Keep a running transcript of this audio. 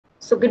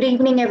So good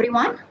evening,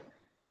 everyone,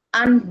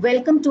 and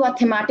welcome to our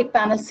thematic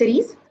panel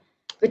series,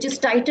 which is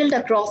titled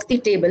Across the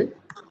Table,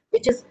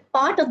 which is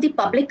part of the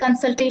public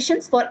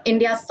consultations for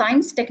India's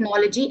Science,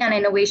 Technology and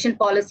Innovation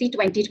Policy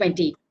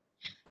 2020.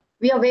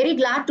 We are very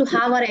glad to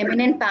have our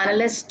eminent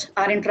panelists,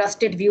 our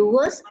interested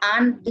viewers,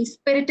 and the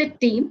spirited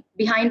team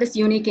behind this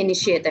unique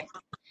initiative.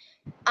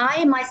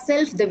 I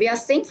myself, Divya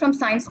Singh from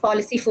Science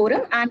Policy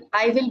Forum, and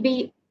I will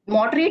be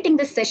moderating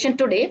this session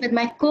today with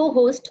my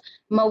co-host,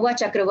 Maua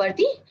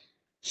Chakravarti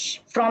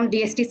from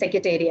DST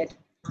Secretariat.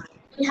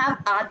 We have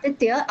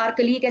Aditya, our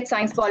colleague at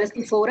Science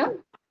Policy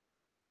Forum.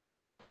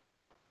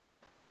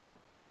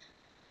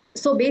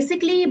 So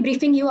basically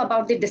briefing you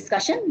about the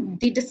discussion.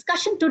 The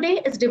discussion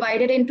today is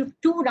divided into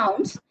two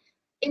rounds.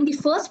 In the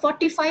first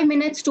 45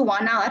 minutes to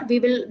 1 hour, we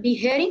will be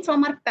hearing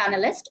from our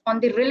panelists on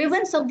the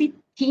relevance of the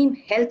theme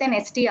health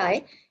and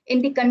STI in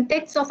the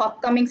context of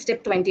upcoming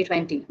STIP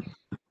 2020,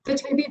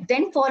 which will be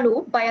then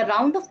followed by a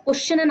round of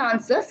question and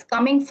answers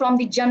coming from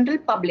the general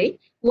public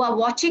who are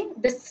watching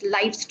this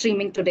live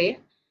streaming today.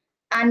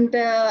 And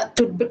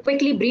to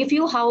quickly brief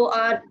you, how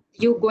are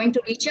you going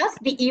to reach us?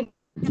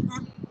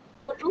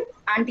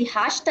 And the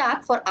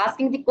hashtag for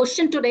asking the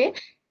question today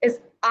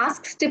is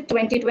AskStip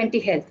 2020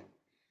 Health.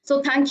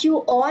 So thank you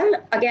all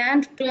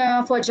again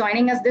for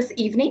joining us this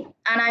evening.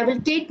 And I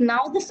will take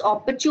now this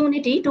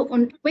opportunity to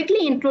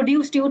quickly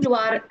introduce you to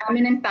our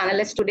eminent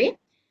panelists today.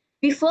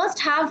 We first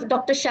have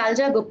Dr.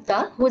 Shailja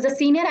Gupta, who is a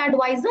senior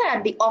advisor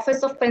at the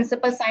Office of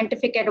Principal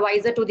Scientific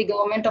Advisor to the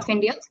Government of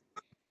India.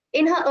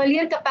 In her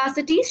earlier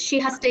capacities, she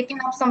has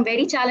taken up some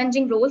very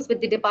challenging roles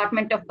with the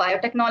Department of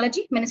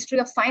Biotechnology, Ministry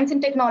of Science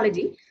and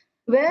Technology,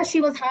 where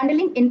she was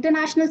handling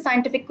international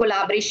scientific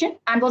collaboration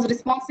and was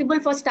responsible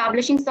for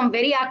establishing some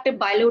very active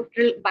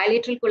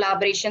bilateral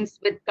collaborations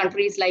with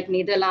countries like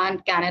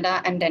Netherlands,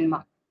 Canada, and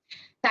Denmark.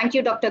 Thank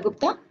you, Dr.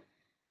 Gupta.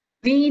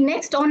 We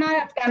next on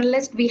our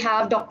panelist, we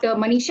have Dr.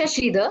 Manisha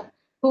Shridhar,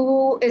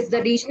 who is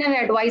the regional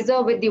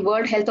advisor with the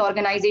World Health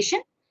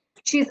Organization.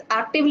 She's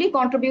actively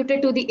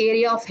contributed to the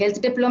area of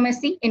health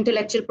diplomacy,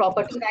 intellectual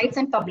property rights,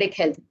 and public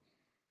health.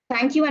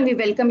 Thank you, and we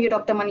welcome you,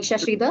 Dr. Manisha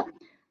Shridhar.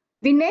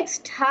 We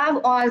next have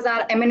as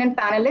our eminent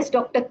panelist,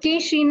 Dr. K.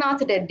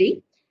 Srinath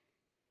Reddy,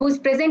 who is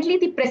presently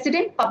the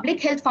President, Public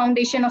Health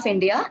Foundation of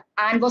India,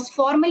 and was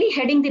formerly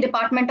heading the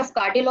Department of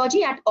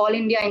Cardiology at All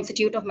India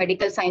Institute of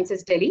Medical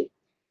Sciences, Delhi.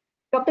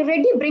 Dr.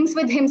 Reddy brings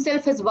with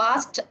himself his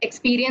vast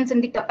experience in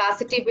the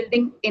capacity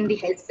building in the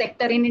health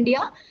sector in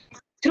India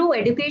through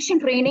education,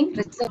 training,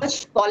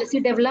 research, policy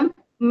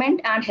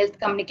development, and health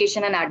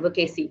communication and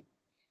advocacy.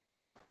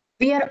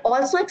 We are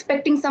also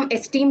expecting some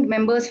esteemed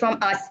members from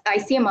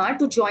ICMR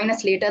to join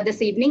us later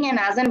this evening, and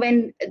as and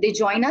when they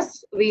join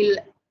us, we'll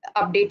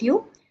update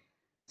you.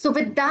 So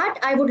with that,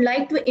 I would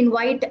like to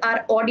invite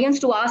our audience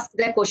to ask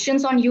their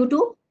questions on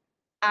YouTube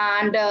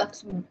and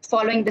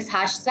following this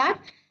hashtag.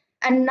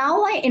 And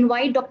now I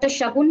invite Dr.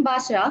 Shagun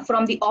Basha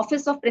from the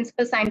Office of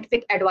Principal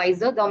Scientific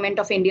Advisor, Government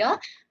of India,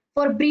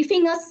 for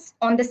briefing us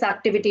on this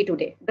activity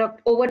today.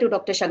 Over to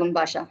Dr. Shagun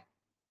Basha.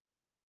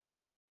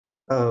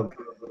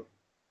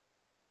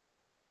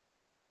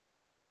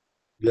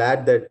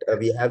 Glad that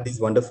we have these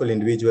wonderful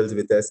individuals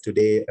with us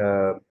today,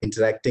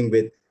 interacting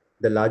with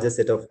the larger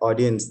set of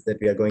audience that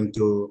we are going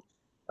to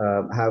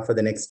have for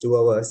the next 2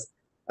 hours.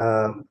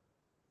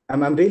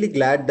 I'm really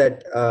glad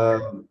that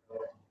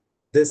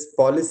this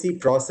policy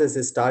process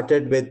is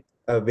started with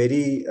a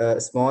very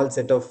small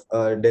set of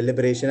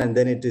deliberation, and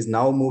then it is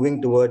now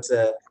moving towards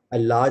a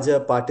larger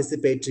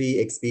participatory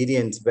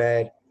experience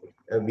where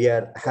we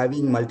are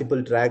having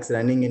multiple tracks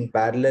running in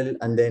parallel,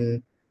 and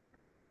then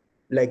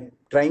like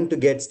trying to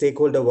get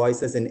stakeholder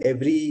voices in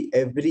every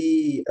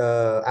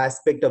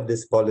aspect of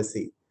this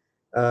policy.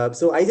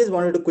 So I just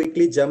wanted to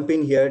quickly jump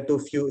in here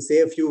to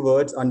say a few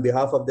words on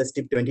behalf of the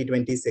STIP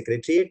 2020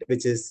 Secretariat,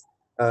 which is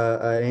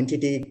an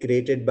entity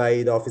created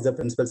by the Office of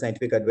Principal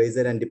Scientific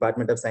Advisor and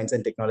Department of Science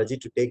and Technology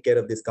to take care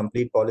of this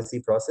complete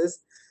policy process.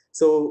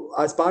 So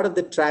as part of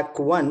the track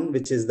 1,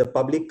 which is the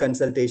public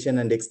consultation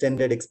and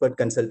extended expert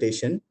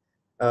consultation,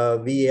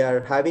 we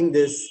are having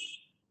this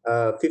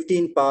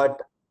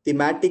 15-part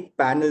thematic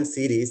panel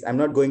series. I'm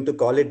not going to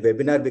call it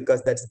webinar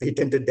because that's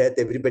beaten to death.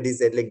 Everybody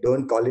said, like,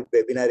 don't call it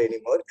webinar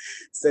anymore.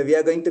 So we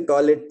are going to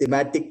call it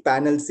thematic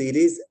panel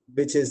series,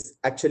 which is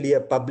actually a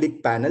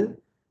public panel.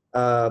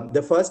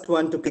 The first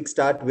one to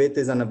kickstart with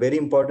is on a very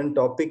important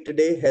topic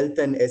today, health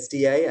and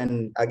STI.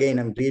 And again,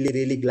 I'm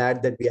really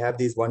glad that we have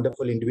these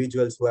wonderful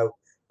individuals who have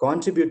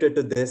contributed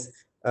to this,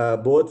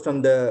 both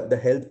from the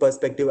health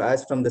perspective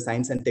as from the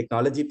science and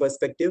technology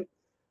perspective,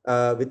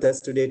 with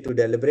us today to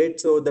deliberate.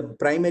 So the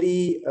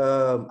primary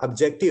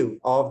objective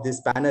of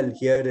this panel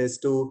here is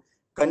to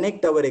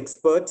connect our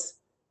experts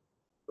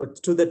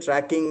to the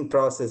tracking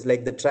process,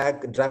 like the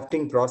track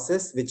drafting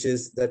process, which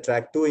is the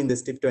track 2 in the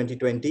STIP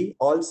 2020.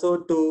 Also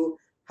to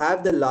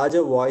have the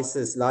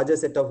larger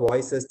set of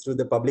voices through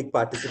the public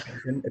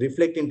participation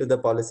reflect into the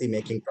policy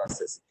making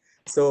process.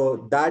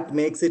 So that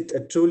makes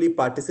it truly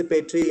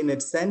participatory in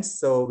its sense.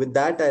 So with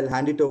that, I'll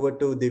hand it over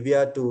to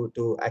Divya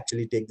to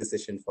actually take the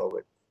session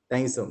forward.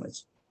 Thank you so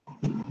much.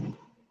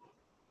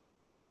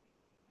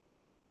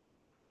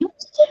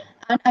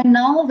 And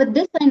now with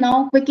this, I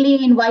now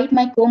quickly invite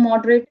my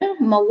co-moderator,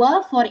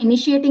 Mawa, for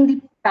initiating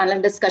the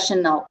panel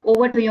discussion now.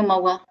 Over to you,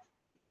 Mawa.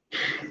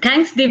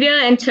 Thanks,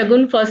 Divya and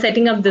Shagun, for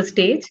setting up the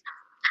stage.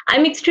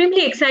 I'm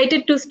extremely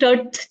excited to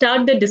start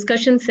the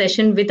discussion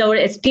session with our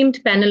esteemed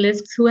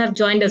panelists who have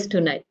joined us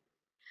tonight.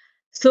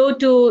 So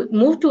to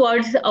move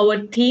towards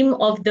our theme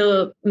of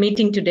the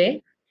meeting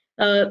today,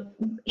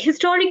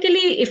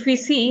 historically, if we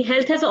see,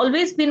 health has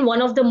always been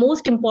one of the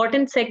most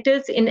important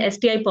sectors in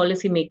STI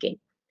policy making.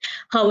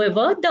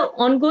 However, the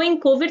ongoing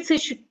COVID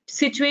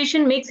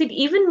situation makes it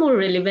even more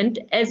relevant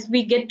as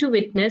we get to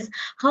witness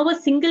how a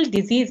single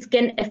disease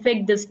can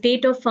affect the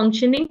state of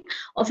functioning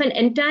of an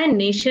entire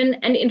nation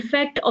and, in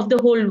fact, of the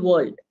whole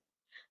world.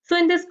 So,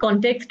 in this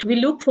context, we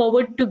look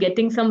forward to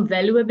getting some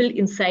valuable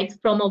insights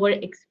from our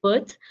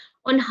experts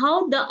on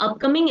how the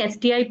upcoming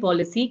STI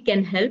policy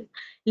can help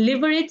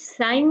leverage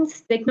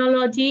science,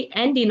 technology,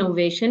 and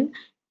innovation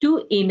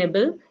to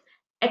enable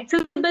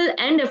accessible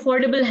and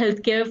affordable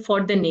healthcare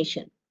for the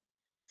nation.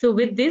 So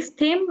with this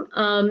theme,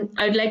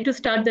 I'd like to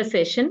start the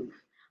session.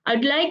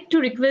 I'd like to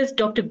request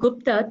Dr.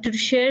 Gupta to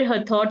share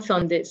her thoughts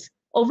on this.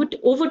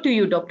 Over to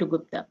you, Dr.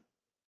 Gupta.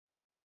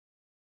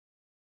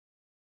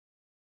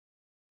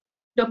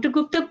 Dr.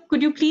 Gupta,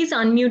 could you please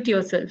unmute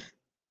yourself?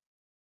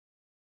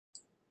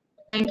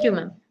 Thank you,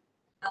 ma'am.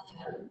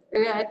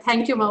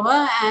 Thank you,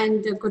 Mawa,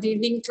 and good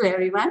evening to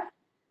everyone.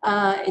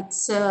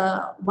 It's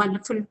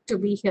wonderful to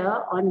be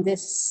here on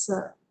this,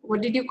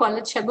 what did you call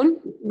it, Shagun?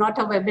 Not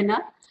a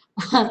webinar.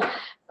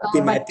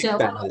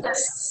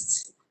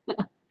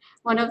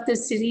 One of the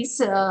series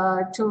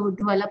to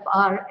develop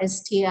our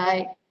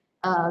STI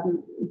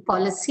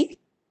policy.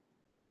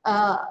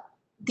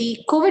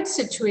 The COVID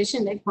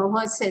situation, like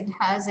Mawa said,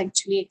 has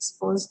actually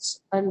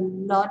exposed a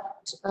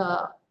lot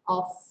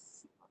of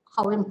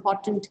how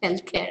important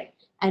healthcare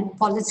and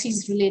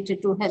policies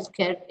related to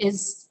healthcare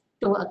is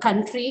to a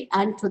country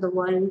and to the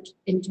world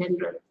in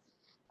general.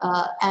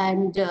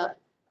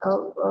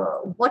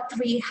 What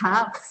we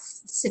have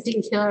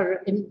sitting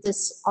here in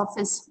this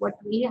office, what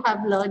we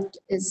have learned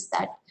is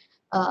that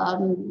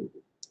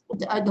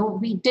though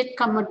we did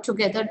come up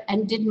together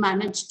and did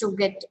manage to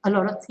get a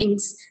lot of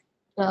things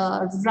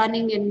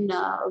running in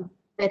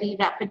very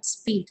rapid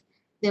speed,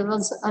 there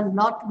was a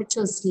lot which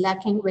was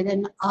lacking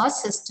within our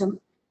system,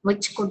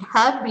 which could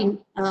have been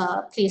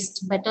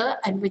placed better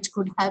and which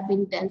could have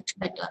been dealt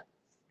better.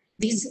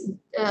 These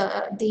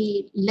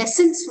the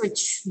lessons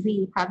which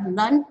we have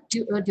learned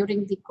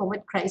during the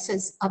COVID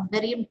crisis are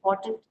very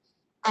important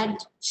and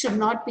should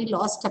not be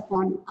lost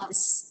upon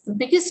us. The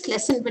biggest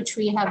lesson which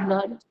we have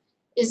learned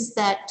is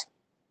that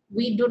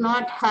we do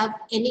not have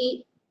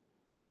any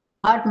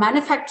our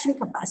manufacturing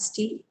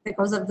capacity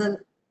because of the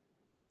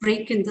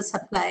break in the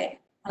supply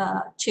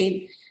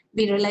chain.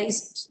 We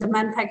realized the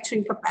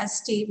manufacturing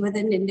capacity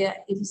within India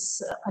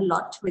is a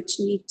lot which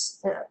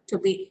needs to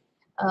be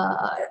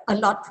a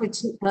lot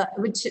which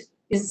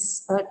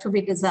is to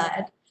be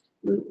desired.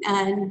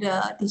 And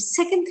the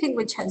second thing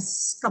which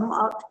has come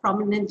out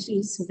prominently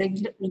is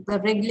the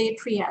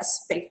regulatory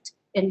aspect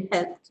in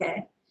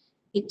healthcare.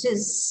 It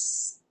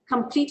is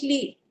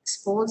completely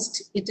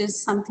exposed. It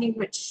is something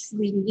which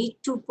we need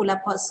to pull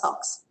up our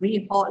socks,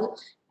 rehaul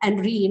and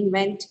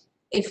reinvent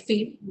if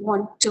we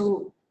want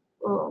to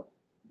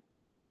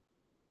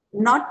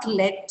not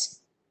let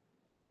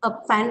a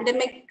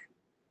pandemic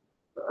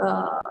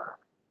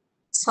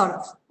sort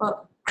of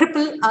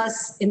cripple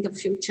us in the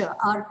future.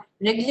 Our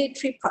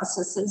regulatory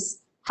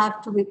processes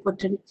have to be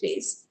put in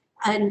place,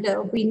 and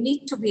we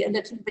need to be a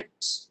little bit,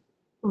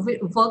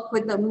 work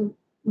with them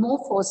more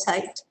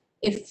foresight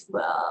if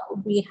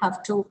we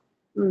have to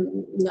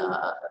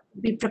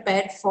be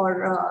prepared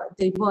for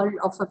the world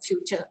of a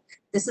future.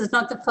 This is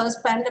not the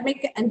first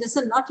pandemic, and this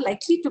is not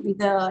likely to be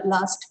the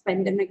last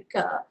pandemic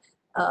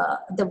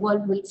the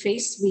world will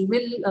face. We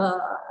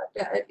will,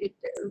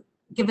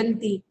 given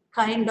the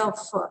kind of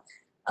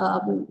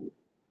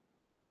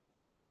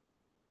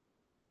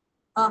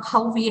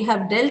how we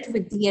have dealt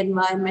with the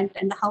environment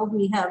and how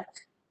we have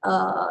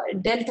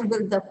dealt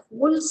with the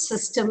whole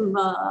system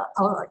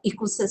or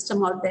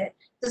ecosystem out there,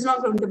 this is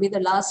not going to be the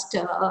last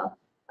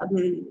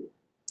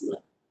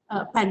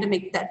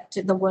pandemic that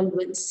the world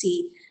will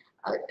see.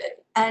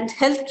 And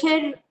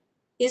healthcare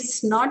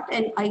is not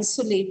an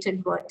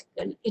isolated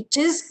vertical. It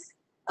is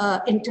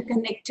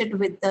interconnected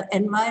with the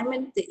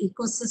environment, the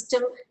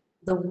ecosystem,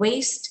 the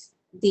waste,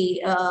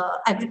 the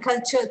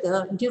agriculture,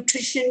 the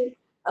nutrition,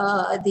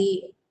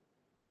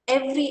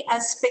 every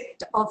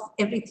aspect of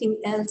everything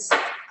else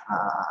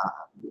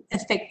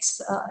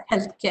affects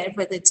healthcare,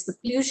 whether it's the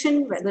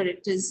pollution, whether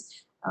it is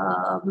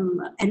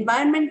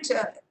environment,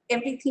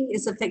 everything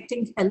is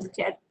affecting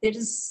healthcare. There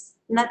is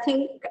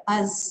nothing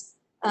as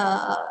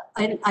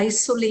an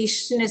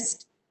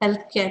isolationist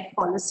healthcare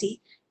policy.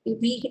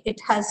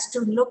 It has to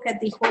look at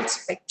the whole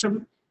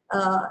spectrum,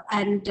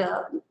 and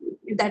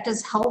that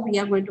is how we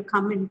are going to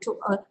come into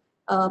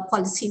a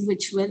policy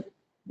which will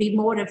be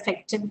more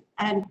effective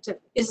and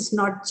is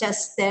not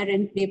just there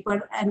in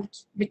paper, and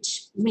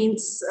which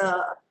means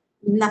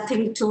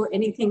nothing to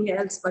anything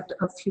else but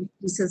a few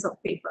pieces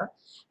of paper.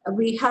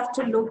 We have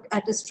to look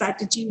at a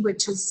strategy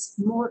which is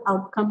more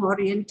outcome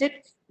oriented,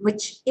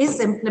 which is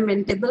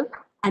implementable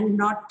and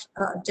not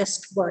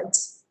just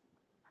words.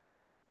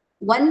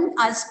 One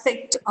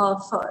aspect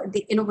of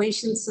the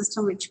innovation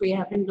system which we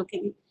have been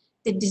looking,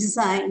 the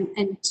design,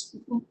 and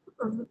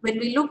when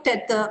we looked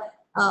at the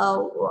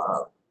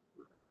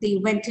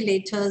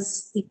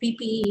ventilators, the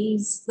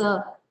PPEs,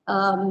 the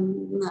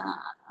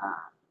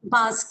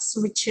masks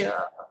which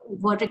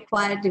were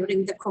required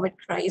during the COVID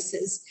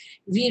crisis,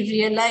 we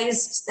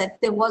realized that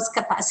there was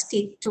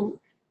capacity to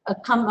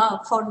come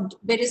up for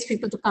various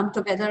people to come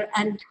together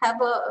and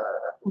have a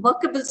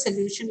workable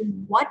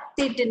solution. What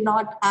they did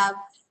not have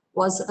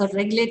was a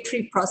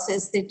regulatory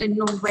process. They didn't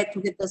know where to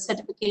get the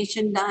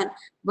certification done,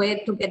 where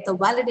to get the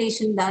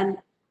validation done,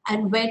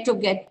 and where to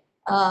get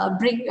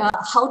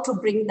how to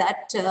bring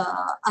that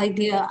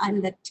idea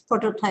and that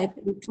prototype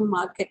into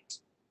market.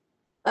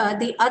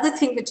 The other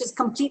thing which is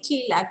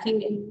completely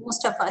lacking in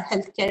most of our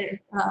healthcare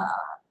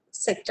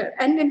sector,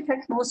 and in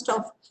fact most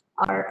of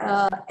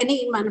our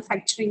any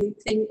manufacturing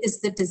thing,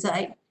 is the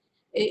design.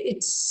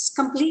 It's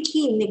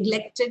completely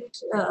neglected,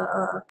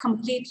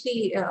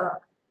 completely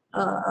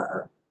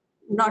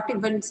not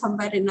even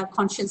somewhere in our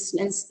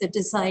consciousness, the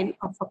design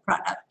of a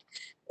product.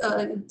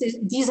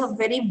 These are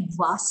very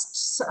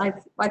vast. I'm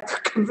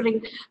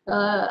covering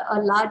a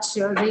large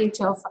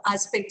range of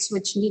aspects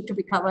which need to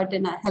be covered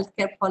in a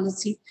healthcare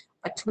policy,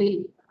 but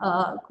we'll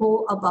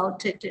go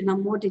about it in a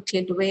more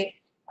detailed way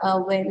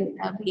when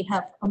we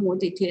have a more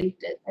detailed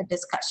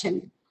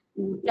discussion.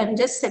 I'm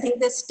just setting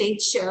the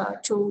stage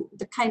to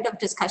the kind of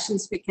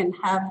discussions we can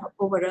have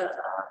over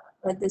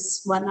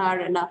this 1 hour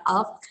and a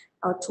half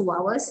or 2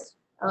 hours,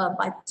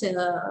 but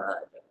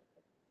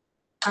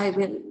I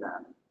will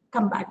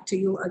come back to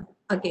you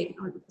again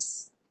on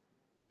this.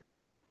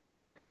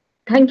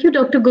 Thank you,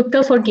 Dr.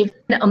 Gupta, for giving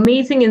an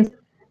amazing insight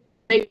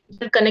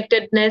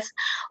connectedness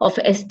of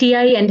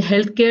STI and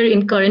healthcare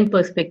in current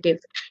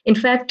perspectives. In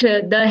fact,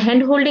 the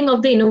hand-holding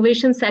of the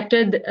innovation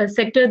sector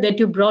that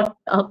you brought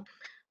up,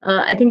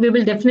 I think we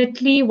will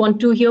definitely want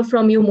to hear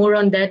from you more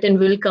on that, and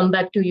we'll come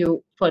back to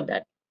you for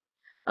that.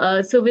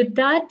 So with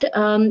that,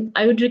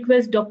 I would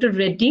request Dr.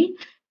 Reddy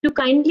to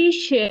kindly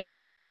share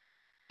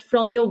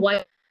from your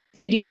wide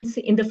experience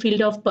in the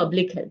field of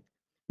public health.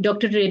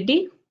 Dr.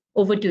 Reddy,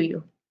 over to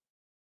you.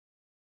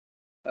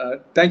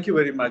 Thank you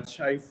very much.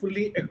 I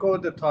fully echo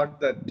the thought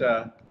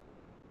that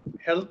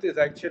health is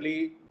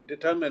actually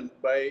determined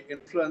by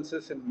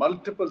influences in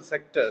multiple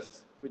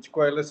sectors which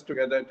coalesce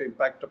together to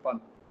impact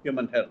upon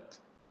human health.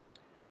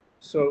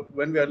 So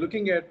when we are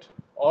looking at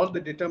all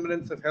the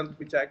determinants of health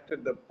which act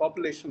at the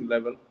population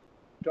level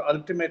to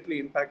ultimately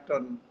impact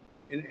on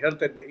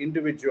health at the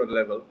individual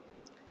level,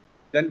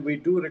 then we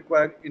do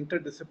require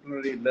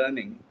interdisciplinary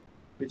learning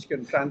which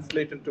can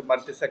translate into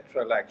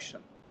multisectoral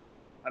action.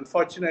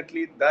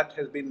 Unfortunately, that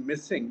has been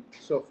missing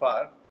so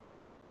far,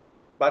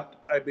 but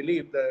I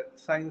believe the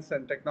science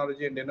and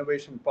technology and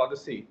innovation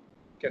policy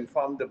can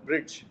form the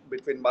bridge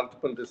between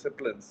multiple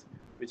disciplines,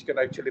 which can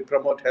actually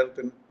promote health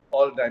in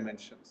all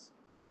dimensions.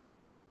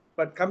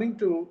 But coming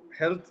to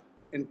health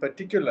in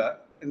particular,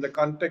 in the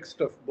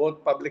context of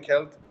both public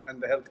health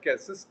and the healthcare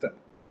system,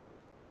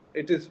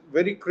 it is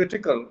very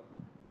critical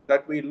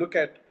that we look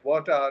at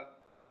what our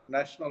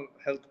National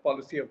Health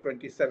Policy of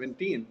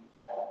 2017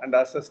 and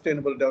our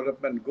Sustainable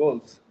Development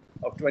Goals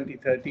of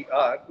 2030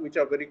 are, which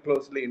are very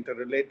closely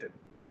interrelated.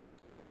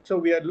 So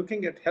we are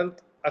looking at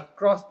health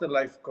across the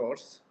life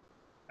course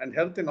and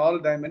health in all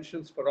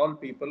dimensions for all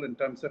people in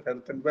terms of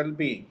health and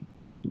well-being.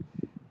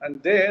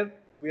 And there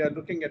we are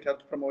looking at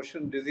health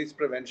promotion, disease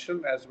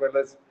prevention, as well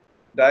as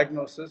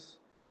diagnosis,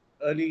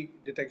 early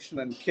detection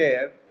and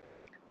care,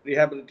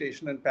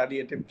 rehabilitation and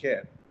palliative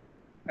care.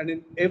 And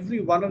in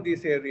every one of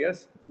these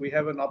areas, we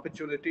have an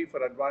opportunity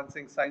for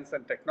advancing science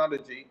and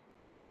technology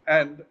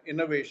and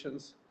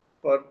innovations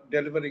for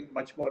delivering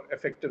much more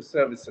effective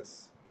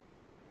services.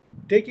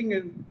 Taking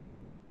in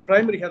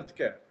primary health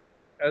care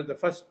as the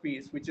first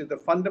piece, which is the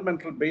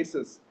fundamental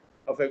basis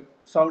of a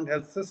sound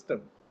health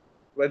system,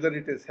 whether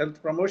it is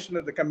health promotion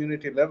at the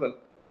community level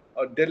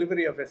or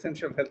delivery of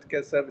essential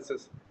healthcare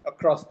services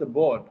across the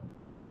board,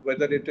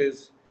 whether it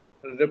is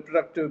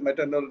reproductive,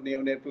 maternal,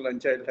 neonatal,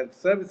 and child health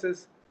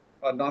services,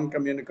 or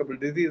non-communicable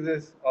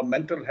diseases, or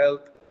mental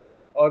health,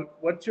 or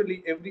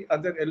virtually every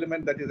other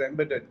element that is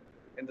embedded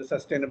in the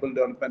Sustainable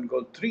Development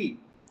Goal 3,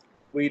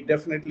 we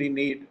definitely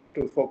need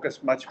to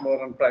focus much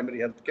more on primary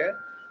health care,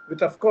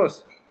 with, of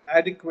course,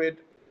 adequate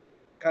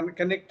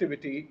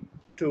connectivity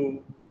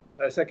to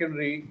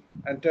secondary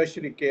and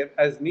tertiary care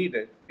as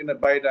needed in a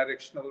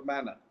bidirectional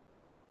manner.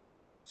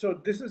 So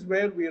this is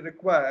where we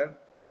require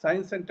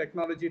science and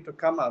technology to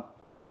come up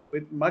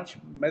with much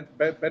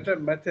better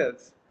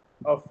methods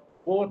of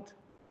both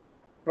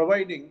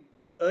providing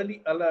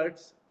early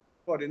alerts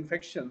for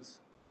infections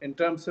in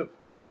terms of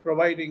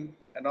providing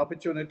an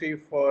opportunity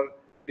for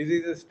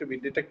diseases to be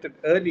detected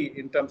early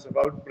in terms of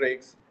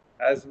outbreaks,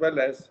 as well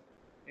as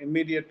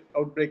immediate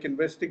outbreak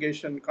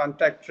investigation,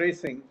 contact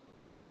tracing,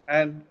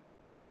 and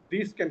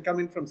These can come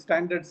in from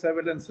standard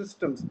surveillance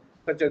systems,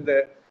 such as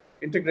the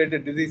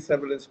Integrated Disease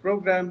Surveillance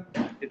Program.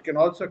 It can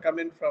also come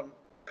in from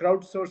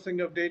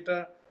crowdsourcing of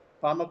data,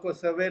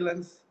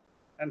 pharmacosurveillance,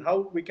 and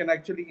how we can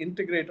actually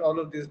integrate all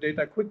of this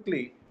data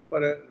quickly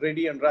for a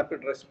ready and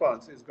rapid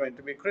response is going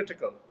to be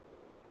critical.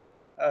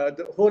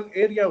 The whole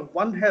area of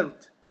One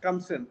Health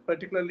comes in,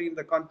 particularly in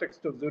the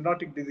context of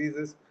zoonotic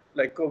diseases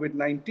like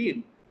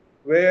COVID-19,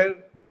 where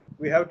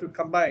we have to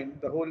combine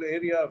the whole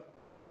area of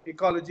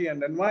ecology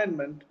and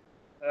environment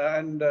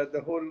and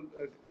the whole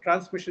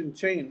transmission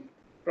chain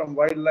from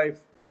wildlife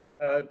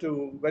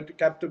to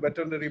captive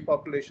veterinary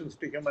populations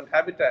to human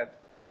habitat.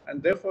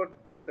 And therefore,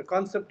 the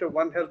concept of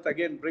One Health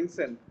again brings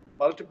in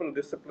multiple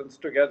disciplines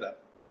together.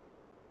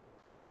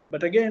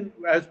 But again,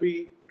 as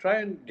we try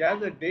and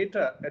gather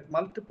data at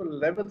multiple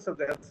levels of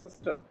the health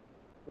system,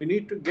 we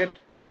need to get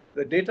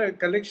the data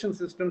collection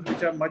systems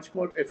which are much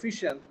more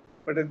efficient,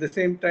 but at the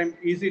same time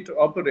easy to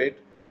operate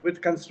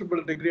with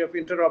considerable degree of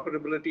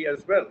interoperability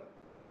as well.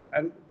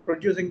 And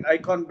producing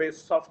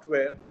icon-based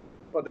software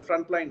for the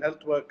frontline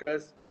health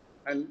workers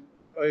and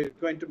is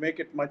going to make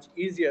it much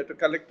easier to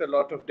collect a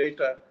lot of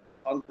data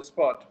on the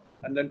spot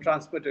and then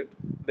transmit it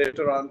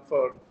later on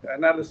for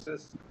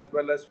analysis as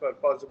well as for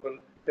possible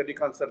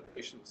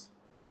teleconsultations.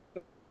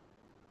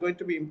 Going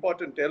to be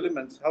important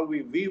elements how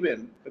we weave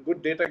in the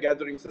good data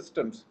gathering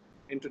systems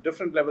into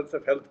different levels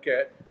of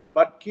healthcare,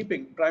 but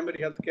keeping primary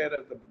healthcare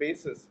as the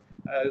basis,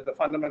 as the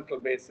fundamental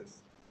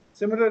basis.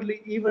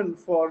 Similarly, even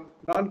for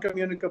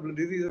non-communicable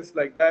diseases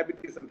like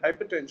diabetes and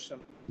hypertension,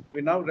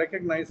 we now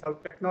recognize how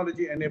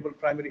technology-enabled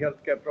primary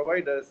healthcare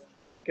providers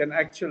can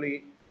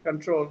actually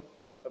control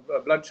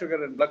blood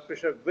sugar and blood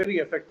pressure very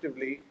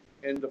effectively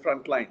in the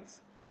front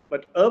lines.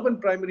 But urban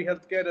primary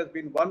healthcare has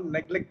been one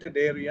neglected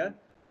area,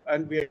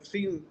 and we have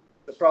seen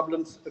the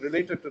problems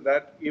related to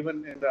that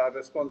even in our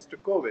response to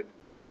COVID.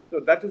 So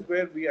that is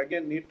where we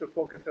again need to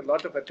focus a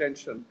lot of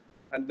attention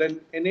and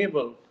then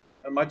enable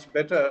a much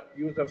better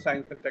use of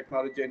science and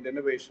technology and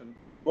innovation,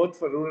 both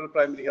for rural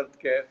primary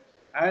healthcare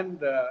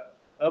and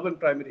urban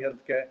primary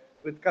healthcare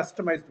with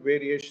customized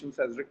variations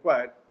as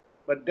required,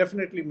 but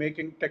definitely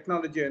making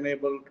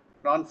technology-enabled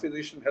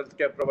non-physician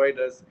healthcare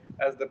providers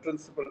as the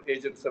principal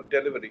agents of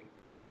delivery.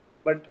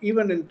 But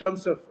even in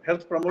terms of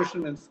health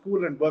promotion in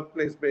school and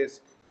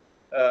workplace-based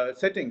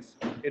settings,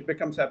 it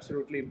becomes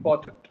absolutely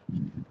important.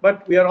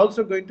 But we are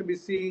also going to be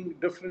seeing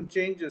different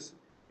changes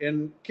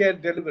in care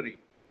delivery,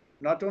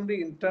 not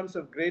only in terms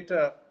of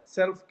greater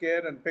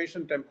self-care and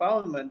patient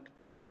empowerment,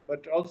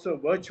 but also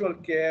virtual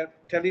care,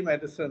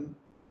 telemedicine,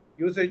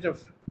 usage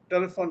of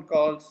telephone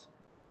calls,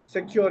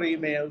 secure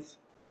emails,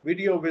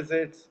 video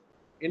visits,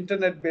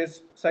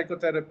 internet-based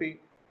psychotherapy.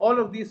 All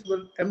of these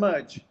will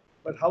emerge,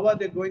 but how are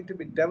they going to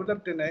be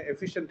developed in an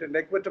efficient and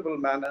equitable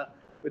manner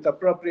with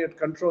appropriate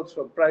controls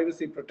for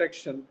privacy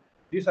protection?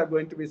 These are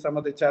going to be some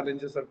of the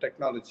challenges of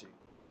technology.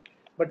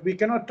 But we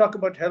cannot talk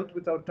about health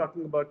without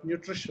talking about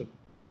nutrition.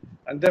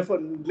 And therefore,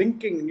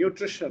 linking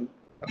nutrition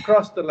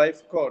across the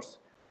life course,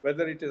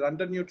 whether it is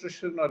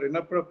undernutrition or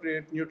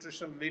inappropriate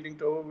nutrition leading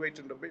to overweight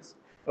and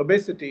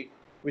obesity,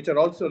 which are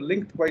also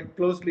linked quite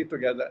closely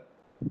together.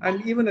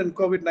 And even in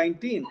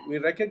COVID-19, we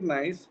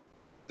recognize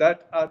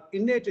that our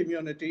innate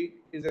immunity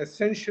is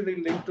essentially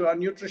linked to our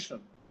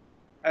nutrition.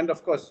 And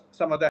of course,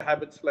 some other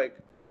habits like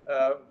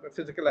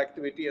physical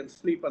activity and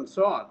sleep and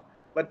so on.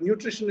 But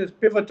nutrition is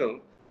pivotal.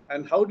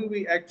 And how do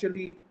we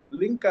actually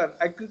link our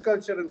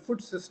agriculture and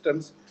food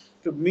systems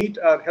to meet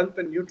our health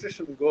and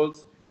nutrition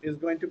goals is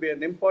going to be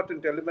an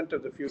important element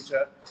of the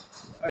future.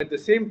 At the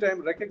same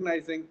time,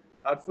 recognizing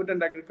our food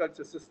and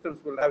agriculture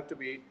systems will have to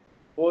be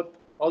both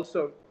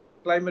also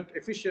climate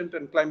efficient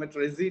and climate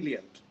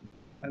resilient.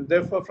 And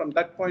therefore, from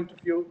that point of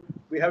view,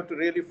 we have to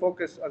really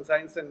focus on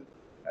science and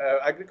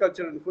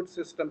agriculture and food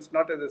systems,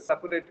 not as a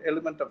separate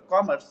element of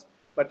commerce,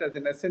 but as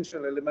an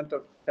essential element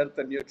of health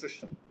and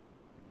nutrition.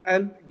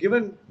 And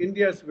given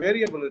India's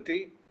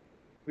variability,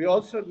 we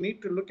also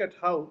need to look at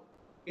how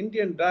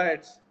Indian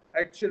diets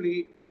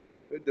actually,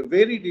 the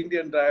varied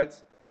Indian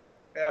diets,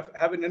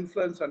 have an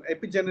influence on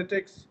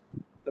epigenetics,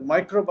 the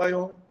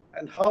microbiome,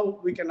 and how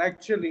we can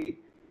actually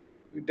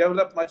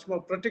develop much more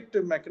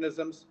protective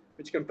mechanisms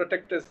which can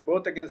protect us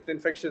both against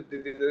infectious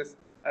diseases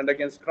and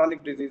against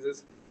chronic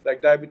diseases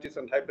like diabetes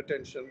and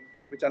hypertension,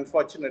 which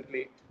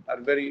unfortunately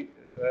are very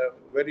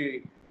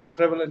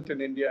prevalent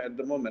in India at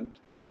the moment.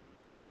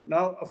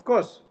 Now, of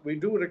course, we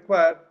do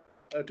require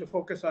to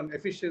focus on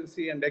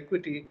efficiency and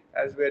equity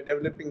as we're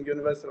developing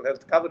universal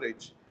health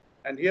coverage.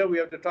 And here we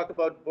have to talk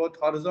about both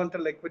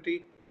horizontal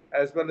equity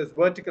as well as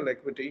vertical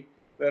equity,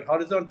 where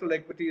horizontal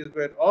equity is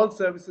where all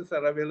services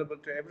are available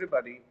to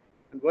everybody,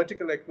 and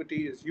vertical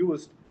equity is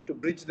used to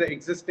bridge the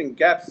existing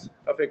gaps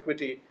of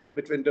equity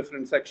between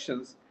different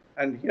sections.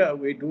 And here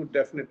we do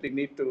definitely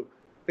need to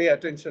pay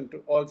attention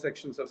to all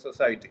sections of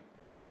society.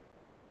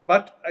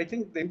 But I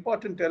think the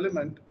important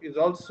element is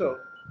also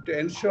to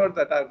ensure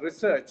that our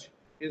research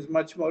is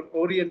much more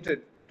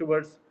oriented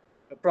towards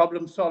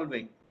problem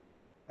solving.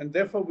 And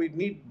therefore, we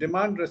need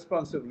demand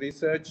responsive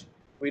research.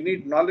 We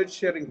need knowledge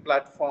sharing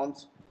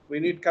platforms. We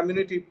need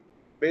community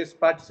based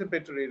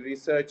participatory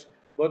research,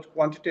 both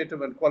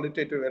quantitative and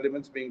qualitative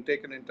elements being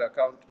taken into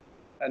account.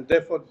 And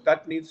therefore,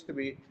 that needs to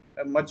be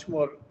a much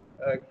more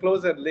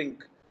closer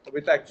link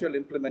with actual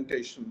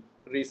implementation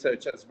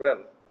research as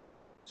well.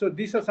 So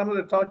these are some of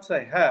the thoughts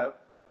I have.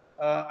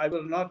 I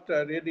will not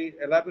really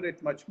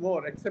elaborate much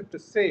more, except to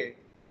say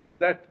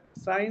that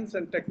science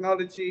and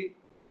technology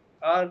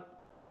are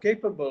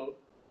capable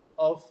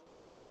of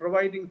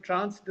providing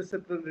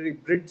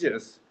transdisciplinary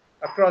bridges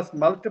across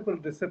multiple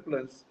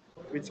disciplines,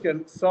 which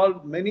can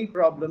solve many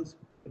problems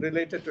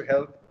related to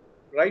health,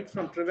 right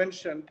from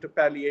prevention to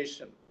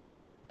palliation.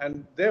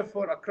 And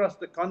therefore, across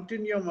the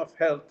continuum of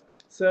health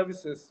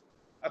services,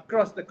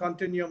 across the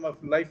continuum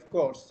of life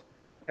course,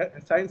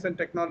 science and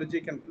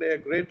technology can play a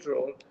great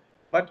role.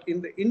 But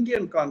in the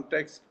Indian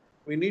context,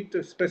 we need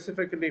to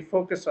specifically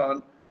focus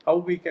on how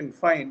we can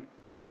find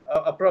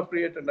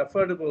appropriate and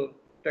affordable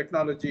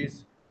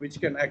technologies which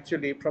can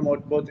actually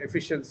promote both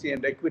efficiency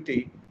and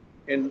equity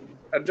in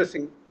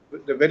addressing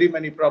the very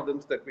many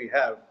problems that we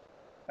have.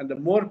 And the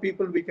more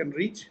people we can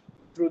reach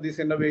through these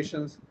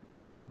innovations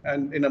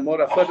and in a more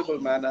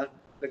affordable manner,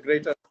 the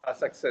greater our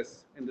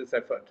success in this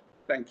effort.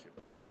 Thank you.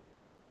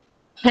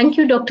 Thank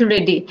you, Dr.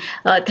 Reddy.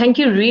 Thank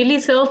you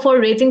really, sir, for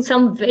raising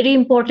some very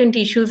important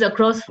issues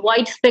across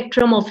wide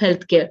spectrum of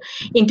healthcare,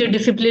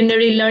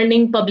 interdisciplinary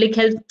learning, public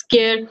health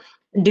care,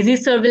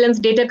 disease surveillance,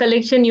 data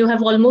collection. You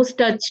have almost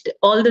touched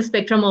all the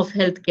spectrum of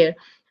healthcare.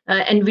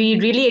 And we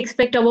really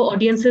expect our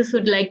audiences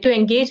would like to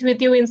engage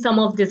with you in some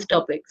of these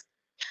topics.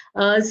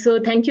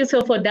 So thank you,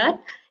 sir, for that.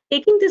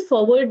 Taking this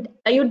forward,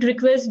 I would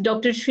request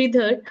Dr.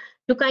 Shridhar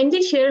to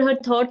kindly share her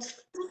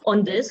thoughts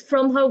on this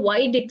from her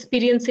wide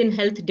experience in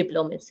health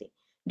diplomacy.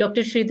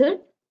 Dr. Shridhar,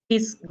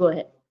 please go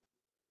ahead.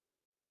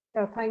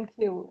 Yeah, thank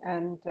you.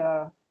 And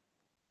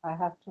I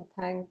have to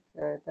thank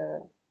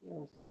the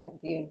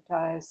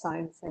entire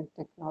science and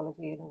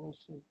technology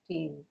innovation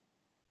team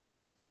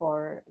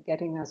for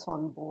getting us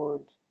on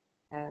board,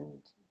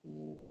 and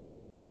the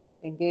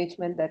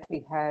engagement that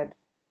we had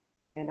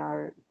in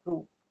our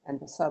group and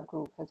the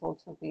subgroup has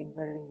also been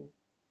very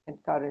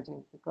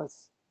encouraging,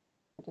 because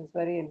it is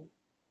very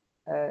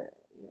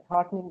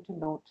heartening to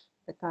note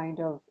the kind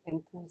of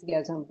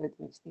enthusiasm with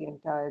which the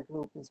entire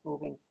group is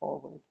moving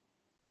forward.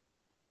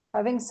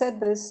 Having said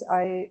this,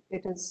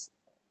 it is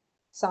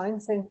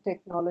science and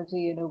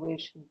technology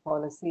innovation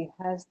policy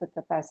has the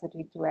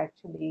capacity to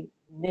actually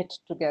knit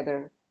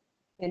together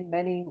in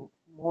many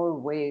more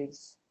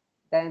ways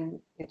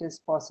than it is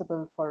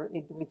possible for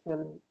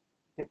individual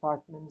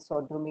departments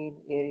or domain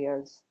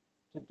areas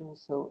to do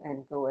so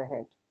and go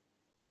ahead.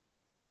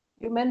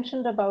 You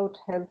mentioned about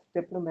health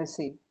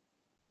diplomacy.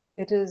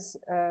 It is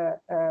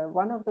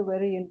one of the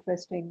very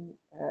interesting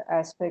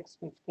aspects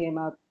which came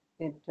up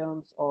in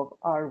terms of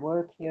our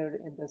work here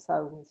in the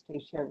Southeast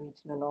Asia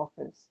Regional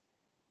Office,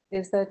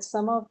 is that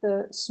some of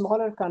the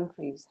smaller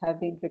countries have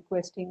been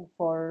requesting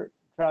for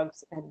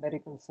drugs and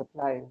medical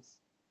supplies.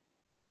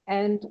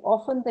 And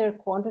often their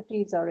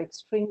quantities are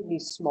extremely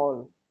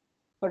small.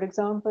 For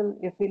example,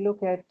 if we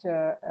look at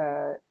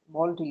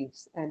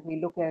Maldives and we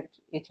look at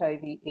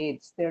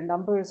HIV/AIDS, their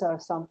numbers are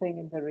something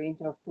in the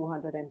range of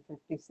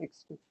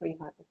 256 to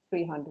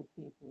 300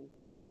 people.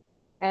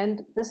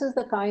 And this is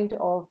the kind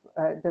of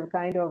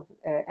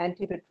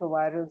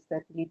antiretrovirals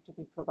that need to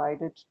be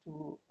provided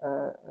to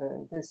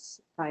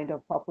this kind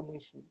of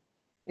population.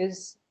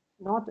 Is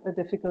not a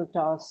difficult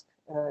task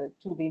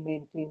to be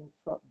maintained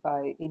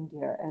by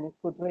India, and it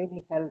could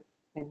really help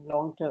in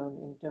long term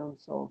in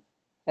terms of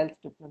health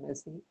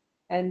diplomacy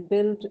and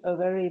build a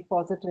very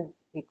positive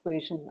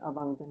equation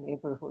among the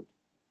neighborhood.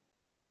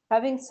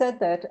 Having said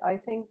that, I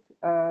think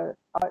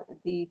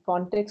the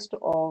context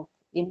of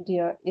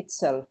India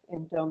itself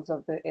in terms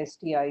of the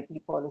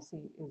STIP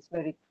policy is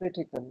very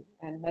critical,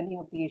 and many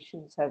of the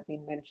issues have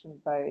been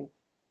mentioned by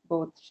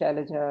both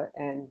Shailja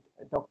and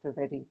Dr.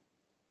 Reddy.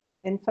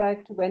 In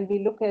fact, when we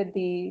look at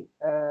the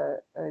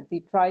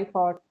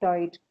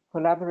tripartite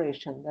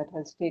collaboration that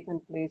has taken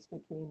place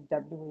between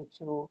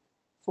WHO,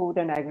 Food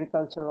and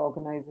Agriculture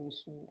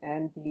Organization,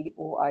 and the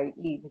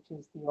OIE, which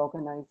is the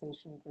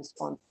organization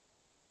responsible.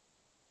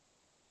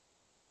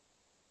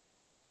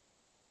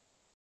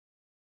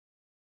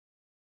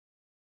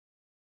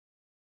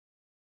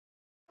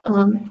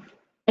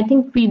 I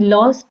think we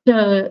lost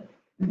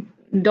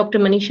Dr.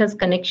 Manisha's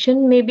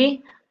connection,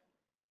 maybe.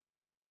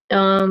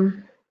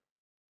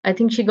 I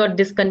think she got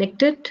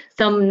disconnected,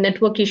 some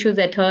network issues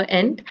at her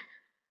end.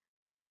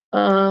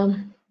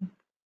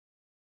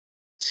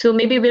 So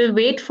maybe we'll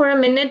wait for a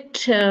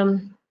minute,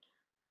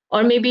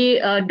 or maybe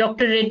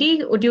Dr.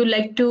 Reddy, would you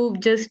like to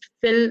just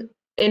fill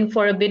in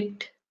for a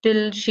bit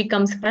till she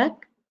comes back?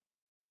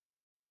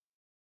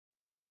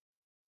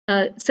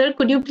 Sir,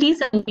 could you please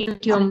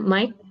unmute your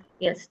mic?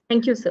 Yes,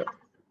 thank you, sir.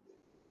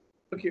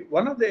 Okay,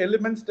 one of the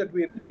elements that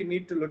we really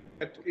need to look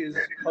at is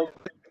how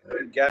we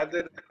can gather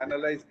and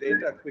analyze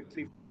data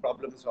quickly for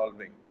problem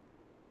solving.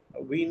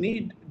 We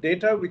need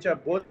data which are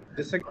both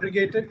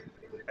disaggregated,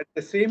 at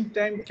the same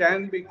time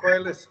can be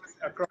coalesced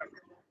across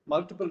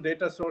multiple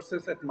data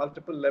sources at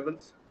multiple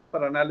levels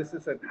for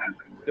analysis at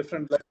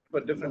different levels for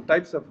different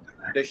types of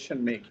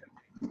decision making.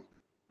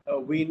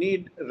 We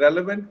need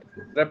relevant,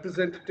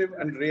 representative,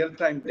 and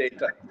real-time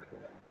data.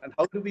 And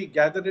how do we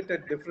gather it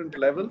at different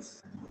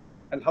levels?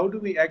 And how do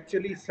we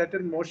actually set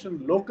in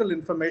motion local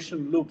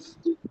information loops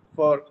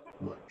for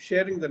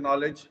sharing the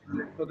knowledge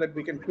so that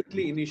we can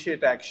quickly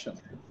initiate action?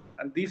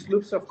 And these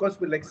loops, of course,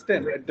 will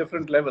extend at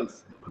different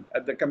levels,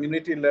 at the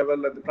community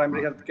level, at the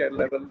primary healthcare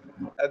level,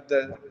 at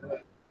the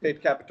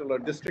state capital or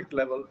district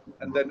level,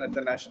 and then at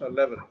the national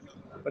level.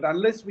 But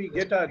unless we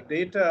get our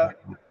data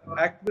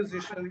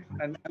acquisition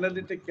and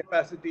analytic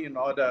capacity in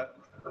order,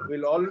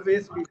 we'll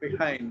always be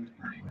behind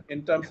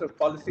in terms of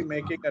policy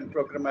making and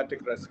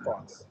programmatic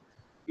response.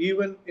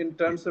 Even in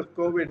terms of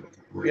COVID,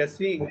 we are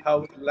seeing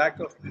how lack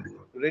of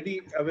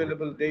ready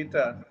available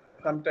data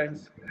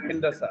sometimes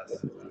hinders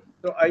us.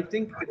 So I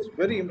think it's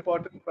very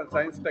important for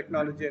science,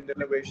 technology, and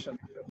innovation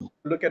to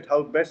look at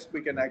how best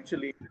we can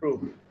actually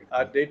improve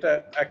our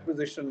data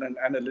acquisition and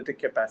analytic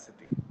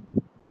capacity.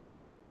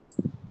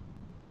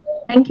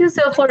 Thank you,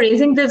 sir, for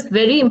raising this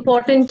very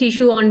important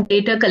issue on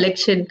data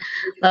collection.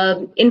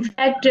 In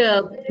fact,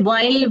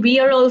 while we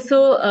are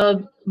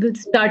also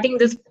starting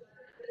this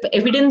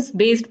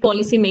evidence-based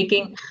policy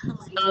making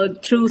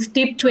through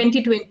STIP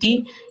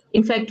 2020,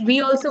 in fact,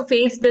 we also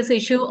face this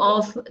issue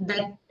of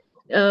that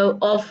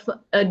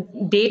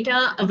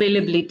data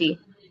availability.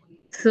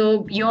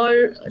 So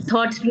your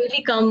thoughts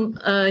really come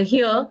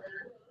here,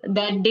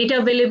 that data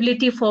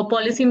availability for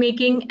policy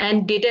making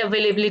and data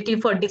availability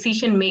for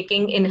decision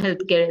making in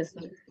healthcare as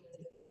well.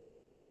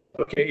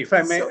 Okay, if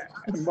I may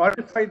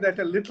modify that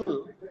a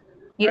little,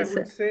 Yes, I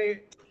would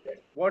say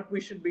what we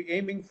should be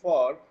aiming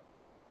for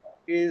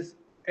is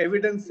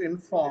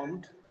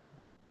evidence-informed,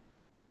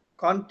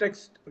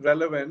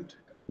 context-relevant,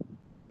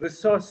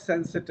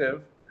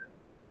 resource-sensitive,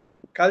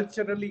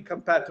 culturally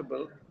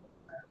compatible,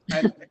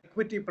 and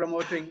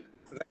equity-promoting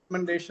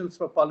recommendations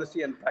for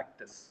policy and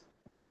practice.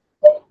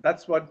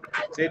 That's what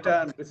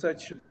data and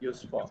research should be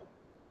used for.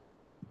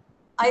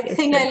 I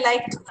think I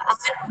like to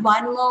add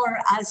one more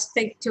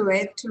aspect to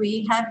it.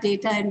 We have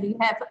data and we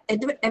have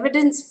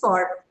evidence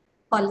for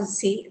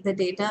policy, the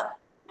data.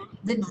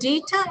 The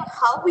data,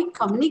 how we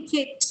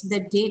communicate the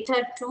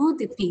data to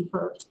the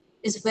people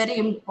is very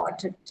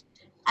important.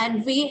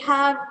 And we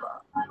have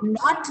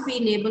not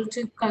been able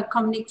to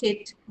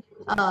communicate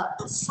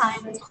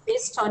science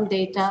based on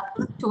data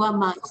to our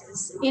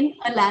masses in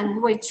a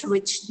language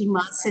which the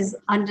masses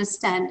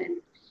understand.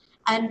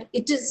 And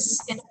it is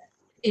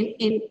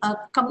in a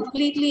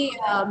completely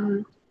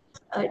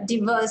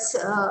diverse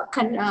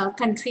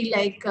country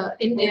like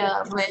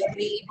India, where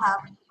we have,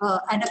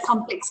 and a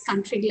complex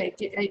country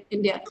like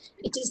India,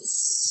 it is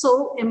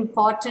so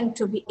important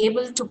to be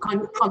able to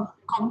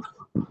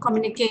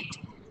communicate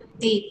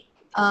the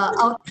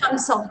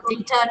outcomes of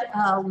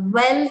data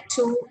well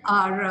to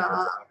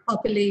our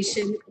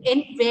population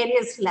in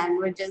various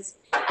languages.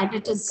 And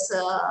it is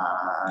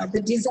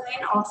the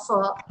design of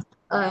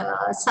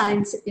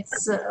science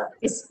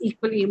is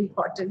equally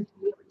important.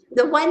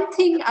 The one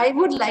thing I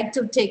would like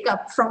to take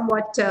up from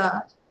what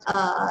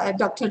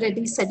Dr.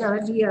 Reddy said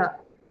earlier,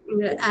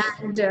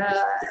 and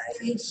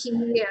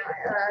he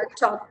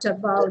talked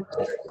about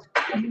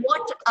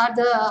what are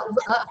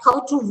the,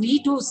 how to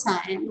redo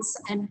science,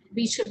 and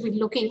we should be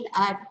looking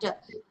at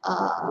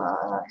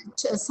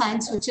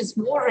science which is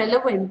more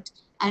relevant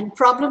and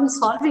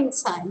problem-solving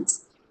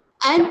science.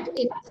 And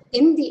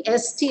in the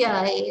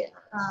STI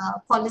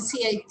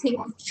policy, I think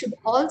should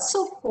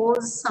also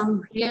pose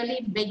some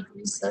really big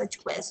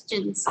research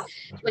questions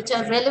which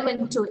are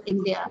relevant to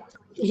India.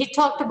 He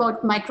talked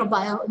about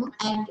microbiome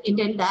and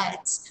Indian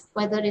diets,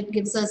 whether it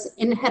gives us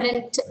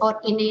inherent or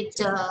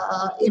innate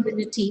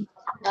immunity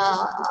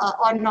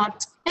or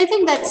not. I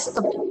think that's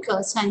a big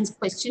science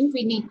question.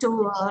 We need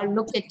to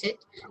look at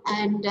it.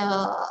 And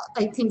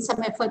I think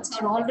some efforts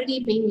are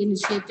already being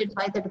initiated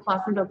by the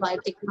Department of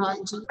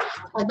Biotechnology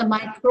for the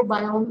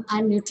microbiome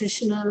and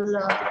nutritional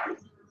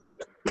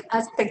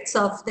aspects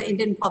of the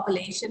Indian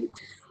population.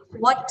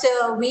 What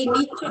we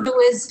need to do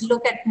is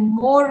look at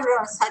more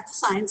such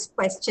science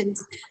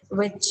questions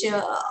which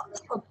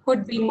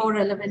could be more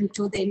relevant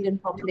to the Indian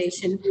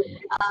population.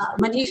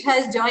 Manisha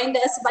has joined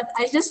us, but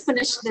I'll just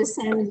finish this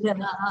and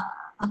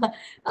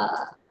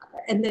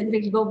then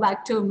we'll go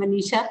back to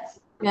Manisha.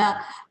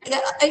 Yeah,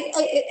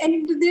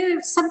 and there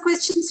are some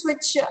questions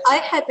which I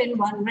have been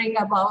wondering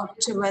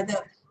about, whether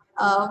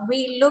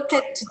we look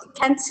at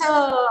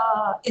cancer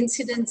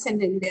incidence in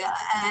India,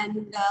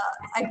 and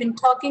I've been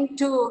talking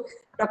to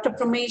Dr.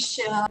 Pramesh,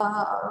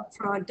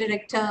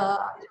 Director,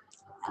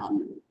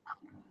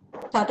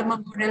 Tata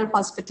Memorial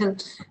Hospital,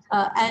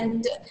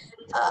 and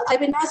I've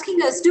been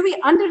asking us, do we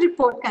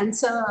underreport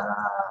cancer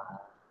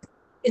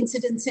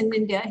incidence in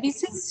India? He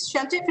says,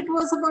 Shailja, if it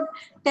was about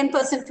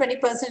 10%,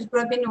 20%, it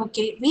would have been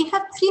okay. We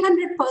have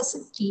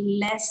 300%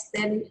 less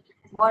than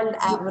world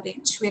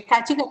average. We're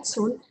catching up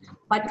soon,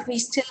 but we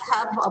still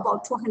have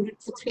about 200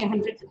 to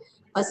 300%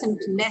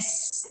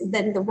 less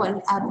than the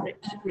world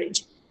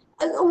average.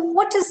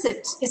 what is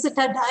it? Is it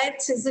our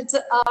diets? Is it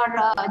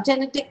our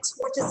genetics?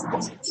 What is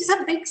it? These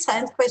are big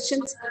science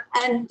questions,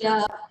 and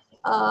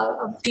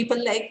people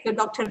like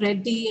Dr.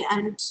 Reddy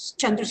and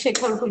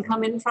Chandrasekhar who will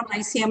come in from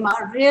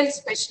ICMR, real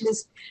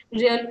specialists,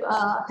 real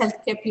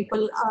healthcare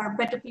people are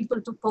better people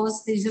to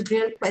pose these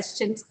real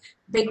questions,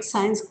 big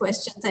science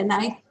questions. And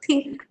I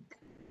think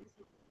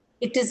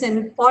it is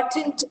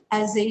important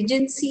as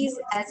agencies,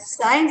 as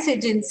science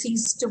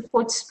agencies, to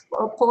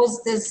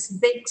pose this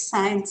big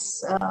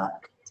science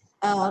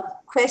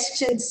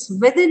questions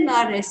within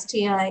our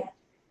STI,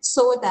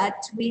 so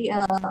that we,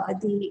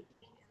 the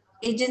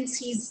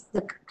agencies,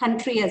 the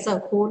country as a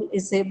whole,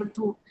 is able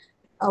to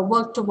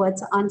work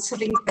towards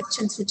answering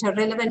questions which are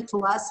relevant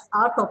to us,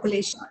 our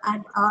population,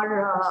 and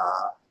our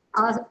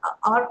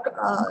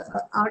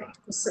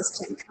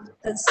ecosystem.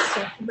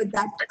 So with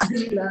that,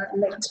 I'll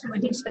let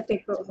Manisha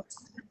take over.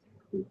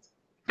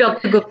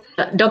 Dr.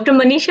 Gupta. Dr.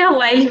 Manisha,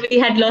 while we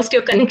had lost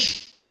your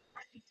connection,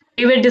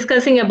 we were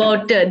discussing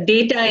about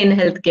data in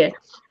healthcare.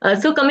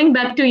 So coming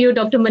back to you,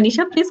 Dr.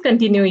 Manisha, please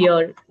continue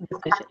your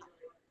discussion.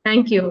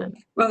 Thank you, ma'am.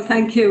 Well,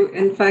 thank you.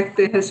 In fact,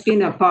 there has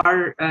been a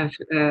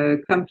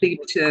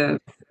complete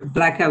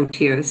blackout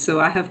here.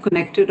 So I have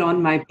connected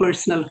on my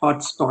personal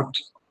hotspot,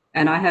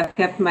 and I have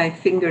kept my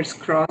fingers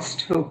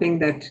crossed, hoping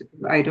that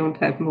I don't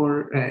have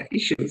more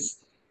issues.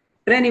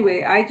 But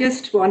anyway, I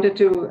just wanted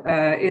to,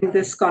 in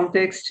this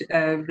context,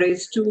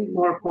 raise two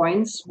more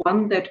points.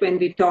 One, that when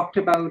we talked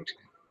about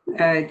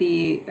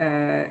the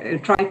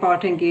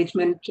tripart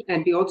engagement,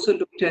 and we also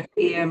looked at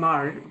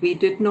AMR, we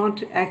did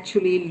not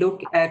actually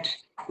look at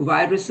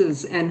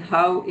viruses and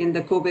how in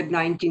the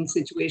COVID-19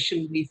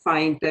 situation we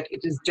find that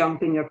it is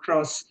jumping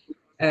across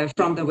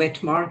from the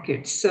wet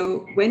market.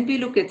 So when we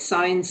look at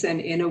science and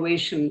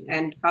innovation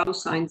and how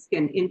science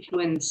can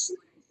influence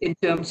in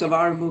terms of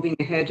our moving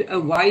ahead, a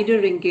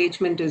wider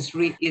engagement is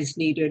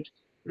needed,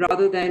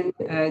 rather than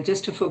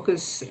just to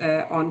focus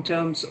on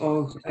terms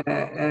of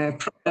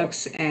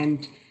products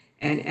and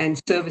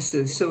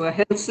services. So a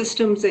health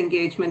systems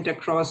engagement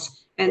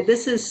across, and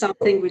this is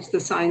something which the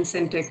science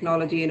and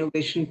technology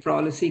innovation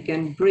policy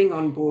can bring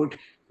on board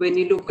when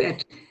you look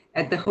at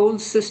the whole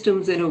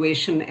systems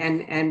innovation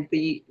and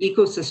the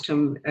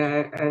ecosystem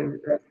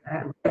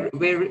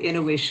where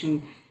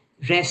innovation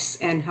rests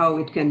and how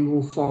it can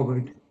move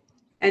forward.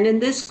 And in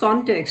this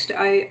context,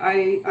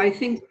 I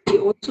think we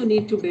also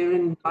need to bear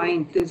in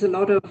mind there's a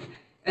lot of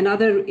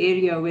another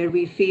area where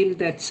we feel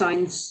that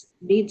science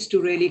needs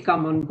to really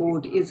come on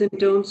board is in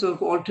terms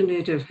of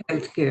alternative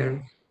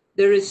healthcare.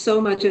 There is so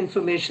much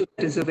information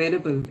that is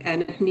available,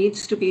 and it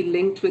needs to be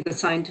linked with the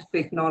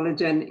scientific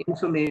knowledge and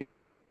information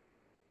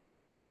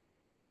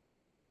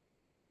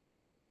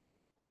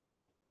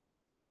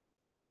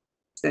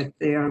that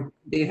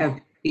they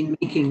have been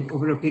making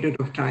over a period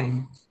of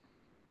time.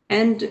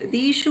 And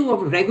the issue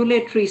of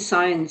regulatory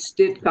science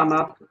did come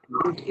up,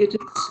 and it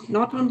is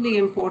not only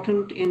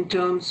important in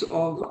terms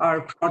of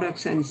our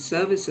products and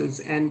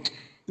services, and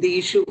the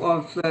issue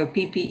of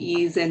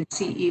PPEs and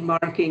CE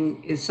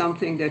marking is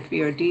something that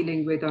we are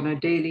dealing with on a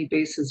daily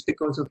basis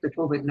because of the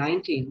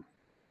COVID-19.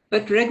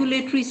 But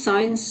regulatory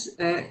science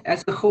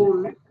as a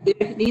whole,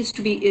 there needs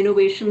to be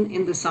innovation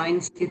in the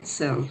science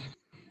itself.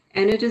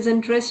 And it is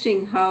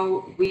interesting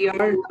how we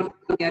are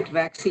looking at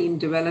vaccine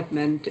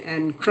development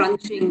and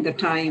crunching the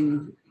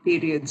time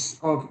periods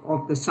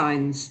of the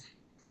science.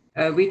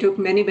 We took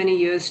many, many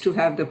years to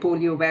have the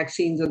polio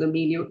vaccines or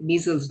the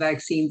measles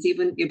vaccines.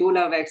 Even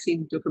Ebola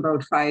vaccine took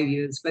about 5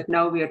 years, but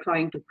now we are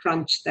trying to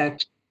crunch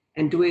that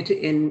and do it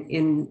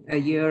in a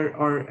year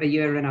or a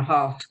year and a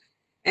half.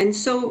 And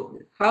so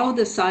how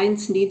the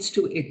science needs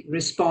to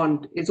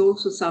respond is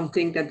also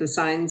something that the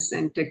science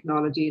and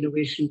technology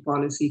innovation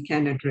policy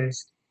can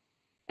address.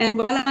 And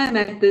while I'm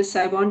at this,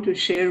 I want to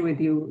share with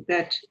you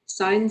that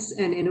science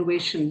and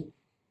innovation,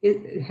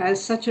 it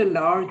has such a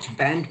large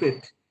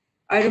bandwidth.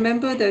 I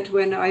remember that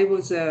when I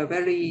was a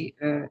very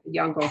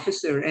young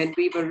officer and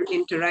we were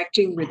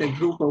interacting with a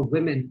group of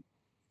women,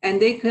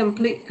 and they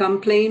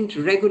complained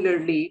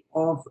regularly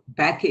of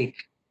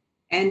backache.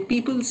 And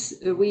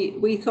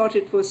we thought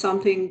it was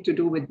something to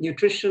do with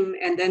nutrition,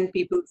 and then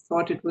people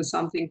thought it was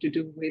something to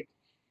do with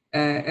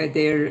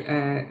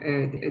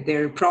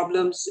their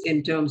problems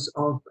in terms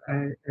of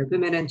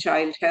women and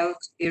child health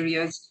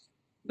areas.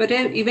 But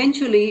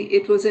eventually,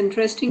 it was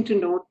interesting to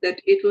note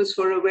that it was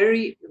for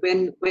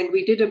when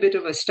we did a bit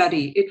of a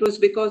study, it was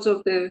because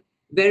of the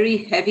very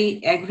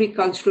heavy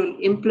agricultural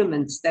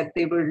implements that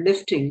they were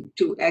lifting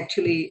to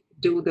actually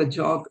do the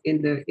job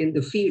in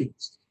the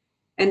fields.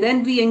 And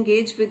then we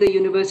engaged with the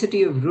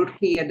University of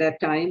Roorkee at that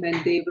time,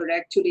 and they were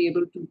actually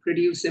able to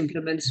produce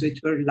implements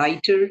which were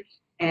lighter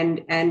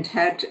and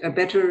had a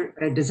better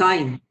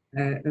design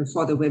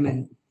for the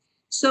women.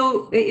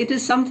 So it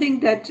is something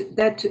that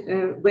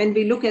when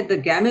we look at the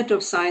gamut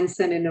of science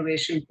and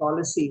innovation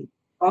policy,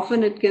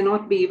 often it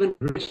cannot be even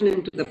written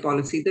into the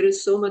policy. There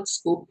is so much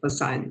scope for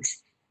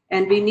science,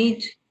 and we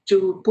need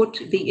to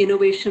put the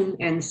innovation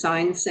and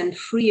science and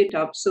free it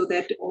up so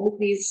that all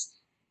these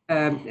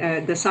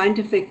the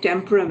scientific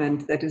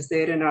temperament that is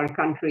there in our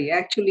country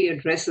actually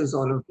addresses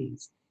all of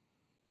these.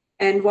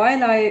 And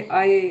while I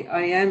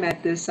am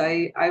at this,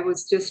 I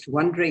was just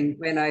wondering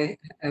when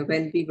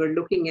we were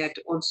looking at,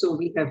 also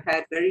we have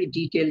had very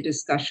detailed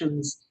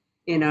discussions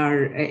in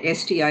our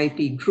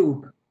STIP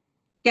group.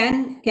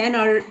 Can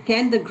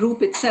the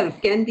group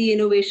itself, can the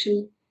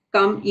innovation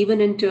come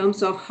even in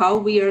terms of how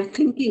we are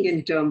thinking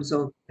in terms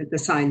of the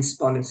science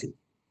policy?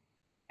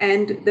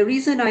 And the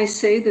reason I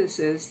say this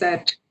is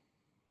that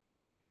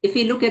if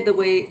you look at the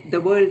way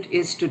the world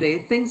is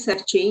today, things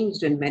have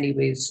changed in many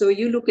ways. So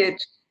you look at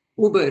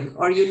Uber,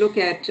 or you look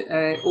at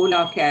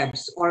Ola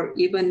cabs, or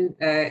even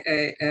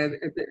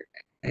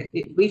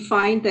we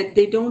find that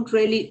they don't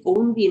really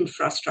own the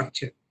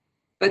infrastructure,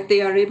 but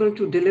they are able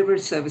to deliver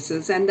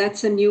services, and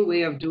that's a new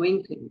way of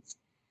doing things.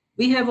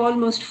 We have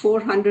almost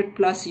 400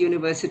 plus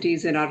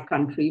universities in our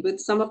country with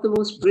some of the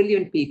most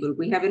brilliant people.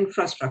 We have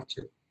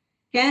infrastructure.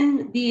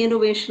 Can the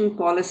innovation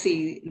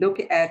policy look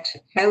at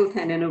health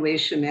and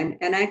innovation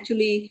and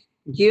actually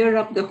gear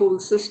up the whole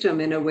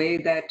system in a way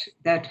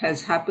that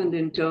has happened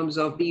in terms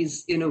of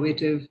these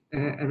innovative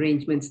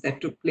arrangements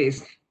that took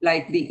place,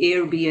 like the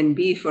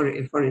Airbnb,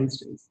 for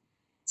instance?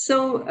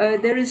 So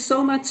there is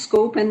so much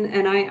scope,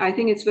 and I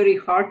think it's very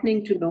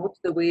heartening to note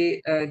the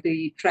way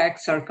the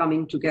tracks are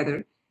coming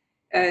together.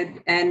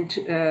 And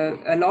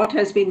a lot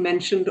has been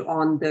mentioned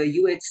on the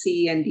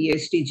UHC and the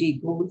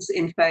SDG goals.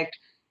 In fact,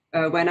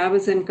 when I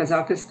was in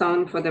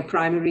Kazakhstan for the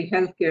primary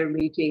healthcare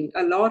meeting,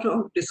 a lot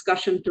of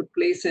discussion took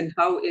place in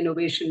how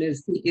innovation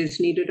is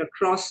needed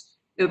across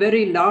a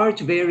very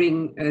large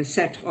varying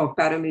set of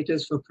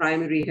parameters for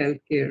primary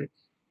healthcare.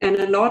 And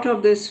a lot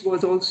of this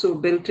was also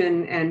built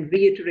in and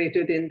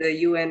reiterated in the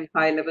UN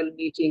high-level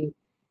meeting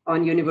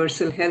on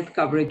universal health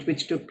coverage,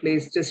 which took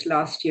place just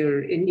last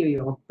year in New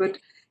York. But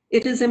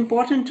it is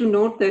important to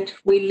note that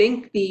we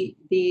link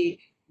the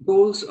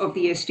goals of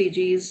the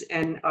SDGs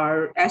and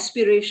our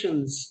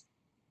aspirations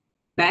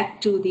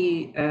back to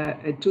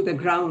the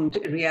ground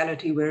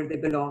reality where they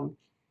belong.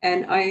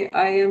 And I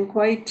am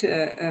quite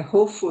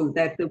hopeful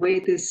that the way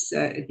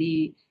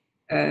the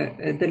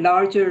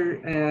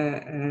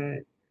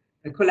larger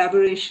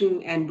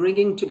collaboration and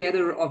bringing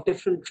together of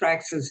different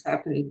tracks is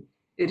happening,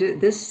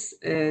 this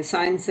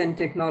science and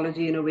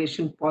technology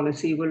innovation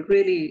policy will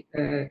really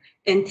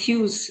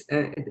enthuse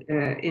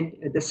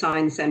in the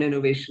science and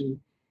innovation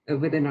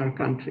within our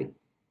country.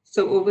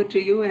 So over to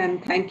you,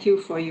 and thank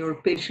you for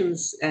your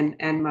patience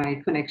and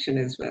my connection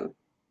as well.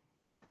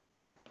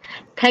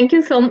 Thank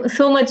you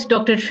so much,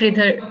 Dr.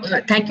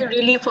 Shridhar. Thank you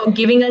really for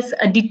giving us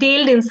a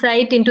detailed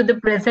insight into the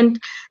present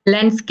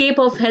landscape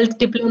of health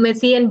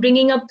diplomacy and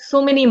bringing up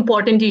so many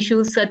important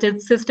issues such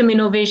as system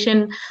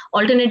innovation,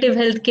 alternative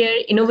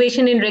healthcare,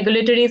 innovation in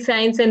regulatory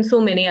science, and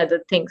so many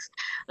other things.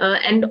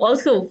 And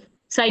also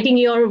citing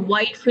your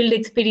wide field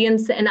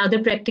experience and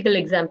other practical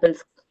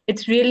examples.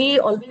 It's really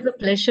always a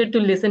pleasure to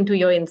listen to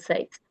your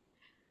insights.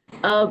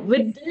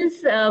 With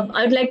this,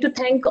 I would like to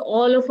thank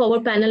all of our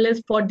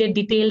panelists for their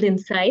detailed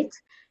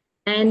insights.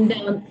 And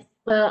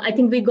I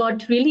think we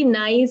got really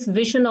nice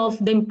vision of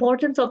the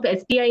importance of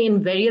STI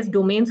in various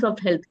domains of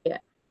healthcare.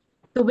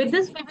 So with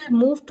this, we will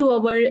move to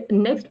our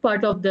next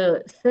part of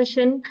the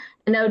session.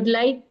 And I would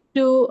like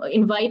to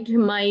invite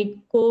my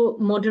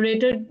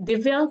co-moderator,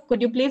 Divya.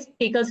 Could you please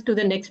take us to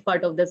the next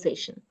part of the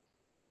session?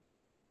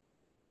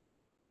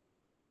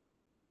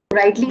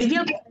 Rightly.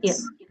 Divya,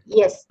 yes.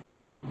 Yes.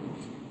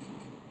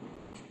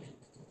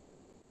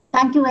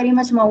 Thank you very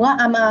much,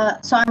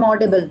 Maua. So I'm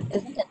audible,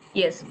 isn't it?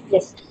 Yes.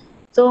 Yes.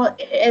 So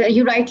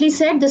you rightly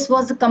said this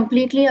was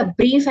completely a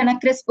brief and a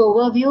crisp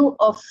overview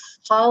of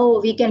how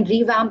we can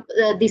revamp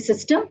the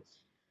system.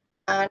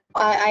 And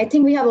I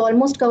think we have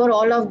almost covered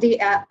all of the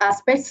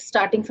aspects,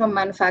 starting from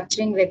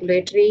manufacturing,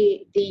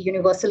 regulatory, the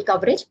universal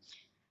coverage.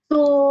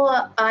 So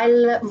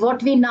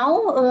what we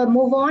now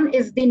move on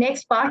is the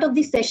next part of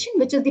the session,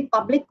 which is the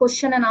public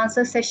question and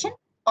answer session.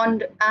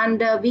 And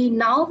we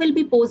now will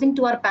be posing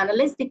to our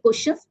panelists the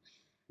questions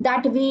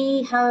that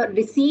we have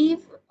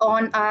received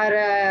on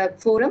our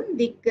forum,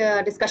 the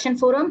discussion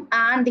forum,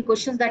 and the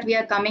questions that we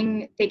are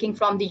taking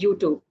from the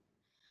YouTube.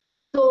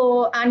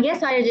 So, and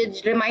yes, I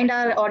remind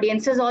our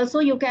audiences also,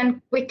 you can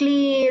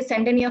quickly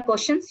send in your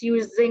questions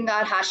using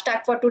our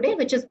hashtag for today,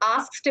 which is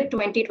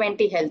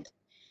AskSTIP2020Health.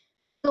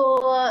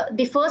 So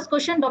the first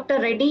question, Dr.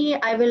 Reddy,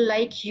 I will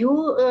like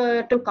you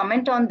to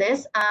comment on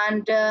this.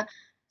 And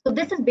so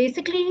this is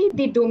basically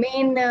the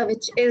domain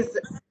which is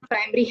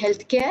primary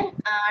healthcare,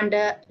 and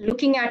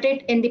looking at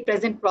it in the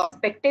present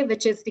perspective,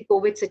 which is the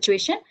COVID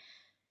situation.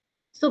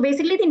 So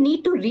basically the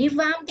need to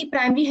revamp the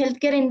primary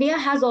healthcare in India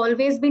has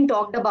always been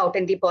talked about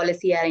in the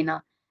policy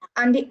arena.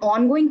 And the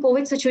ongoing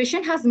COVID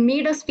situation has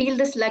made us feel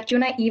this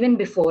lacuna even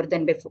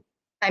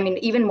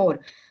even more.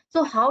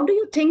 So how do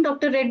you think,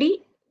 Dr.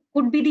 Reddy,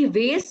 could be the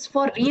ways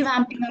for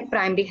revamping our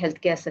primary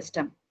healthcare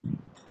system?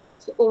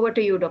 So over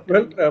to you, Dr.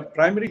 Well,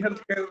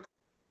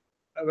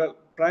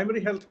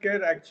 primary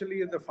healthcare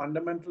actually is the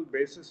fundamental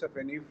basis of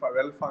any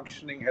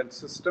well-functioning health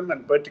system,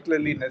 and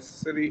particularly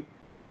necessary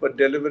for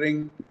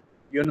delivering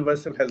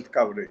universal health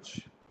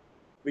coverage.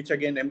 which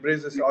again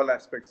embraces all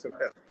aspects of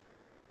health.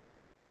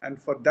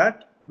 And for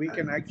that, we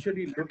can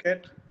actually look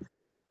at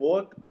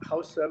both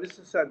how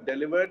services are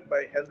delivered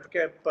by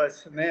healthcare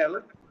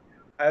personnel,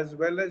 as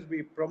well as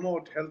we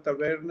promote health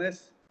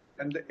awareness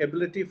and the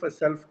ability for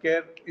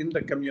self-care in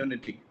the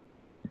community.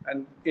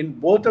 And in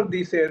both of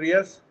these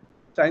areas,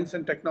 science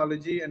and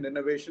technology and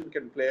innovation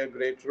can play a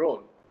great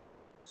role.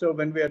 So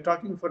when we are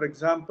talking, for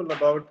example,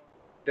 about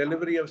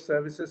delivery of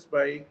services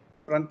by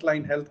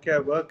frontline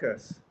healthcare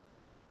workers,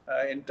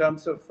 in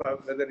terms of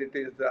whether it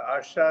is the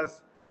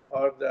ASHAs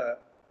or the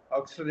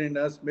auxiliary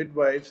nurse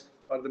midwives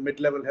or the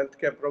mid-level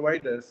healthcare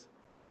providers,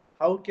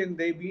 how can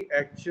they be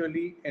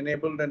actually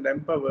enabled and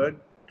empowered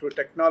through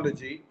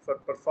technology for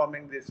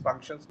performing these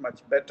functions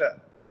much better?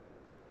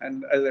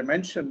 And as I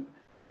mentioned,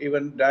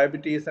 even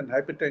diabetes and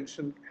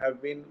hypertension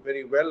have been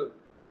very well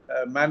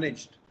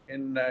managed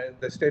in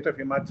the state of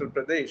Himachal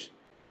Pradesh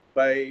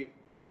by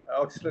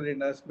auxiliary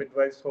nurse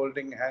midwives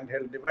holding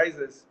handheld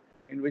devices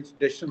in which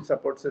decision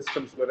support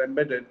systems were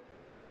embedded.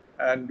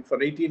 And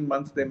for 18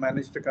 months, they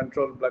managed to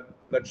control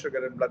blood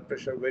sugar and blood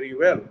pressure very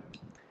well.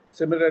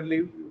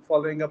 Similarly,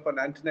 following up on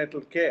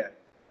antenatal care,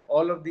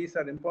 all of these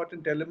are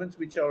important elements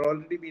which are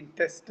already being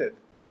tested,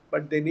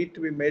 but they need to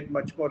be made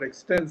much more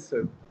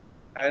extensive.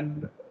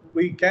 And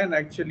we can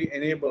actually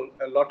enable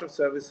a lot of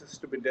services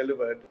to be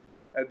delivered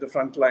at the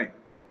front line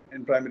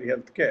in primary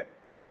health care.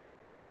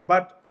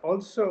 But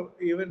also,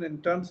 even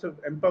in terms of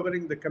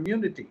empowering the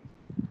community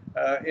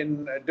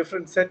in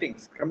different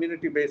settings,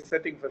 community-based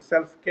setting for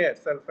self-care,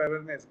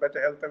 self-awareness, better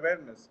health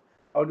awareness,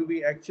 how do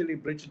we actually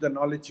bridge the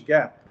knowledge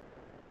gap?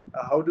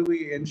 How do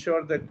we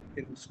ensure that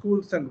in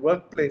schools and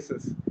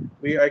workplaces,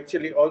 we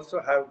actually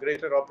also have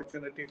greater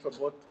opportunity for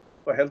both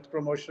for health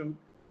promotion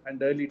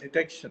and early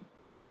detection?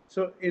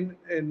 So in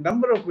a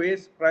number of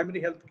ways,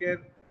 primary healthcare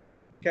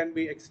can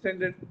be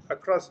extended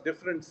across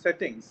different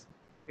settings,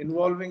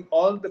 involving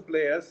all the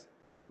players,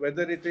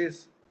 whether it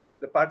is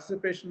the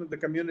participation of the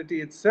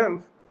community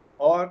itself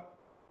or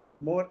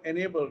more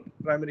enabled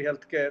primary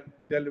healthcare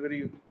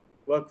delivery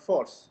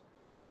workforce.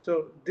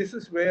 So this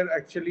is where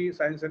actually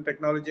science and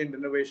technology and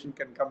innovation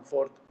can come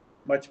forth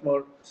much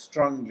more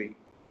strongly.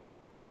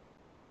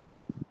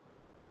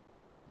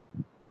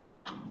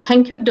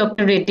 Thank you,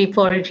 Dr. Reddy,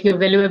 for your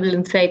valuable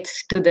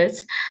insights to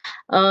this.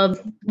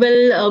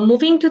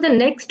 Moving to the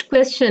next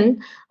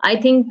question, I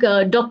think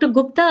Dr.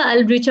 Gupta,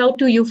 I'll reach out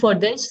to you for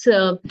this.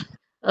 So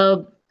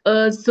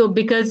the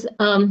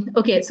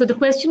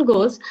question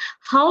goes,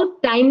 how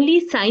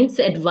timely science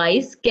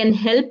advice can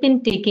help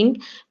in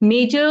taking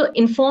major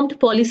informed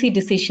policy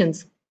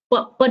decisions,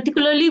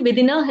 particularly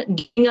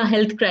during a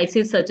health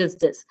crisis such as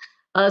this?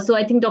 So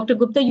I think, Dr.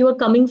 Gupta, you are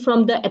coming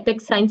from the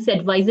Apex Science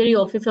Advisory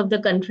Office of the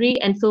country,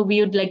 and so we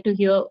would like to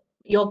hear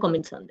your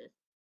comments on this.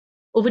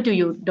 Over to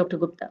you, Dr.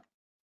 Gupta.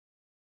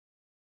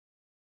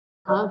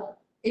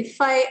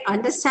 If I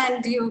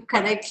understand you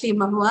correctly,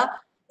 Mahua,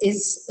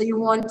 is you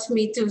want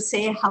me to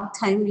say how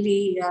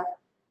timely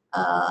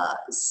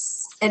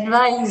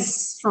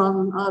advice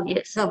from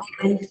Yes.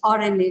 government or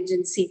an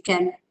agency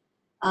can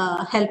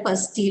help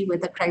us deal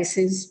with the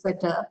crisis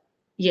better.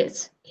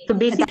 Yes. So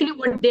basically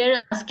what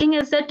they're asking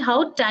is that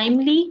how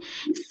timely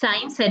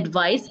science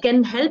advice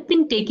can help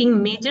in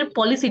taking major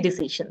policy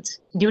decisions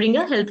during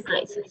a health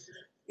crisis.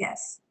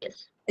 Yes.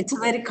 Yes. It's a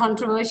very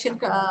controversial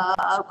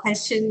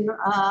question,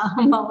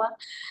 Mawa,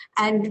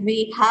 and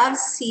we have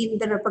seen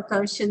the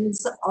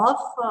repercussions of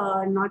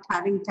not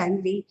having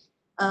timely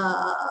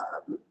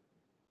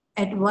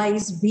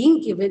advice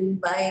being given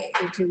by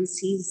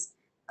agencies,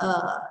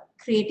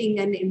 creating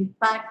an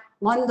impact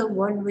on the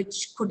world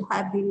which could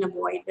have been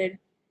avoided.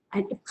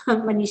 And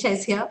Manisha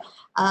is here,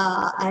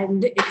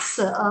 and it's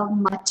a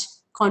much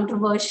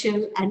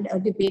controversial and a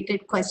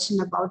debated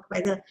question about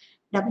whether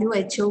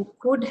WHO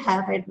could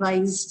have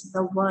advised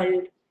the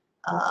world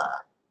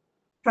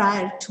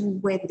prior to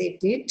when they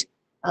did,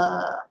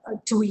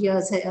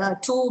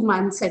 2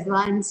 months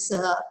advance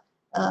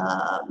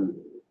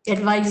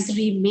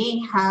advisory may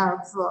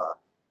have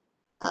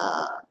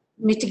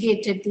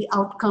mitigated the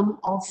outcome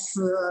of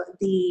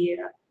the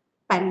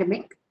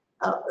pandemic.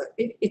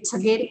 It's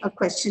again a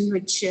question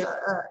which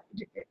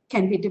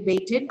can be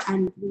debated,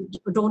 and we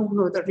don't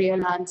know the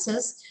real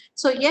answers.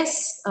 So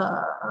yes,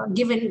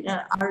 given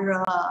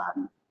our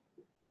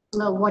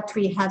what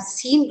we have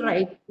seen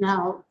right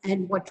now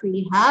and what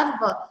we have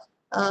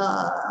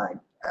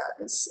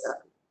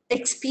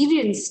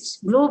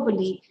experienced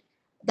globally,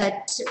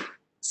 that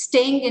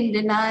staying in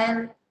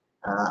denial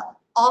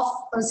of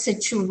a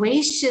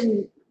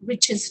situation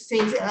which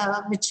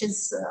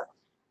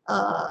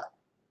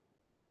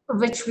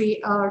we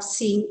are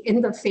seeing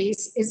in the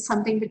face is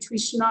something which we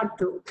should not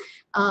do.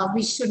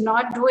 We should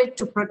not do it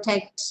to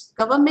protect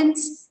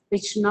governments. We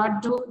should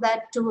not do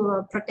that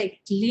to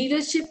protect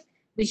leadership.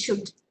 We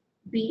should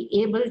be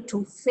able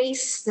to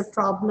face the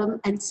problem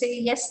and say,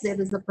 yes,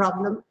 there is a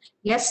problem.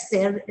 Yes,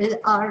 there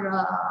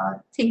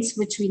are things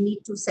which we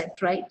need to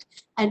set right.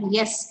 And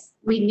yes,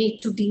 we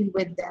need to deal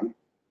with them.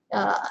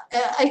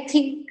 I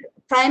think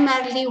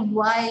primarily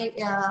why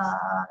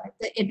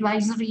the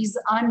advisories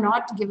are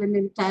not given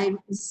in time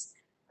is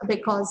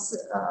because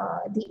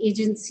the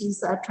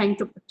agencies are trying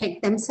to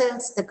protect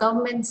themselves, the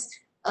governments,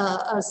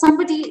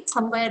 somebody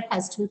somewhere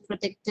has to be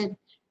protected,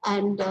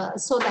 and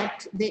so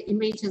that the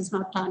image is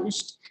not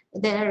tarnished.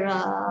 The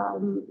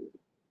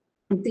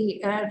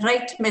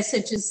right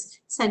messages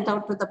sent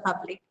out to the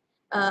public.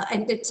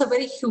 And it's a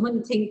very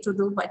human thing to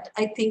do, but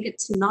I think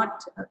it's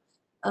not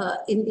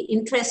in the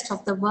interest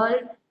of the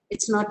world.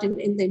 It's not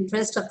in the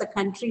interest of the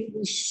country.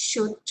 We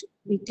should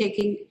be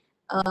taking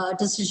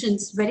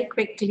decisions very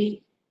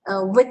quickly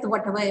with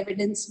whatever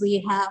evidence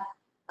we have,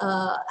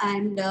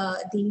 and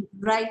the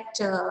right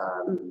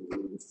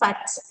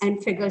facts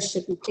and figures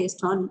should be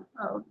placed on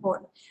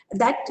board.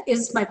 That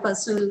is my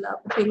personal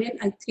opinion.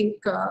 I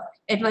think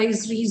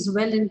advisories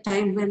well in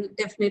time will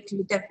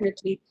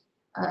definitely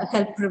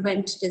help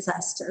prevent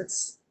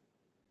disasters.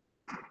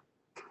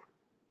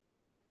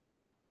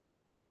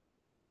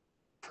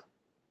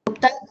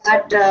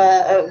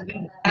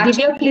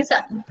 Divya, please.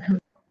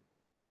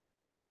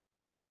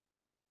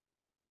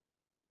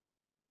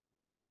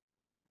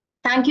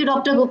 Thank you,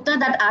 Dr. Gupta.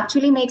 That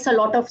actually makes a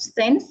lot of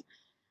sense.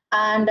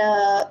 And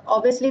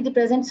obviously, the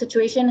present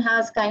situation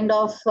has kind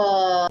of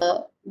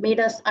made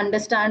us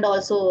understand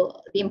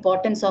also the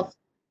importance of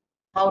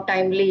how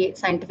timely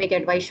scientific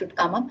advice should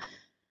come up.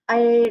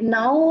 I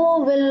now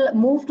will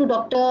move to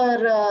Dr.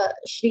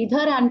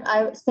 Shridhar,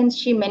 and since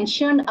she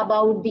mentioned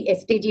about the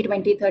SDG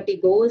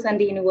 2030 goals and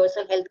the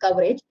universal health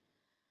coverage,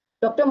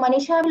 Dr.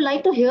 Manisha, I would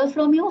like to hear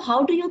from you.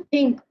 How do you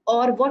think,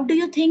 or what do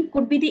you think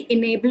could be the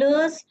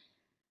enablers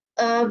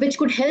which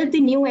could help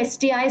the new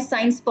STI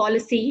science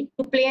policy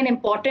to play an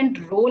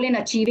important role in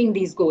achieving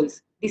these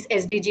goals, this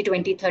SDG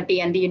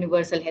 2030 and the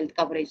universal health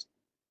coverage?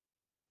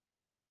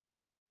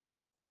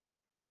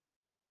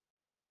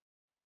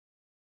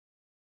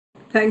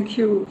 Thank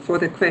you for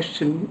the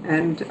question.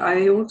 And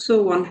I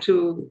also want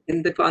to,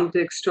 in the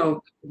context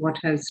of what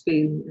has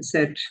been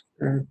said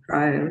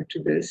prior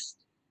to this,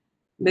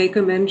 make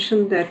a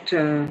mention that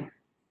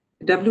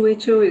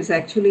WHO is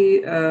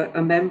actually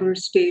a member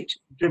state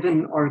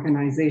driven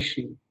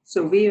organization.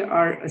 So we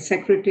are a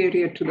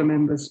secretariat to the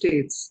member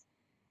states.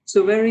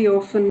 So very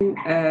often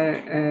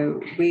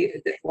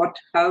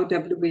how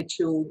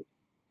WHO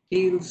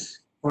deals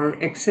or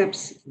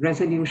accepts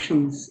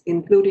resolutions,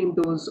 including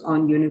those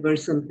on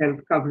universal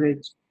health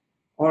coverage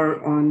or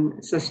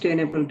on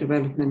sustainable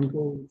development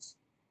goals,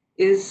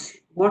 is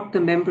what the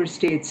member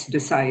states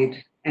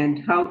decide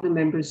and how the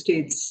member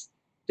states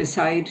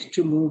decide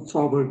to move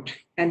forward.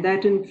 And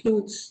that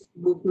includes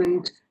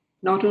movement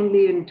not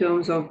only in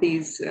terms of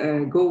these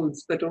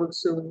goals, but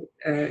also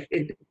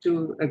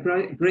to a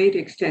great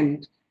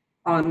extent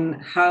on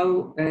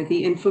how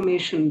the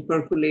information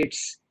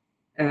percolates,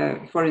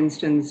 for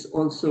instance,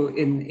 also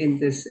in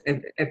this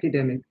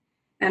epidemic.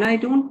 And I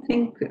don't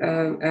think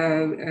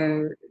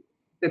the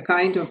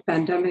kind of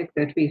pandemic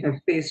that we have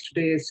faced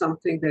today is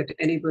something that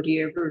anybody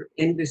ever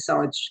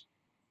envisaged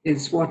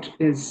is what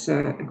is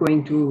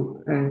going to,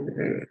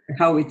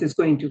 how it is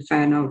going to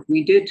fan out.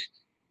 We did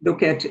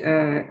look at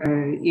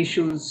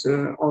issues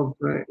of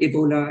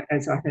Ebola,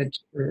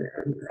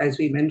 as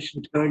we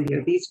mentioned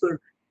earlier. These were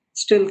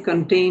still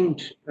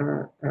contained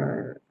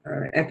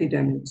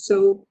epidemics.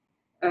 So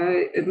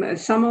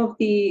some of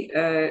the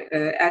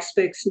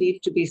aspects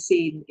need to be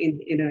seen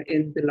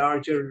in the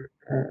larger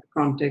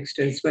context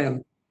as well.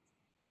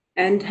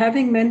 And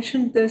having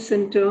mentioned this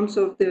in terms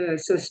of the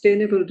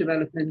Sustainable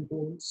Development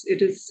Goals,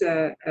 it is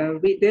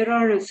there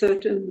are a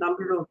certain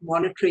number of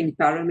monitoring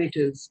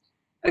parameters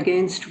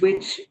against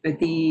which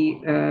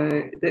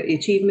the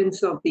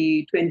achievements of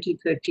the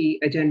 2030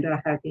 agenda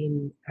have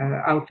been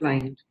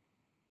outlined.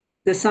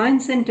 The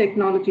science and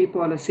technology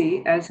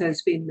policy, as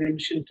has been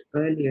mentioned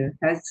earlier,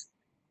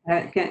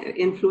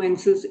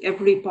 influences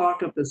every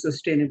part of the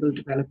Sustainable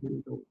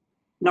Development Goal,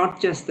 not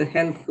just the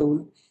health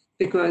goal,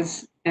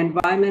 because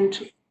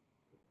environment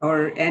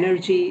or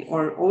energy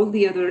or all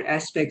the other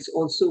aspects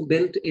also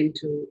built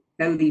into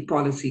healthy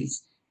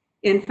policies.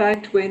 In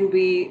fact, when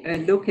we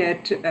look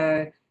at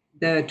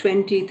the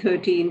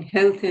 2013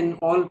 Health in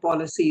All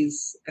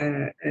Policies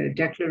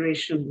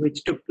declaration,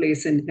 which took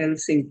place in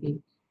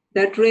Helsinki,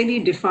 that really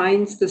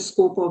defines the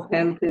scope of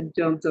health in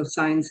terms of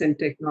science and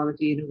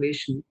technology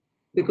innovation,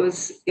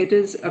 because it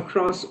is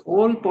across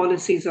all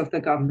policies of the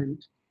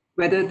government,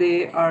 whether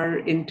they are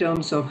in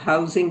terms of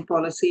housing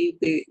policy,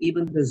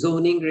 even the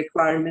zoning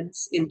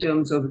requirements in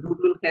terms of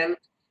rural health,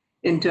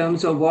 in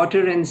terms of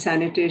water and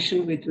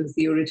sanitation, which was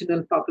the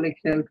original public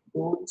health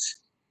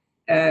goals.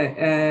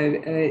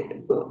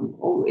 In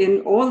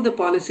all the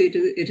policy,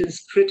 it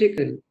is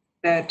critical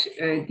that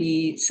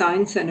the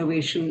science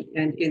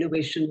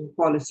innovation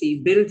policy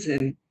builds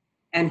in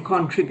and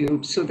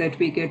contributes so that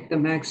we get the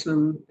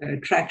maximum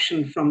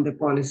traction from the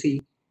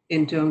policy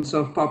in terms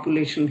of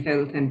population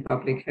health and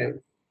public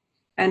health.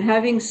 And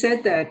having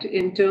said that,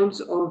 in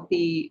terms of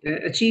the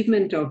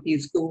achievement of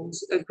these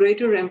goals, a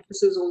greater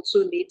emphasis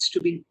also needs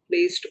to be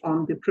placed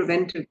on the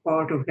preventive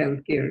part of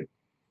healthcare.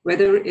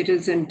 whether it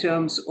is in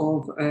terms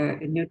of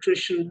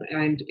nutrition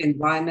and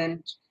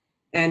environment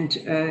and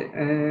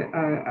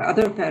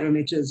other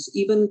parameters,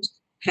 even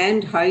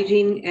hand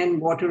hygiene and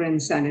water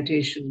and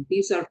sanitation.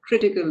 These are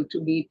critical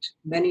to meet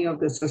many of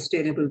the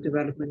sustainable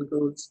development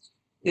goals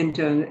and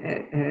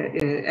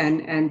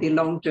the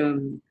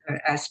long-term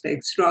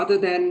aspects, rather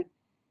than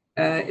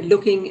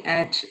looking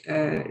at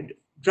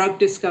drug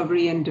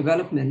discovery and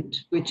development,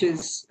 which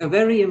is a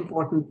very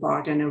important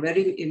part and a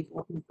very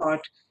important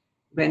part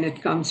when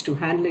it comes to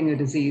handling a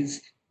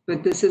disease.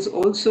 But this is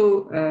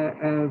also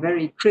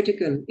very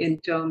critical in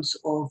terms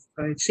of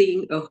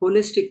seeing a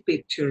holistic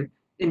picture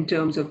in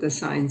terms of the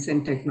science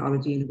and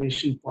technology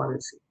innovation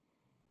policy.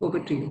 Over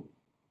to you.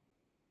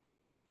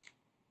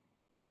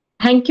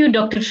 Thank you,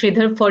 Dr.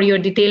 Shridhar, for your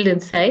detailed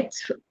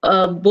insights.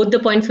 Both the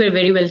points were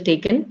very well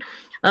taken.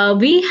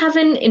 We have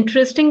an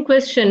interesting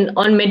question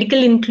on medical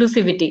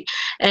inclusivity,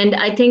 and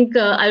I think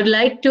I would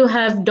like to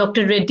have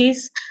Dr.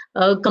 Reddy's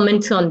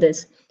comments on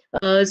this.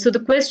 So the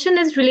question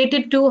is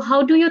related to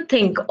how do you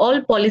think all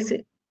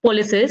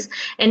policies,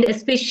 and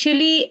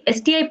especially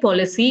STI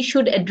policy,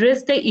 should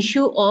address the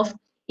issue of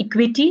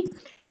equity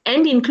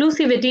and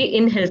inclusivity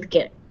in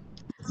healthcare?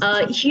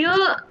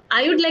 Here,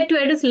 I would like to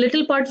add a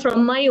little part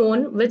from my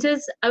own, which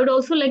is I would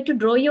also like to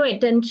draw your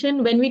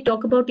attention when we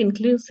talk about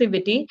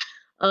inclusivity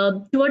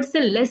towards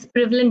the less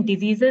prevalent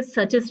diseases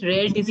such as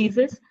rare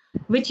diseases,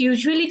 which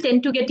usually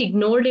tend to get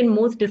ignored in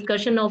most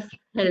discussion of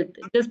health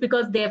just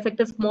because they affect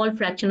a small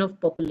fraction of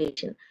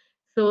population.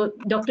 So,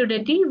 Dr.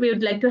 Reddy, we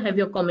would like to have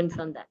your comments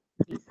on that,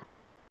 please.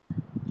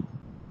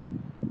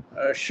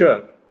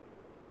 Sure.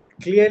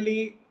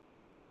 Clearly,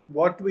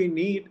 what we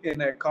need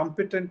in a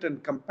competent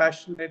and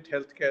compassionate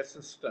healthcare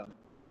system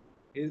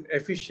is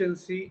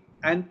efficiency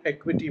and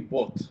equity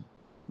both.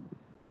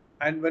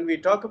 And when we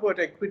talk about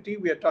equity,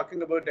 we are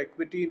talking about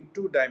equity in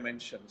two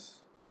dimensions.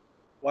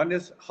 One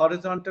is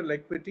horizontal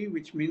equity,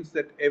 which means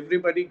that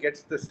everybody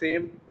gets the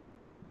same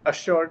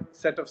assured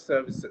set of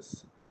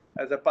services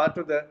as a part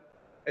of the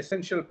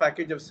essential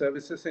package of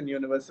services in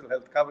universal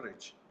health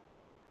coverage.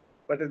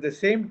 But at the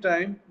same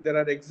time, there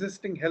are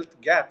existing health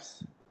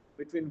gaps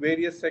between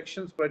various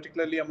sections,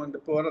 particularly among the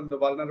poor and the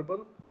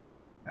vulnerable,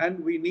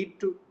 and we need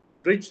to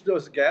bridge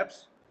those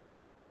gaps,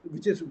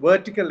 which is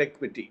vertical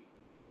equity.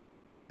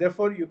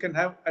 Therefore, you can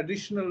have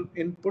additional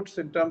inputs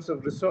in terms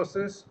of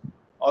resources,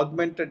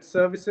 augmented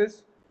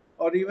services,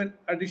 or even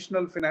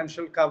additional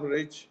financial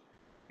coverage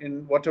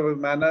in whatever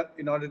manner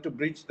in order to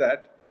bridge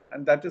that,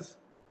 and that is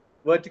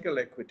vertical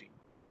equity.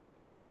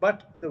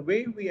 But the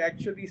way we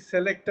actually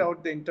select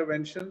out the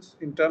interventions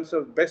in terms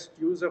of best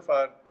use of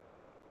our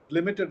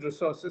limited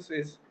resources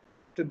is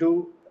to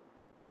do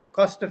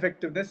cost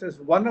effectiveness as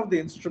one of the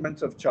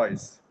instruments of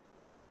choice.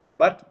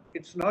 But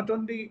it's not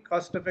only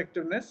cost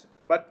effectiveness,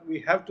 but we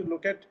have to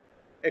look at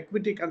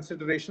equity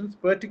considerations,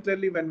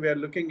 particularly when we are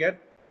looking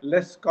at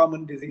less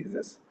common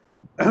diseases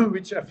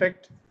which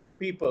affect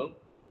people,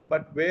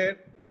 but where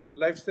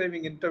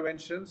life-saving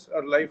interventions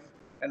or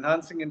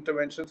life-enhancing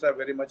interventions are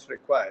very much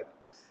required.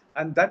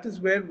 And that is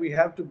where we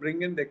have to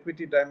bring in the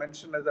equity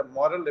dimension as a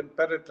moral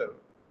imperative.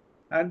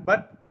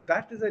 But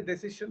that is a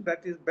decision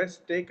that is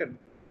best taken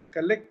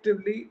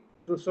collectively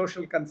through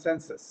social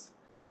consensus.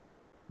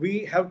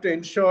 We have to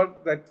ensure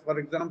that, for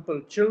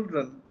example,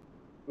 children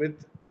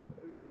with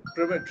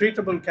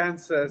treatable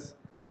cancers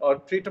or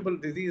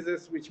treatable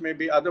diseases which may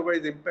be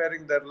otherwise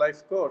impairing their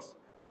life course,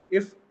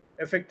 if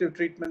effective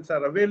treatments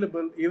are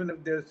available, even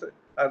if there's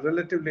are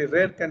relatively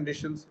rare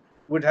conditions,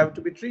 would have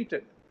to be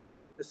treated.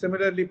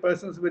 Similarly,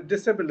 persons with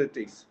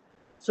disabilities.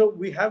 So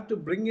we have to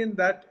bring in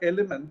that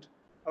element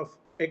of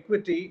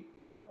equity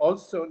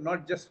also,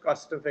 not just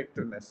cost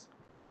effectiveness.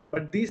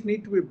 But these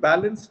need to be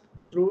balanced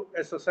through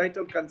a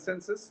societal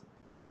consensus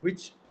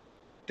which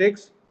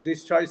takes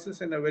these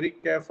choices in a very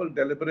careful,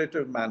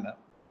 deliberative manner.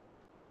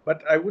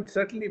 But I would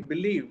certainly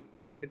believe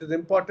it is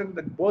important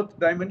that both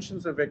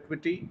dimensions of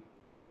equity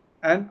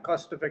and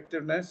cost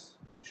effectiveness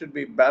should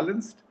be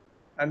balanced,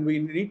 and we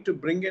need to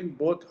bring in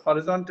both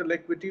horizontal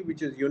equity,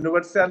 which is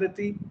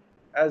universality,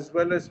 as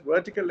well as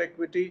vertical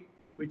equity,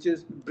 which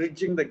is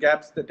bridging the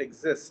gaps that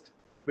exist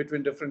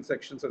between different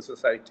sections of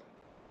society.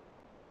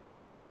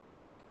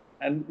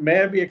 And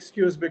may I be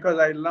excused because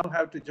I now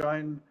have to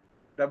join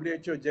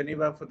WHO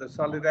Geneva for the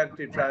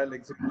Solidarity Trial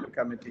Executive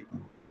Committee.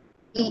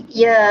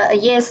 Yeah,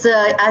 yes,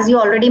 as you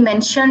already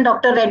mentioned,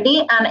 Dr.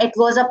 Reddy, and it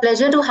was a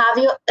pleasure to have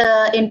your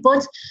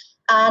inputs.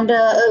 And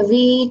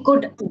we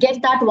could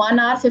get that 1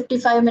 hour,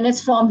 55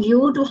 minutes from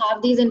you to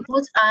have these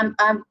inputs.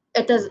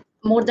 It is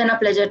more than a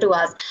pleasure to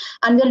us.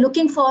 And we're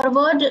looking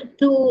forward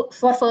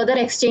for further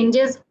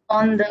exchanges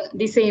on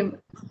the same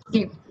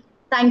theme.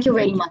 Thank you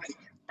very much.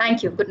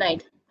 Thank you. Good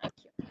night. Thank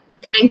you.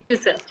 Thank you,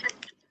 sir.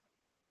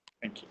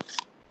 Thank you.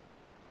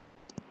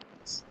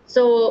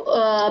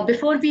 So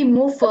before we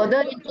move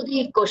further into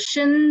the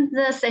question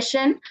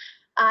session,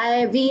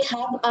 we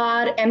have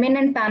our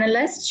eminent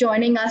panelists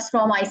joining us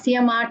from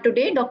ICMR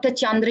today, Dr.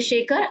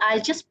 Chandrasekhar. I'll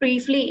just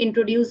briefly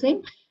introduce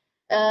him.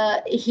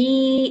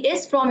 He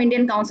is from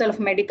Indian Council of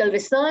Medical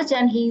Research,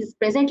 and he's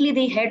presently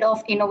the head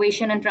of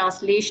Innovation and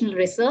Translational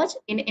Research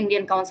in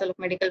Indian Council of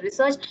Medical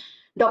Research.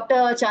 Dr.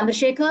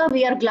 Chandrasekhar,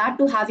 we are glad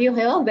to have you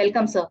here.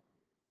 Welcome, sir.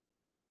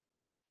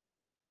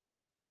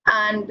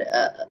 And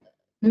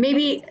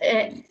maybe,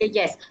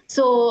 yes,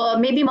 so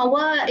maybe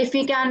Mawa, if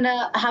we can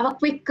have a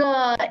quick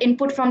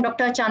input from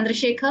Dr.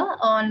 Chandrasekhar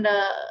on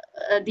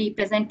the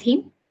present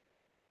theme.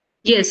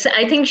 Yes,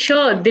 I think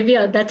sure,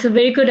 Divya, that's a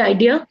very good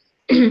idea.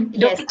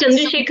 Yes. Dr.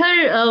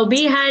 Chandrasekhar,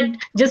 we had,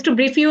 just to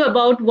brief you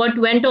about what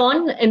went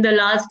on in the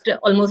last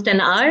almost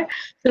an hour.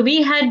 So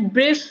we had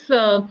brief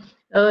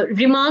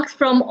remarks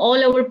from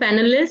all our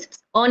panelists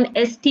on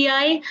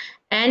STI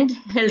and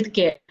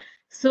healthcare.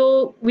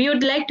 So we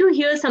would like to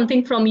hear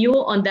something from you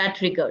on that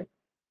regard.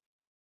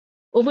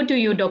 Over to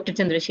you, Dr.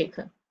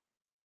 Chandrasekhar.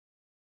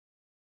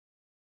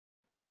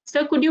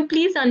 Sir, could you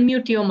please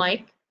unmute your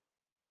mic?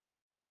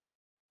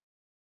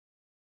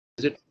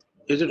 Is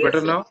it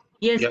better now?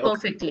 Yes, Yeah,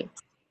 perfectly. Okay.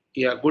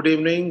 Yeah, good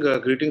evening.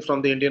 Greetings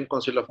from the Indian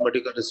Council of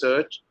Medical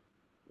Research.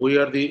 We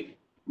are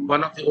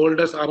one of the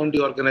oldest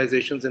R&D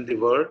organizations in the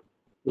world.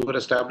 We were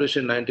established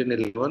in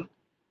 1911.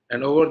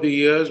 And over the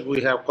years, we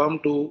have come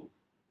to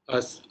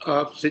a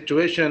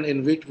situation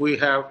in which we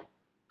have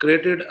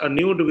created a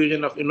new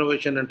division of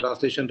innovation and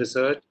translation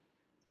research,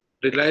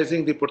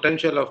 realizing the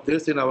potential of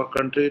this in our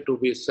country to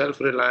be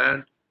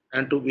self-reliant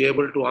and to be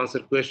able to answer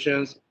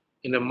questions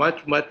in a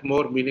much, much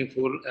more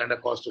meaningful and a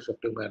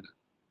cost-effective manner.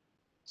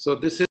 So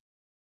this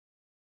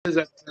is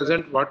at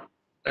present what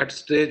at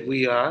stage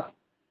we are,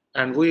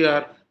 and we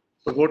are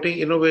supporting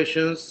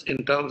innovations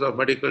in terms of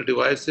medical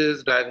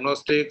devices,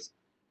 diagnostics,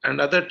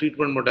 and other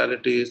treatment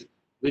modalities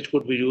which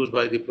could be used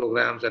by the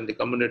programs and the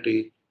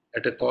community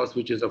at a cost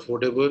which is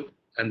affordable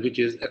and which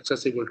is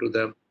accessible to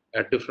them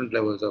at different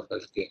levels of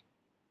healthcare.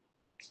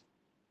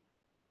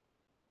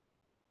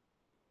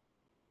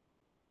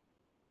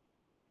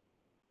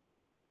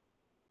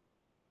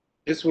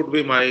 This would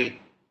be my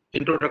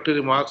introductory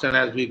remarks, and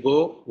as we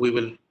go, we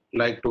will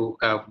like to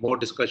have more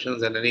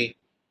discussions and any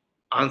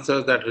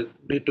answers that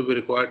need to be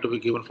required to be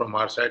given from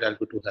our side. I'll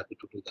be too happy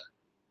to do that.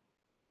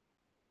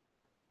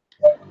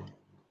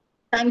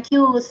 Thank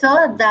you,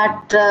 sir.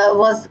 That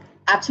was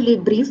actually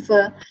brief.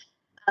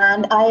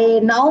 And I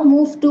now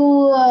move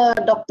to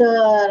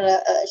Dr.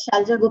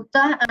 Shailja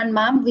Gupta. And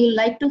ma'am, we'd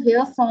like to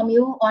hear from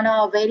you on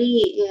a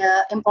very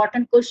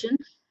important question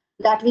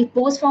that we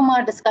posed from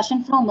our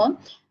discussion forum.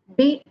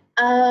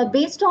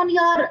 Based on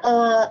your,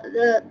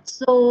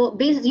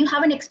 you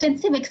have an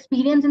extensive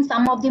experience in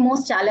some of the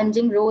most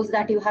challenging roles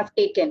that you have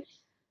taken.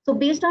 So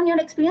based on your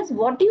experience,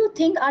 what do you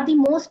think are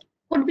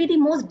could be the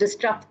most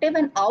disruptive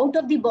and out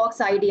of the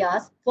box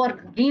ideas for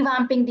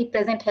revamping the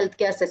present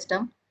healthcare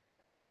system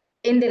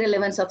in the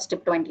relevance of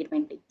STIP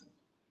 2020?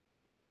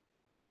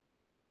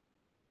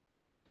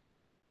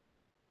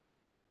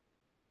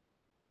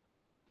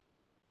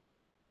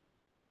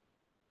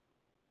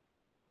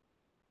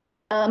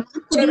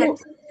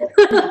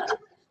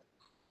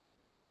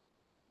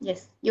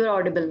 Yes, you're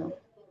audible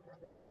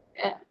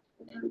now.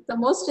 The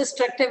most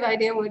destructive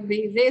idea would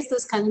be raise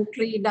this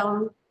country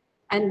down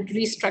and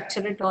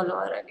restructure it all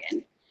over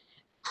again.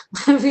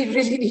 We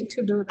really need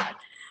to do that.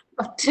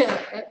 But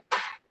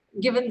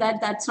given that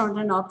that's not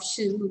an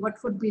option,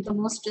 what would be the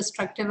most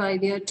destructive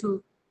idea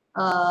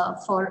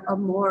for a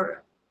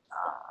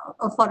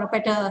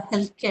better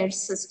healthcare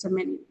system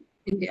in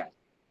India?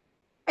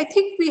 I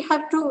think we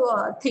have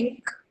to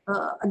think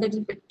a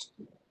little bit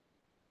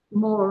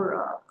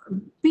more,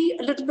 be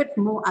a little bit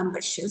more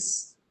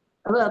ambitious,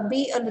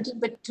 be a little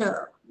bit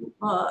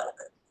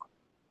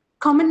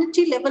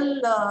community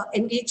level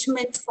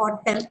engagement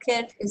for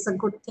healthcare is a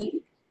good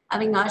thing.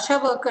 Having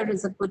ASHA worker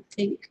is a good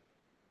thing.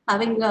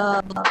 Having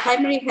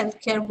primary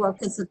healthcare work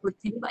is a good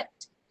thing, but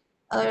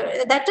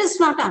that is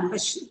not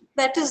ambition.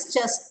 That is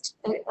just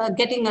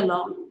getting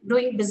along,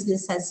 doing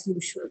business as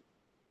usual.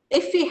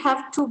 If we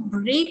have to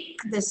break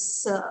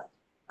this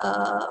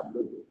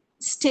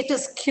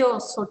status quo,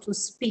 so to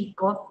speak,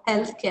 of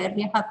healthcare,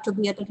 we have to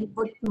be a little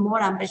bit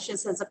more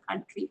ambitious as a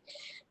country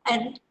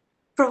and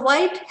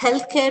provide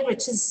healthcare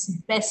which is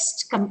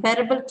best,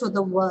 comparable to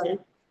the world.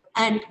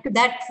 And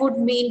that would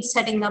mean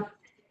setting up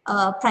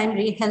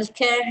primary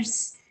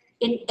healthcares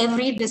in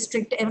every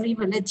district, every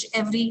village,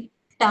 every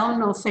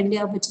town of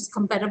India, which is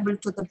comparable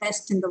to the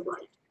best in the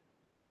world.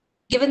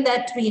 Given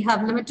that we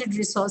have limited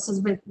resources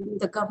within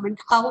the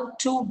government, how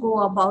to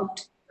go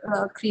about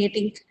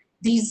creating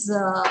these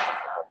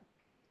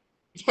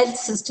health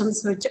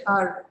systems which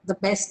are the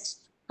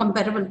best,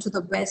 comparable to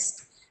the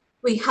West.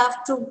 We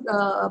have to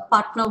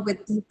partner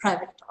with the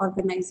private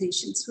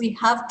organizations. We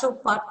have to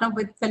partner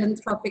with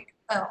philanthropic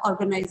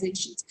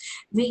organizations.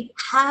 We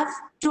have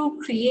to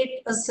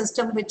create a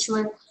system which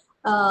will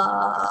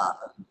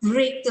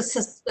break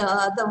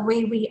the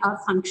way we are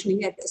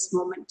functioning at this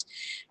moment.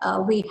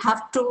 We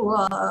have to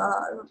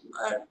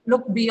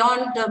look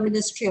beyond the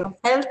Ministry of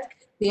Health.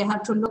 We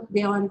have to look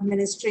beyond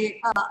Ministry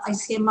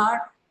ICMR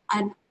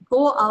and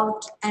go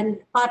out and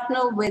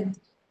partner with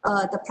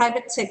the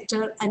private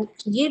sector and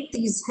create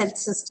these health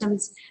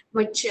systems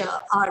which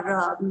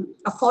are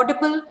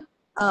affordable,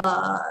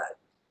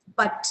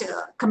 but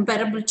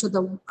comparable to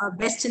the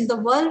best in the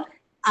world,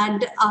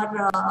 and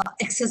are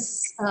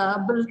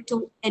accessible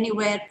to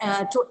anywhere,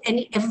 to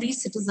every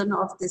citizen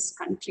of this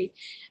country.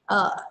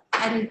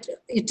 And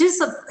it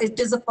is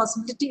a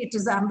possibility, it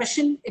is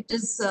ambition, it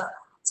is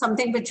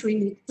something which we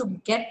need to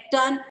get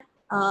done.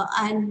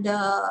 And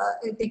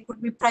they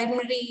could be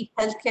primary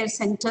healthcare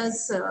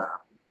centers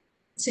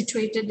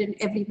situated in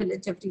every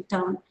village, every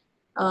town,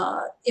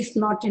 if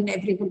not in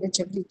every village,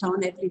 every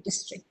town, every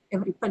district,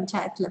 every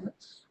panchayat level,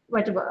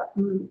 whatever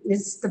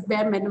is the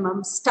bare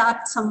minimum.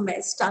 Start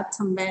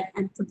somewhere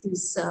and put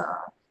these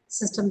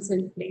systems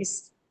in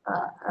place.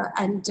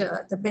 And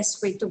the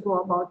best way to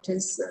go about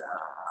is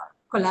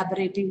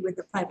collaborating with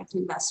the private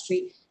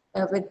industry,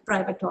 with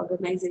private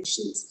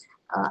organizations.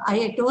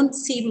 I don't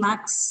see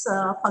max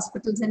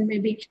hospitals, and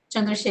maybe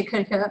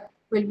Chandrasekhar here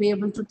will be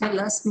able to tell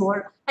us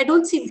more. I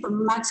don't see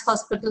max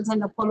hospitals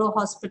and Apollo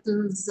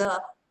hospitals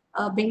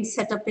being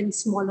set up in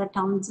smaller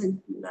towns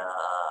and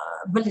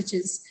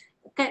villages.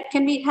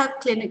 Can we have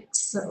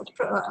clinics,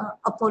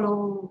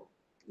 Apollo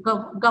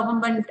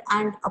government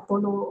and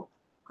Apollo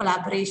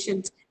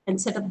collaborations, and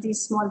set up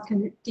these small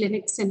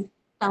clinics in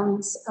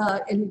towns,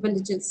 in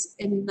villages,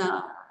 in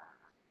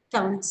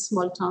towns,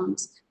 small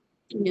towns,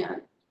 yeah,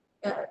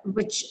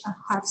 which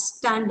have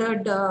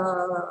standard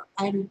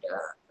and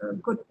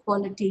good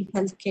quality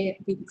healthcare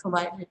being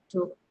provided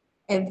to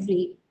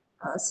every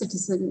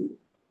citizen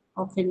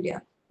of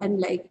India. And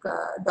like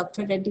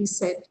Dr. Reddy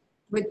said,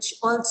 which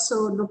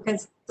also look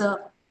at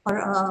the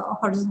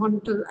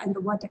horizontal and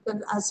the vertical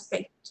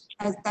aspect,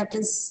 as that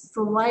is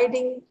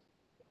providing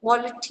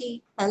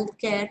quality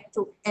healthcare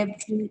to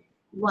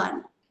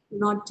everyone,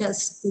 not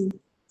just the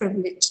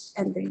privileged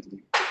and the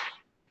elite.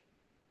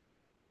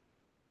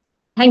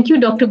 Thank you,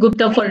 Dr.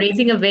 Gupta, for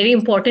raising a very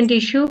important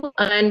issue.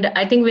 And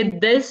I think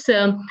with this,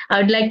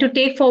 I would like to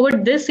take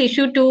forward this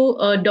issue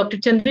to Dr.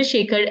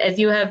 Chandrasekhar, as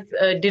you have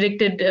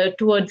directed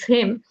towards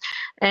him.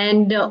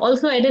 And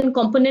also add a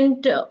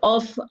component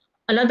of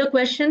another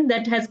question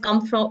that has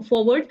come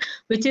forward,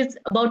 which is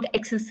about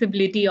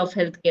accessibility of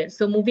healthcare.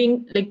 So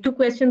moving like two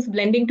questions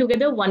blending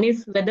together. One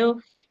is whether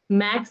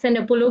Max and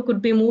Apollo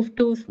could be moved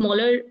to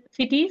smaller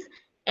cities,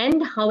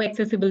 and how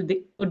accessible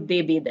would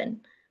they be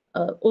then?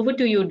 Over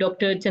to you,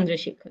 Dr.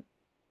 Chandrasekhar.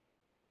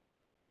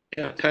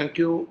 Yeah, thank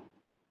you.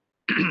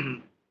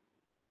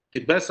 The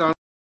best answer.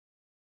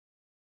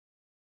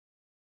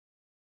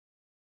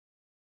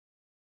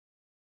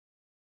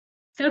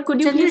 Sir,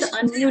 could you please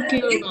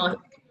unmute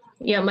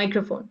your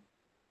microphone?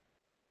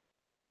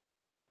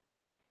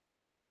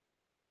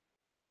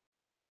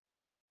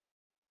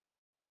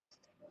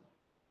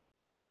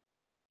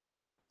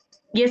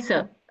 Yes,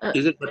 sir.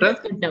 Is it better?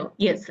 No.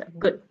 Yes, sir.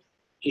 Good.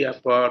 Yeah,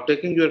 for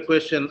taking your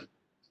question,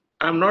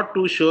 I'm not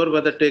too sure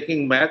whether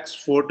taking Max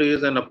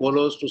 40s and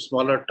Apollos to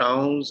smaller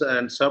towns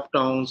and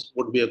sub-towns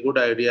would be a good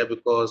idea,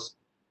 because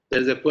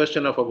there is a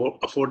question of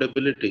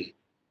affordability.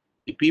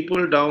 The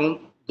people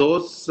down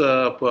those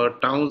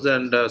towns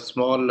and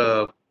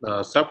small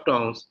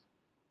sub-towns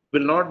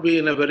will not be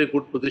in a very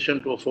good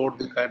position to afford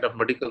the kind of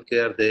medical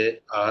care they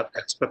are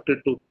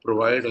expected to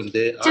provide, and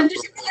they are.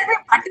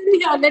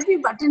 Let me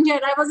button here.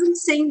 I wasn't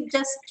saying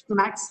just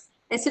Max.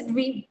 I said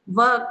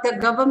the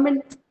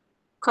government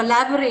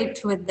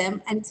collaborate with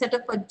them and set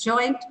up a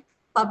joint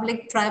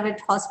public-private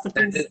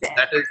hospitals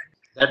there.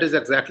 That is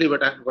exactly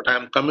what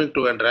I'm coming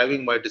to, and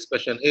driving my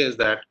discussion is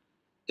that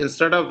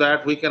instead of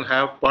that, we can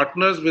have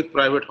partners with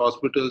private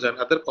hospitals and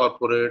other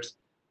corporates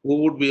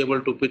who would be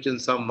able to pitch in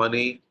some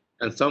money,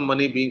 and some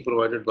money being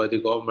provided by the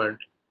government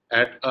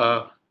at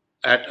a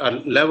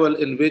level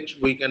in which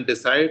we can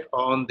decide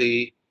on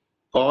the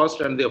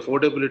cost and the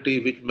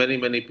affordability which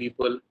many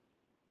people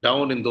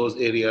down in those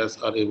areas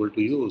are able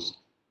to use.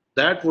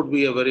 That would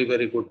be a very,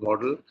 very good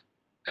model.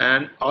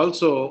 And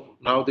also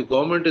now the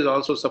government is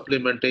also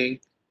supplementing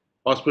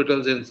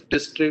hospitals in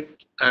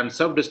district and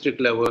sub-district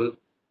level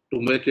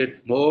to make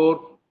it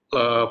more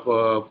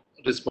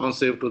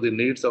responsive to the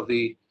needs of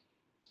the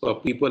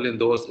people in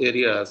those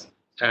areas.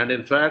 And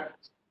in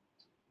fact,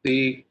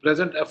 the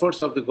present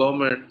efforts of the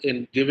government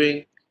in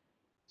giving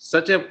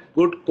such a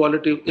good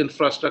quality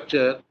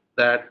infrastructure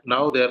that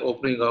now they are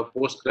opening up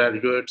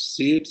postgraduate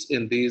seats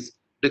in these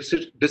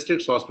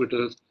district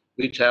hospitals,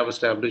 which have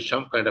established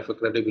some kind of a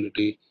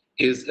credibility,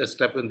 is a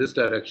step in this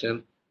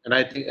direction. And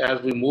I think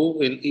as we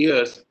move in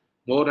years,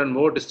 more and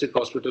more district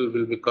hospitals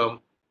will become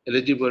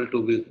eligible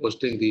to be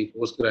hosting the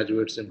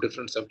postgraduates in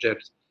different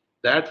subjects.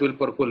 That will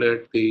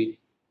percolate the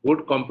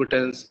good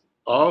competence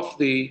of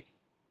the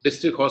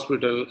district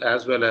hospital,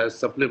 as well as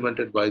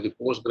supplemented by the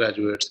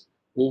postgraduates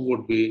who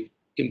would be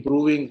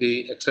improving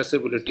the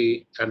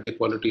accessibility and the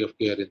quality of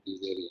care in these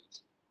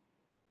areas.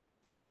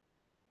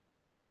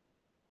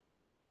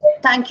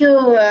 Thank you,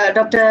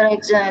 Dr.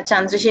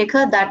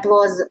 Chandrasekhar. That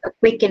was a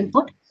quick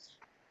input.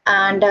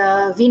 And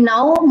we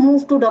now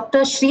move to Dr.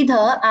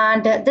 Shridhar.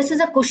 And this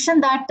is a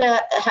question that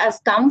has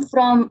come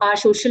from our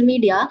social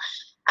media.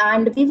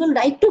 And we will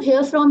like to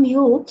hear from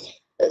you,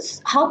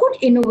 how could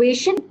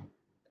innovation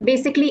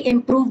basically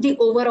improve the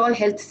overall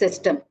health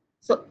system?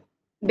 So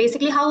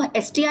basically how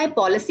STI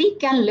policy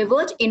can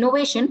leverage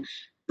innovation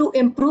to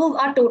improve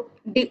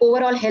the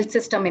overall health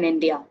system in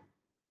India.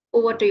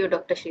 Over to you,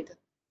 Dr. Shridhar.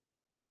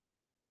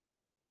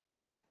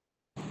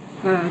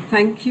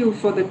 Thank you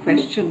for the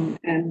question.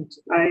 And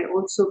I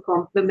also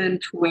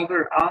compliment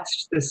whoever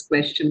asked this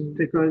question,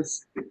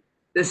 because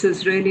this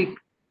is really,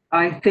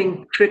 I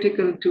think,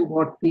 critical to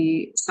what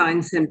the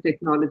science and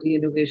technology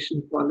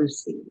innovation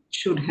policy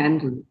should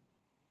handle.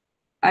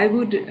 I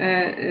would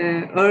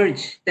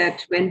urge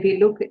that when we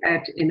look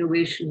at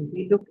innovation,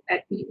 we look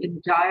at the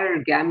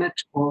entire gamut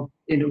of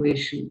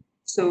innovation.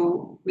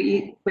 So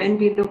when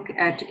we look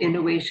at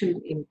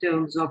innovation in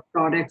terms of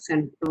products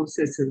and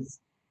processes,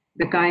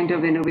 the kind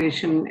of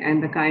innovation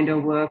and the kind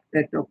of work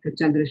that Dr.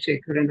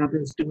 Chandrasekhar and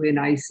others do in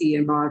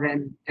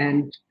ICMR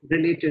and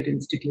related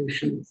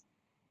institutions,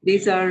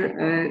 these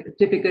are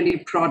typically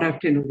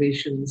product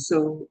innovations.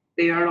 So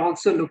they are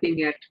also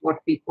looking at what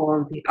we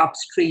call the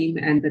upstream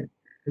and the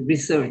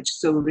research.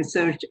 So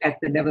research at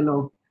the level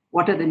of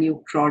what are the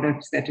new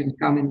products that will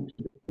come into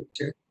the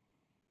picture.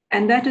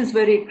 And that is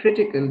very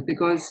critical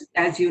because,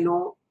 as you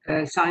know,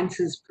 science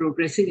is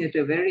progressing at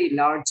a very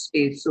large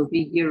space. So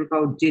we hear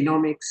about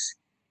genomics,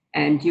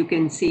 and you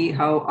can see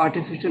how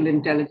artificial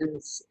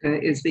intelligence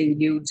is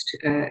being used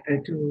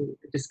to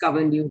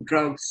discover new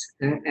drugs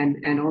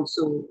and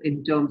also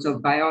in terms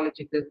of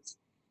biologicals.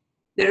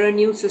 There are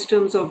new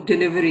systems of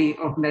delivery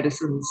of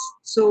medicines.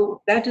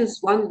 So that is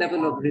one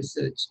level of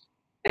research.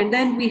 And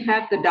then we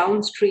have the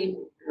downstream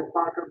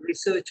part of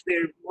research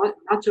where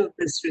much of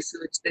this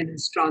research then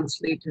is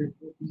translated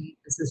with the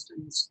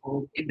assistance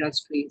of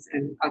industries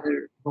and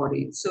other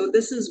bodies. So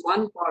this is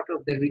one part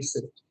of the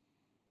research.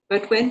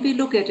 But when we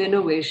look at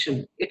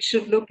innovation, it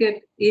should look at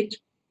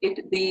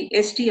the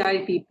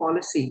STIP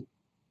policy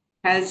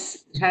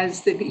has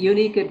the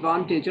unique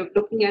advantage of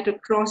looking at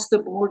across the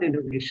board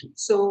innovation.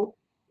 So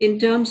in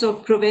terms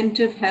of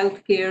preventive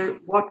healthcare,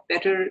 what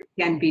better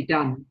can be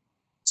done?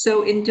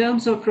 So in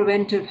terms of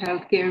preventive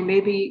healthcare,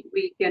 maybe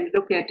we can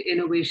look at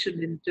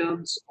innovation in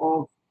terms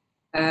of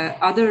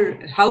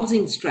other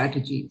housing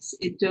strategies,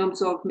 in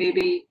terms of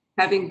maybe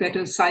having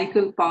better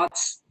cycle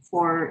paths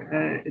for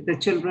the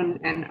children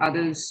and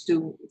others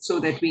so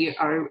that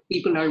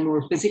people are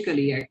more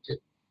physically active.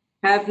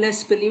 Have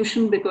less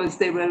pollution because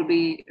there will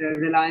be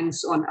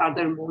reliance on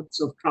other modes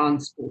of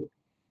transport.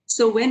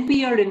 So when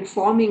we are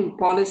informing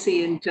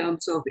policy in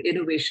terms of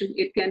innovation,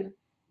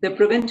 the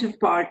preventive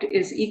part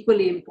is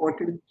equally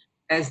important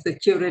as the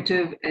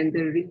curative and the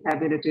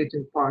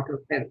rehabilitative part of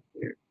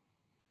healthcare.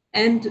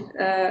 And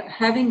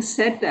having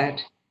said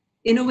that,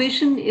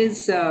 innovation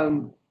is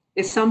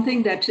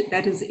something that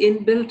is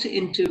inbuilt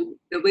into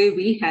the way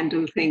we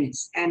handle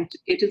things. And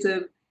it is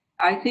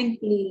I think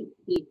the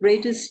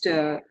greatest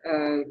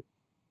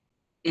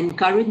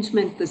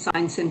encouragement the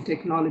science and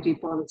technology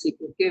policy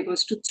could give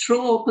was to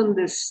throw open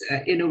this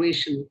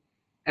innovation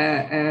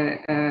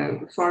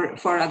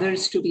for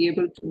others to be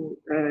able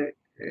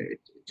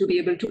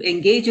to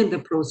engage in the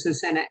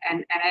process and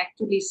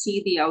actually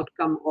see the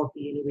outcome of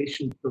the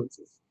innovation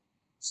process.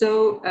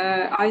 So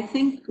I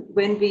think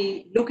when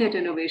we look at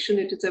innovation,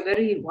 it is a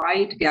very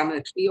wide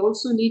gamut. We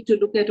also need to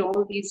look at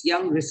all these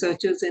young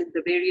researchers in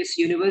the various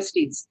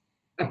universities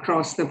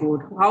across the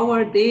board. How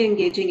are they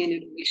engaging in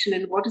innovation,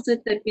 and what is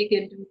it that we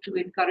can do to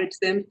encourage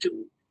them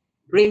to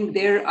bring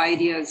their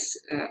ideas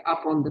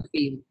up on the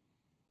field?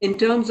 In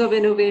terms of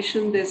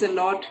innovation, there's a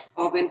lot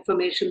of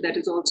information that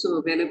is also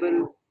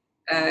available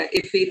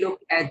if we look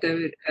at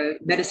the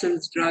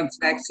medicines, drugs,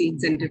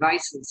 vaccines, and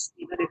devices.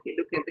 Even if we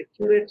look at the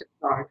curative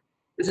part,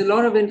 there's a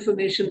lot of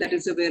information that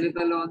is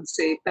available on,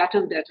 say,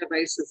 patent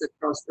databases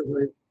across the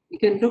world. You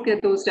can look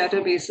at those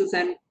databases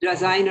and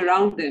design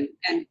around them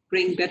and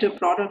bring better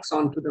products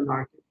onto the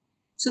market.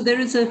 So there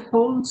is a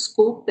whole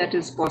scope that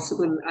is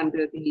possible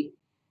under the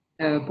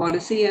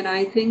policy. And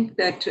I think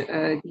that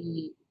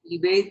the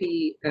way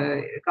the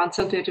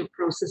consultative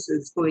process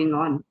is going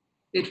on,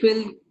 it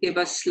will give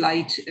us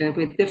light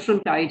with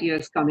different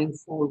ideas coming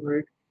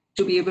forward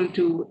to be able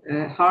to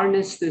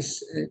harness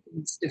these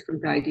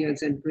different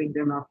ideas and bring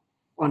them up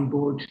on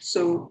board.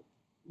 So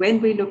when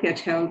we look at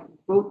health,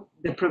 both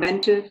the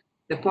preventive,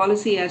 the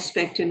policy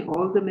aspect in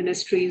all the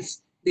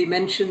ministries, we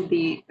mentioned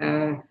the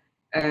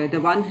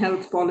One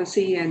Health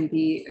policy and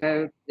the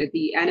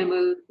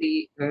animal,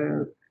 the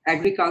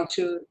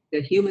agriculture,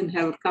 the human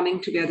health coming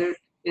together,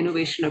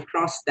 innovation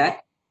across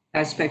that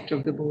aspect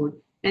of the board,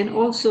 and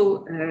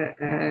also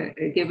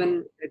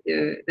given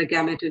the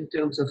gamut in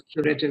terms of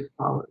curative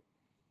power.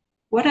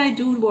 What I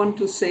do want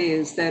to say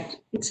is that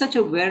it's such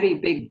a very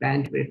big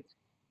bandwidth.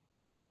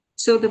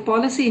 So the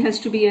policy has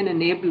to be an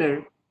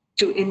enabler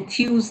to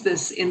infuse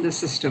this in the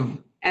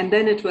system, and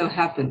then it will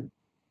happen.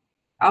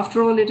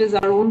 After all, it is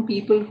our own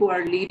people who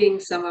are leading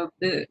some of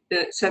the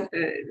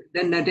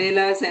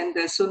Nadelas and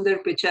the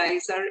Sundar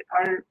Pichais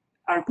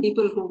are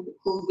people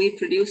whom we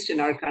produced in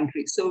our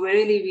country. So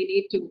really, we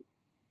need to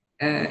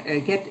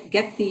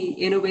get the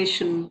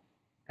innovation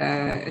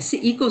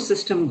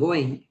ecosystem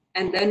going.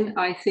 And then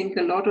I think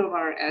a lot of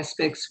our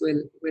aspects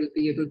will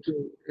be able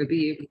to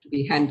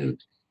be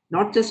handled.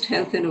 Not just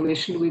health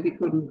innovation, we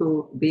couldn't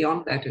go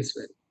beyond that as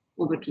well.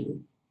 Over to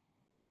you.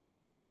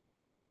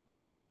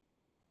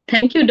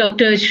 Thank you,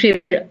 Dr.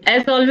 Shridhar.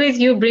 As always,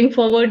 you bring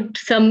forward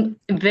some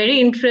very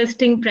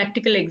interesting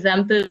practical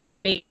examples.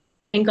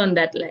 Think on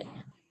that line.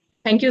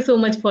 Thank you so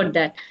much for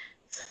that.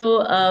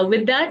 So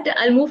with that,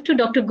 I'll move to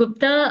Dr.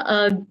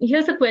 Gupta.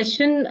 Here's a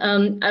question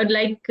I would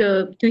like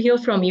to hear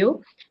from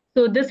you.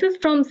 So this is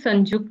from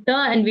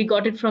Sanjukta, and we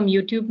got it from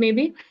YouTube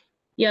maybe.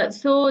 Yeah,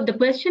 so the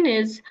question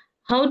is,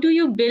 how do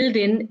you build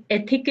in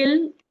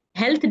ethical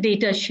health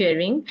data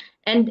sharing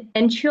and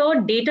ensure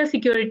data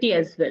security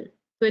as well?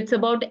 So it's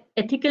about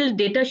ethical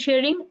data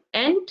sharing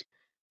and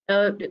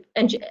at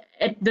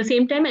the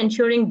same time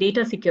ensuring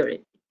data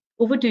security.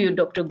 Over to you,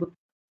 Dr. Gupta.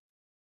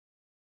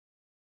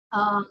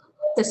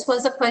 This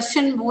was a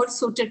question more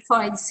suited for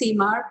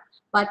ICMR,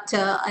 but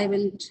I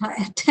will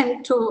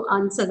attempt to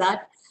answer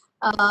that.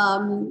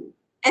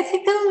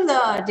 Ethical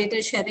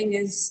data sharing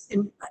is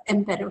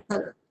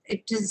empirical.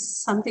 It is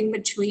something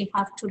which we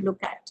have to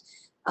look at,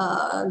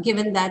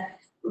 given that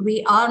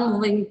we are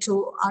moving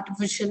to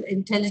artificial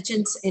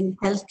intelligence in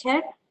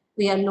healthcare.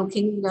 We are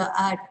looking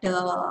at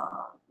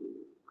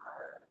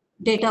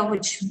data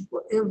which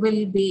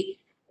will be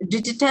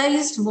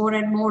digitized. More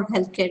and more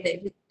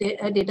healthcare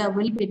data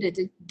will be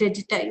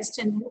digitized,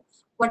 and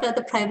what are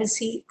the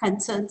privacy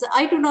concerns?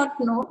 I do not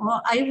know,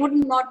 I would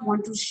not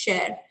want to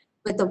share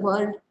with the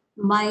world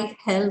my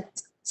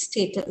health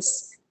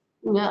status.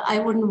 I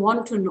wouldn't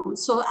want to know.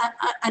 So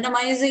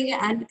anonymizing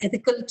and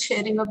ethical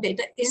sharing of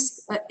data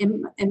is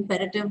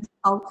imperative.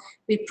 How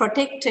we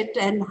protect it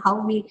and how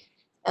we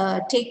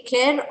take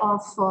care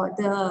of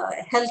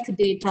the health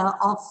data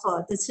of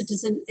the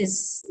citizen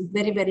is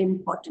very, very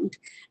important.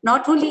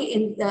 Not only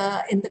in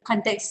the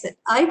context that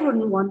I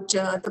wouldn't want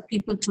the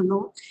people to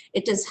know,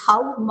 it is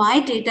how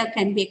my data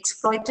can be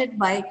exploited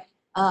by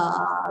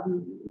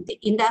the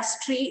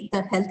industry,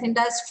 the health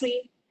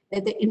industry,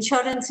 the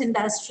insurance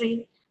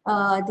industry,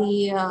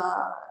 the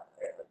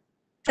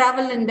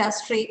travel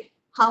industry.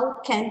 How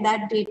can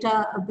that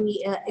data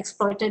be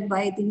exploited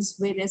by these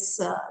various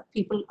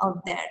people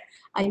out there?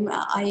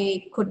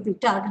 I could be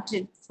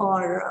targeted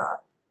for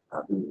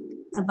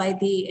by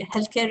the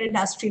healthcare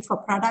industry for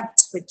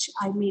products which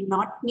I may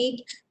not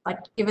need,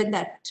 but given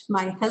that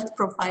my health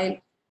profile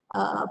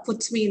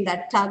puts me in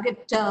that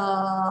target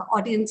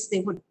audience,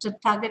 they would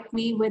target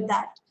me with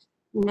that.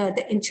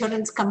 The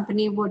insurance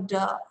company would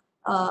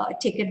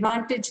take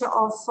advantage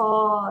of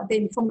the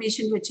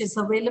information which is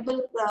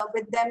available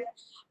with them.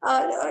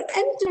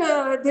 And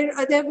there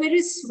are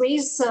various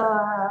ways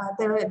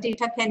the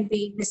data can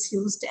be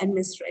misused and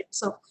misread.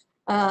 So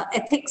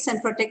ethics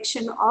and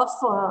protection of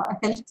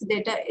health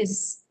data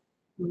is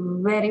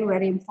very,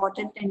 very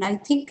important. And I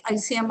think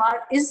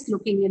ICMR is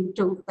looking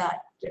into that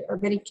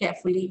very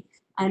carefully.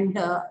 And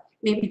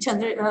maybe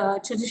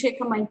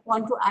Chandrasekhar might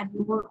want to add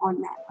more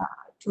on that,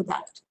 to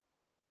that.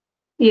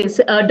 Yes,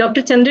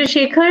 Dr.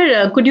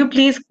 Chandrasekhar, could you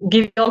please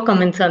give your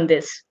comments on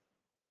this?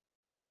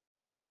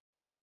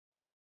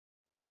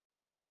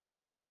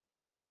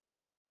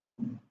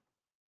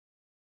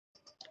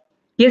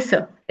 Yes,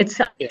 sir.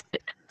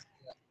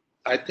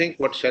 I think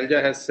what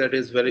Shailja has said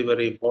is very,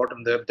 very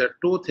important. There are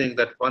two things.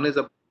 That one is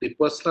the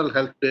personal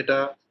health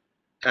data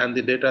and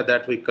the data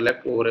that we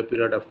collect over a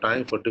period of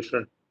time for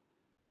different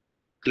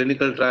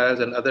clinical trials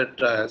and other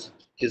trials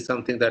is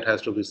something that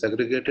has to be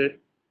segregated.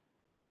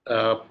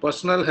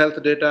 Personal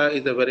health data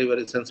is a very,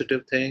 very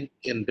sensitive thing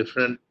in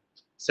different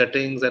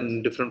settings and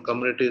in different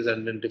communities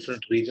and in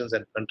different regions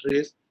and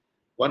countries.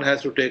 One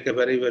has to take a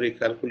very, very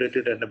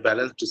calculated and a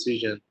balanced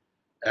decision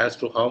as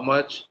to how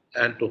much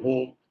and to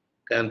whom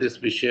can this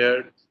be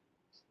shared.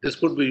 This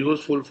could be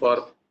useful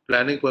for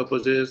planning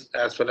purposes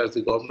as well as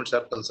the governments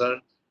are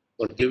concerned,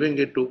 but giving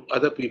it to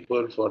other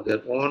people for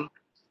their own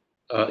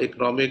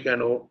economic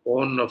and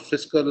own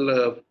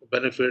fiscal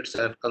benefits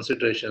and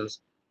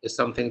considerations is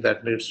something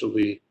that needs to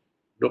be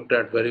looked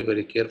at very,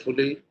 very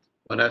carefully.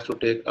 One has to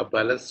take a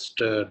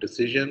balanced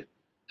decision,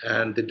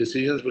 and the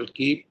decisions will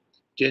keep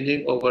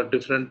changing over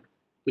different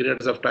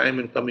periods of time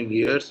in coming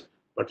years,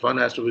 but one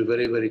has to be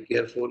very, very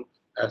careful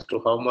as to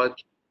how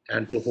much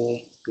and to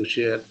whom to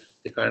share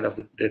the kind of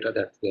data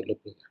that we are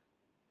looking at.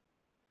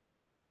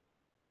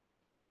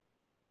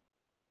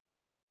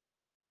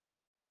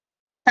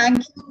 Thank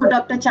you,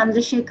 Dr.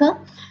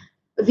 Chandrasekhar.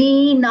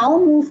 We now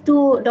move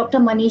to Dr.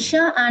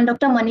 Manisha. And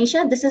Dr.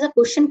 Manisha, this is a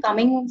question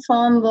coming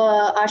from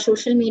our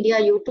social media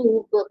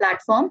YouTube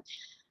platform.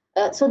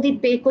 So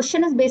the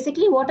question is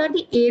basically, what are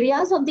the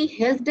areas of the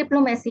health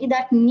diplomacy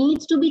that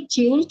needs to be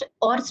changed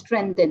or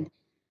strengthened?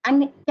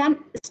 And can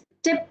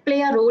STIP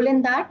play a role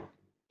in that?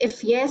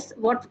 If yes,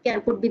 what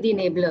could be the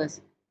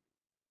enablers?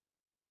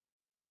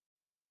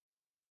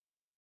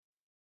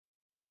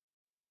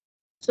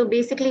 So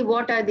basically,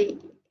 what are the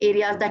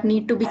areas that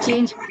need to be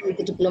changed in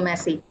the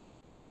diplomacy?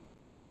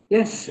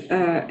 Yes,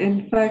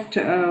 in fact,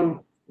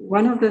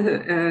 one of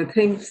the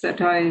things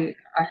that I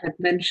had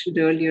mentioned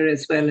earlier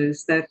as well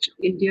is that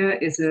India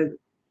is a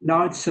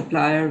large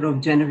supplier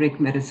of generic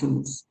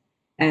medicines,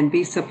 and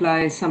we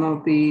supply some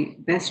of the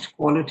best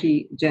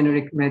quality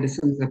generic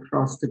medicines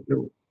across the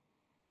globe.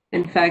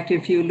 In fact,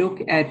 if you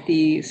look at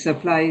the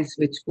supplies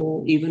which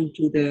go even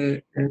to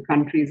the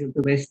countries of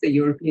the West, the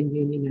European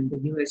Union and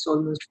the US,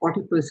 almost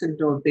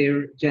 40% of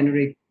their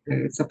generic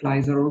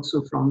supplies are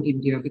also from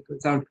India,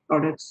 because our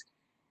products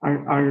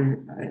are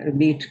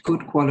meet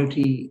good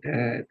quality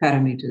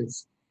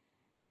parameters.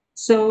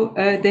 So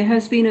there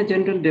has been a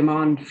general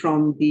demand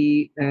from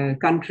the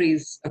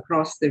countries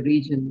across the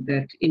region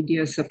that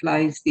India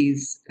supplies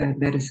these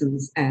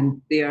medicines,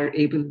 and they are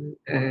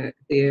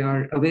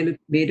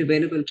made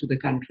available to the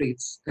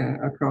countries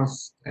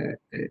across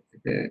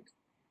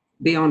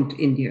beyond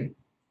India.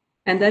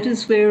 And that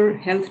is where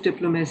health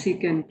diplomacy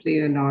can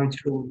play a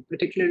large role,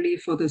 particularly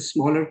for the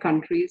smaller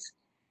countries,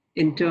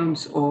 in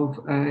terms of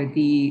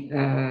the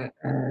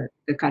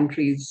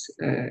countries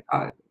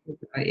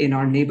in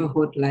our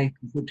neighborhood, like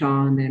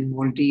Bhutan and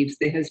Maldives.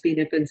 There has been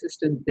a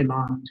consistent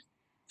demand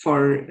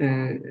for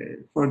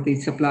the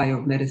supply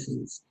of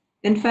medicines.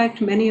 In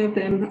fact, many of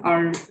them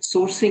are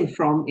sourcing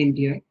from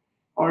India,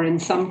 or in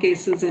some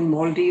cases in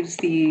Maldives,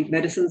 the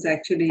medicines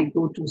actually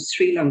go to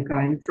Sri Lanka,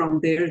 and from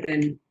there,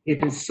 then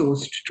it is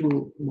sourced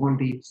to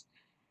Maldives.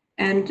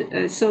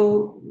 And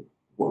so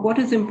what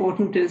is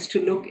important is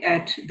to look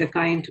at the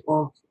kind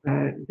of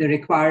the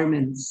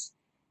requirements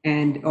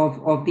and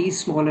of these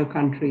smaller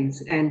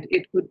countries. And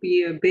it could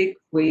be a big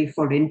way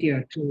for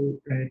India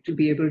to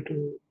be able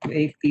to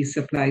make these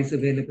supplies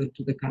available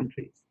to the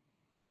countries.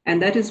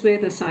 And that is where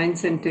the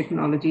science and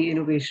technology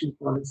innovation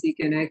policy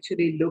can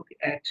actually look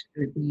at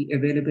the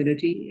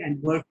availability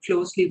and work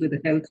closely with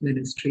the health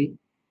ministry.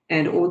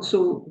 And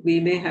also, we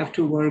may have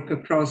to work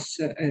across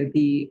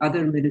the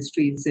other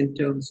ministries in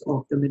terms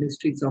of the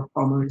ministries of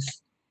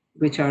commerce,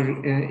 which are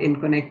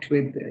in connect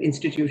with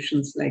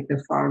institutions like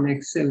the Farm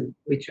Excel,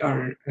 which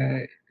are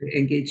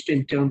engaged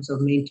in terms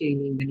of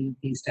maintaining many of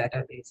these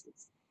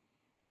databases.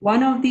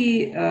 One of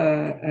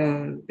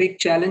the big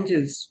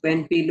challenges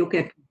when we look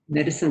at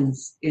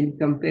medicines in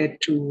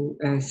compared to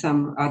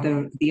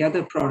the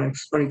other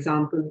products, for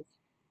example,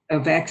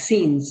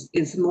 vaccines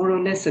is more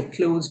or less a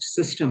closed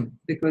system,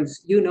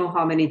 because you know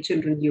how many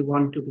children you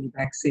want to be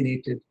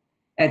vaccinated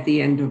at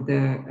the end of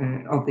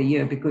the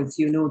year, because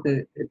you know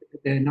the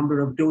number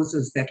of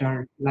doses that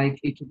are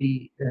likely to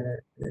be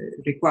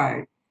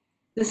required.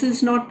 This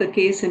is not the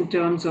case in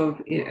terms of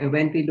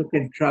when we look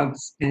at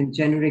drugs and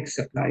generic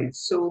supplies.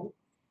 So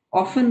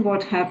often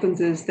what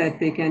happens is that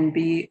there can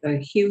be a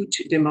huge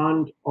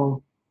demand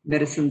of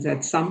medicines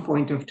at some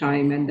point of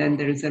time, and then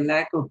there is a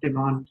lack of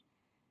demand.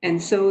 And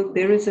so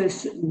there is a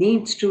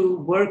needs to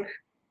work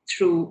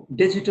through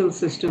digital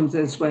systems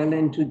as well,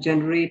 and to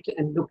generate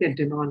and look at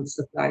demand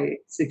supply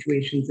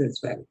situations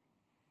as well.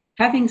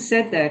 Having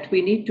said that,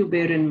 we need to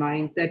bear in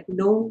mind that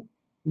no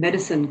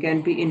medicine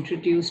can be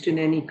introduced in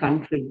any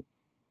country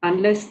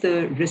unless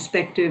the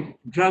respective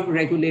drug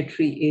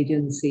regulatory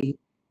agency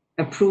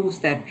approves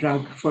that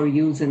drug for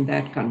use in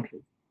that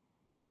country.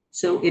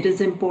 So it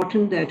is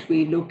important that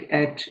we look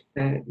at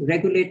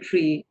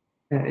regulatory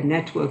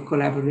network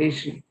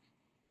collaboration.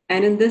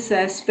 And in this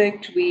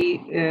aspect,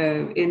 we,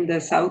 in the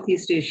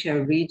Southeast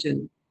Asia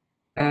region,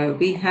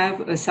 we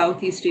have a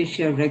Southeast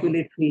Asia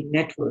regulatory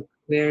network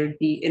where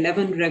the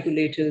 11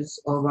 regulators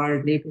of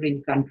our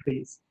neighboring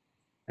countries,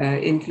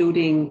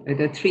 including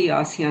the 3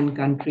 ASEAN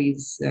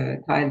countries,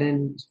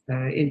 Thailand,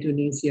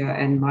 Indonesia,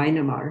 and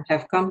Myanmar,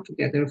 have come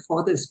together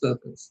for this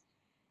purpose.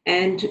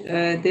 And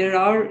there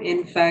are,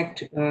 in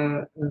fact,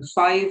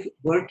 5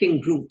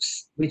 working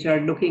groups which are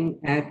looking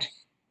at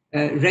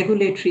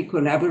regulatory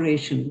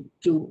collaboration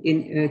through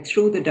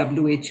the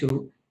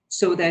WHO,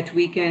 so that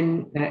we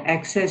can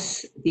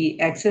access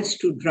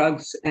to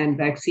drugs and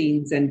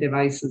vaccines and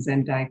devices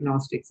and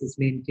diagnostics is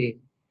maintained.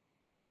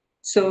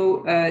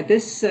 So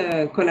this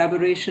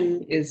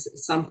collaboration is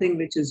something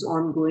which is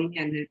ongoing,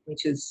 and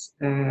which is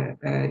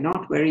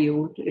not very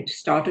old. It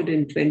started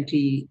in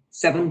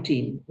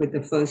 2017 with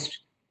the first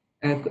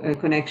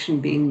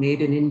connection being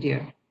made in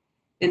India.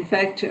 In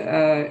fact,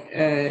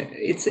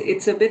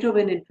 it's a bit of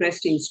an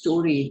interesting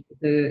story,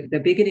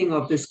 the beginning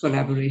of this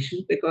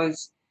collaboration,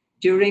 because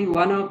during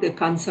one of the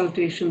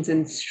consultations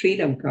in Sri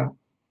Lanka,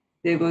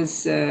 there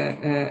was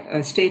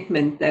a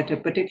statement that a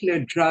particular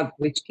drug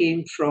which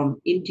came from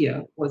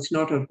India was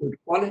not of good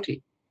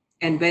quality.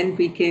 And when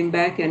we came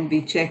back and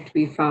we checked,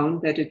 we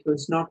found that it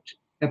was not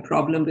a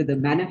problem with the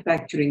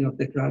manufacturing of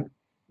the drug,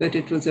 but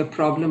it was a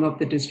problem of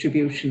the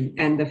distribution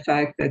and the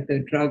fact that the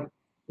drug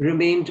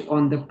remained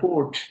on the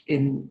port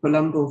in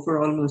Colombo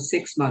for almost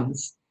 6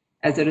 months.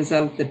 As a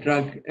result, the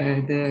drug,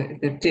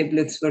 the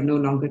tablets were no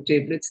longer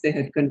tablets; they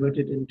had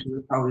converted into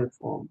a powder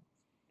form.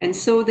 And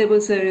so there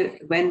was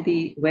when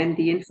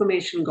the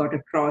information got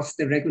across,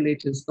 the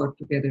regulators got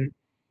together,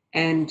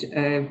 and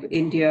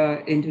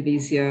India,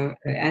 Indonesia,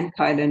 and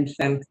Thailand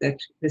felt that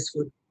this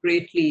would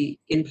greatly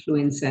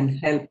influence and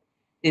help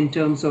in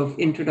terms of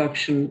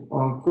introduction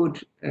of good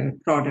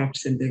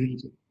products in the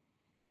region.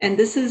 And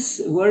this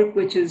is work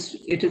which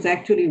it is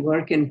actually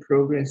work in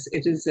progress.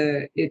 It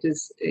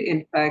is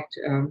in fact,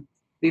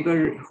 we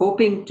were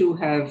hoping to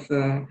have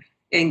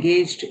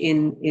engaged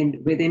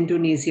with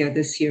Indonesia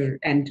this year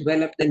and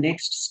develop the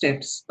next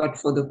steps, but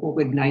for the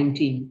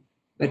COVID-19.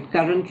 But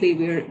currently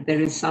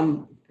there is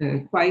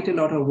quite a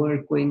lot of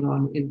work going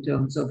on in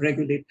terms of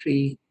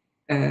regulatory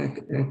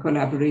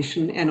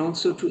collaboration and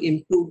also to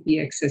improve the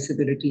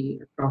accessibility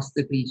across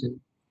the region.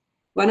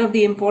 One of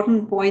the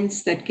important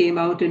points that came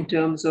out in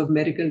terms of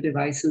medical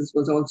devices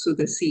was also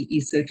the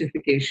CE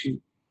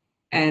certification,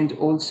 and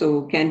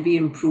also can we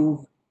improve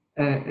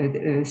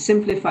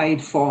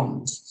simplified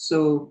forms.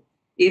 So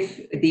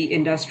if the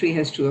industry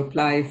has to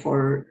apply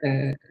for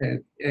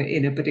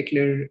in a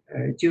particular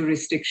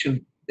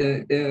jurisdiction,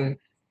 the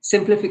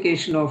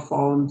simplification of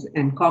forms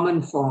and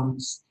common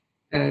forms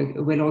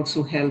will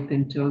also help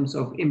in terms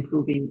of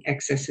improving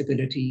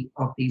accessibility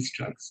of these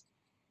drugs.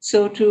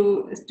 So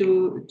to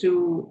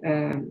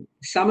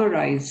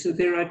summarize, so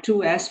there are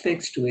two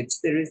aspects to it.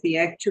 There is the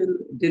actual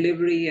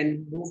delivery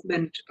and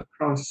movement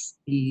across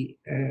the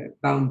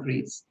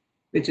boundaries,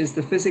 which is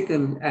the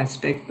physical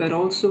aspect, but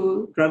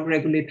also drug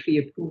regulatory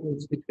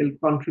approvals, which will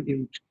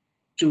contribute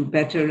to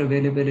better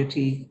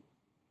availability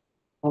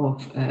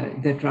of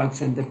the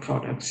drugs and the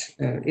products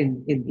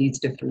in these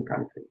different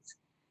countries.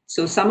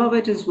 So some of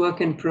it is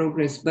work in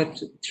progress,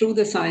 but through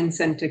the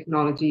science and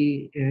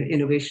technology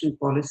innovation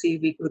policy,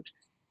 we could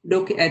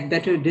look at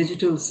better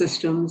digital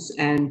systems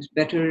and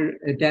better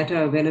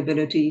data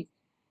availability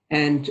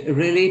and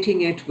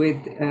relating it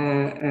with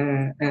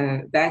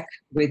back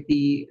with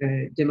the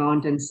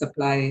demand and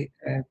supply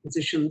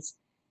positions.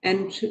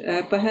 And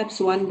perhaps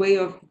one way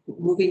of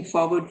moving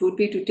forward would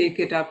be to take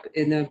it up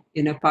in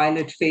a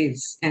pilot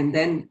phase and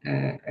then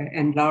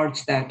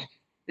enlarge that.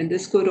 And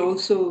this could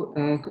also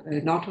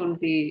not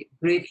only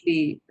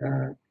greatly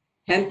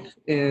help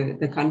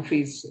the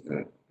countries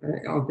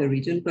of the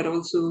region, but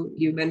also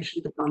you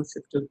mentioned the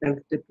concept of health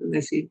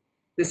diplomacy.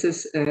 This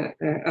is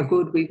a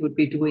good we would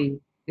be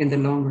doing in the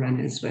long run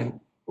as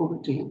well. Over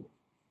to you.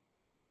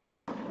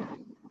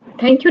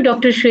 Thank you,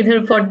 Dr.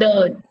 Shridhar, for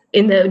the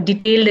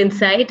detailed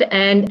insight.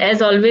 And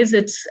as always,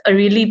 it's a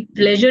really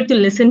pleasure to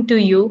listen to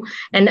you.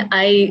 And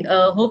I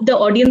hope the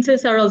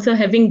audiences are also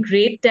having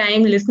great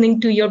time listening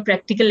to your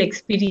practical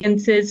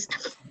experiences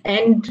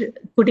and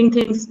putting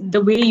things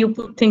the way you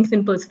put things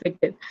in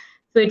perspective.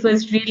 So it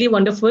was really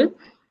wonderful.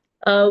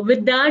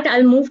 With that,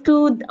 I'll move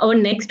to our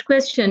next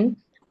question,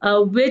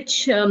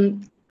 which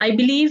I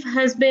believe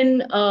has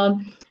been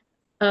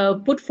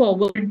put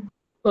forward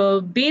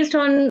based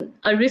on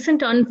a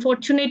recent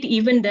unfortunate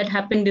event that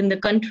happened in the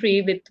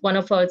country with one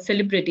of our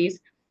celebrities.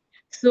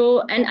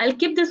 So, and I'll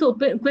keep this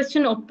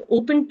question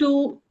open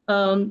to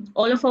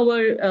all of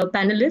our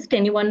panelists.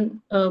 Anyone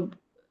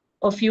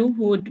of you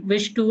who would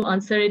wish to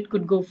answer it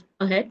could go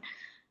ahead.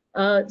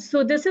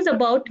 So this is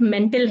about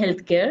mental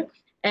health care.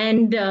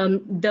 And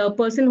the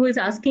person who is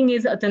asking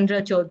is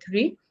Atandra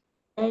Chaudhary.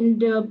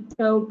 And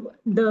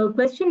the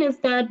question is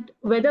that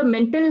whether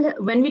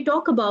when we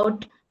talk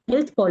about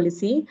health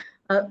policy,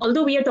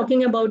 although we are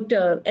talking about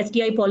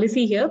STI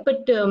policy here,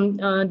 but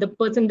the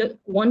person that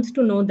wants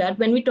to know that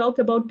when we talk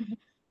about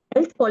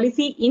health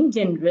policy in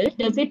general,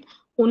 does it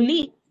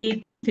only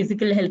take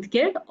physical health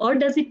care or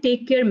does it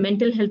take care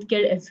mental health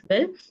care as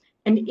well?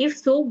 And if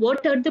so,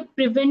 what are the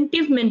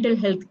preventive mental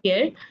health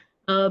care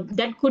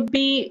that could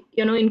be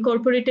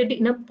incorporated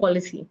in a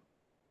policy?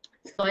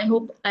 So I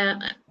hope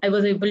I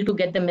was able to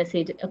get the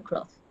message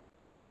across.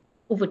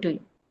 Over to you.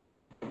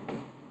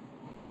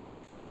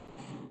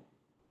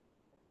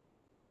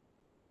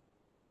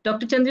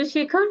 Dr.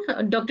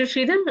 Chandrasekhar, Dr.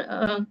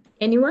 Shridhar,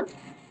 anyone?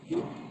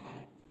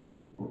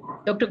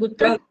 Dr.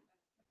 Gupta? Well,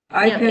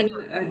 I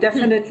can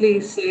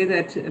definitely say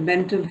that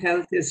mental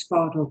health is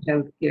part of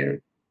healthcare.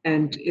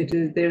 And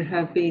there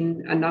have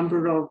been a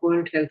number of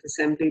World Health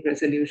Assembly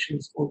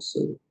resolutions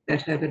also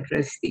that have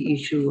addressed the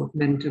issue of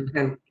mental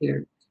health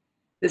care.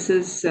 This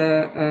is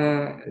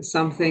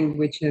something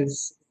which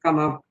has come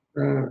up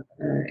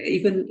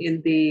even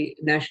in the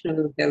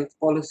national health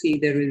policy.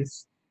 There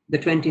is the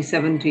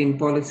 2017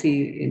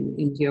 policy in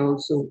India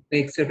also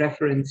makes a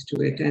reference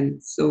to it.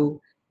 And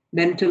so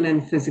mental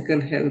and physical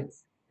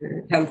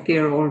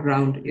healthcare all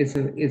round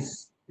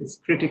is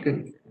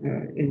critical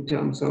in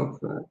terms of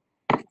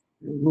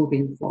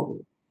moving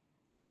forward.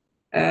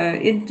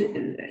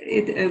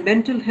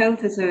 Mental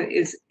health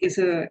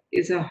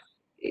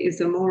is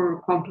a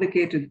more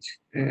complicated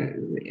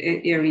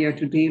area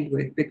to deal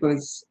with,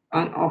 because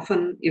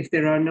often if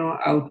there are no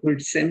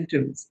outward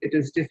symptoms, it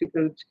is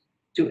difficult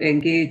to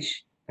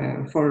engage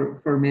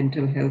for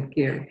mental health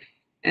care.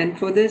 And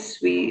for this,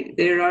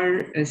 there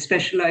are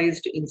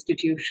specialized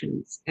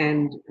institutions,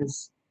 and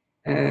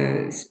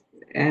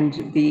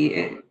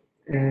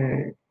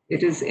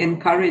it is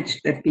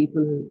encouraged that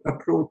people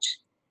approach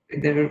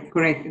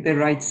the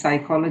right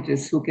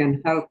psychologists who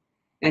can help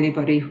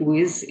anybody who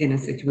is in a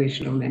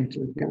situation of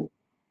mental health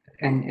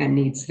and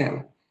needs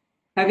help.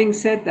 Having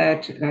said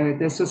that,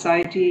 the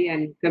society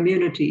and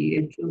community,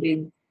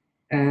 including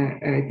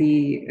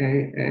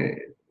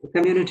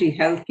community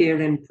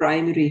healthcare and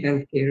primary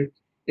healthcare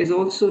is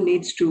also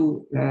needs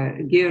to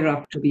gear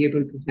up to be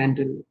able to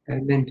handle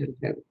mental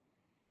health.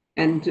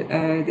 And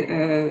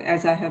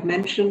as I have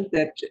mentioned,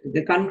 that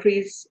the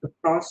countries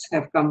across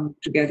have come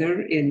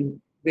together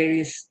in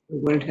various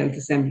World Health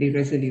Assembly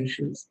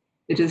resolutions.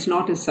 It is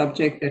not a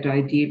subject that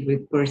I deal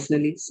with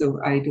personally, so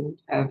I don't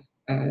have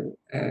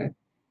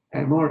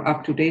more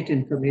up-to-date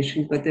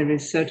information, but there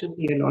is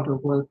certainly a lot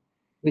of work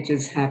which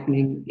is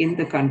happening in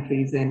the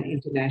countries and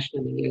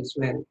internationally as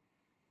well.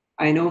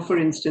 I know, for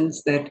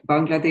instance, that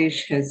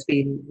Bangladesh has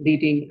been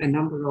leading a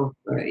number of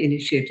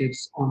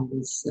initiatives on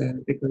this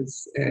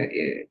because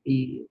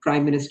the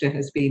Prime Minister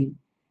has been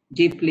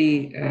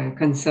deeply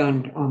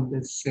concerned on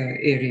this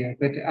area.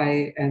 But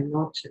I am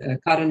not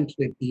current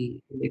with the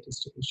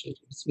latest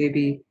initiatives.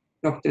 Maybe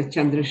Dr.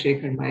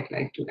 Chandrasekhar might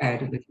like to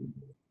add a little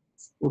more.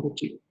 Over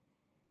to you.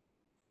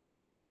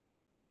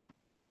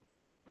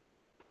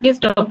 Yes,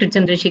 Dr.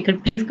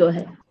 Chandrasekhar, please go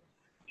ahead.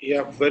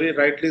 Yeah, very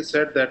rightly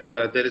said that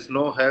there is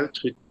no health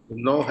which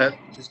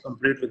is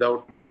complete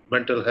without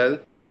mental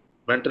health.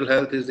 Mental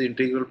health is the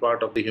integral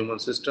part of the human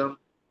system,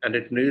 and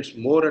it needs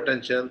more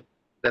attention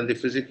than the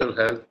physical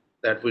health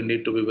that we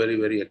need to be very,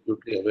 very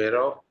acutely aware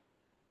of.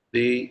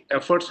 The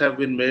efforts have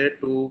been made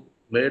to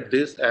make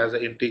this as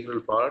an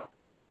integral part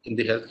in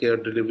the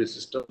healthcare delivery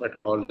system at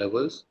all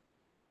levels.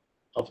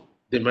 Of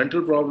the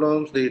mental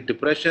problems, the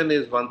depression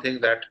is one thing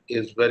that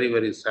is very,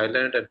 very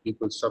silent, and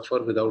people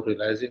suffer without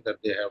realizing that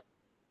they have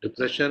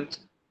depression.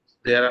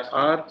 There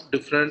are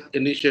different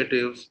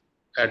initiatives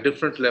at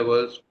different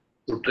levels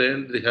to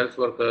train the health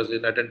workers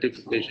in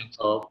identification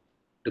of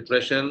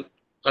depression,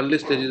 early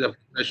stages of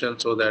depression,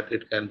 so that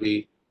it can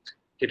be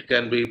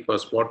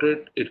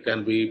spotted, it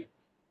can be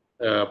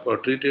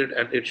treated,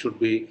 and it should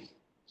be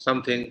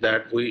something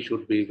that we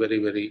should be very,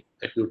 very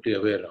acutely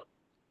aware of.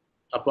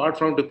 Apart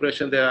from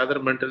depression, there are other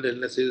mental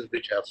illnesses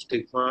which have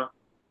stigma.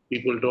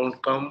 People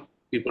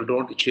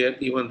don't share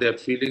even their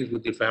feelings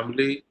with the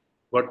family.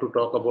 What to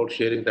talk about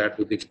sharing that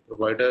with the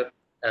provider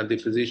and the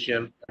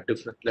physician at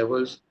different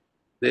levels.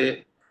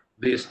 The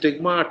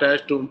stigma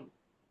attached to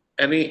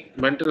any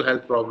mental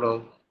health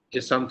problem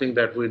is something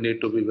that we need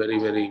to be very,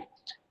 very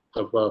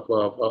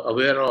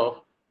aware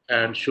of,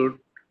 and should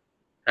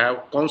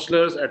have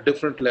counselors at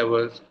different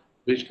levels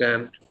which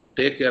can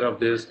take care of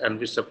this, and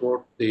we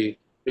support the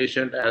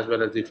patient as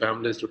well as the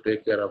families to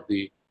take care of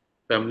the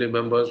family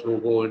members who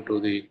go into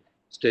the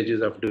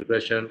stages of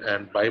depression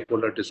and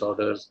bipolar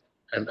disorders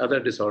and other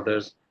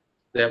disorders.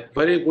 There are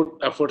very good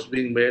efforts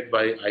being made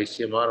by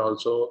ICMR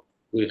also.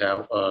 We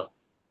have a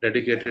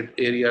dedicated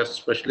area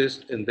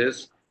specialist in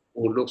this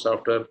who looks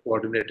after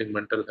coordinating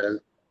mental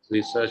health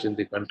research in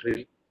the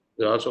country.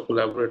 We also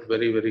collaborate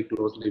very, very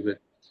closely with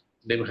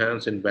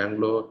NIMHANS in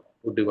Bangalore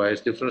to devise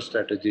different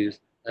strategies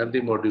and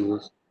the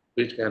modules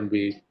which can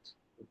be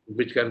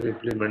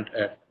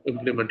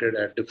implemented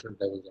at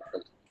different levels of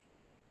health.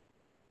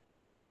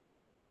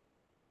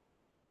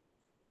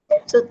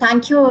 So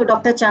thank you,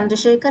 Dr.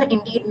 Chandrasekhar.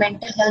 Indeed,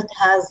 mental health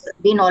has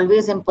been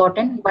always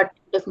important, but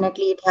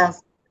definitely it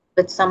has,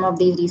 with some of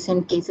these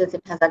recent cases,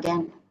 it has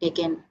again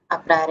taken a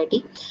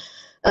priority.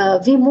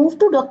 We move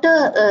to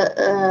Dr.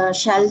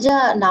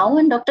 Shailja now,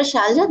 and Dr.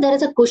 Shailja, there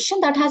is a question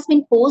that has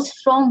been posed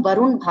from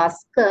Varun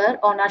Bhaskar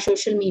on our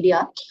social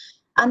media,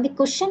 and the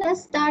question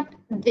is that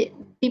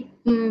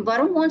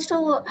Varun wants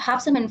to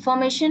have some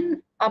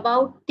information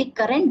about the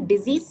current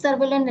disease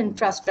surveillance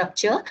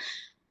infrastructure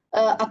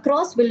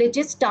across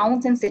villages,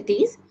 towns, and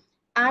cities.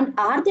 And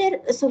are there?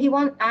 So he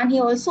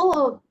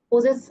also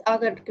poses a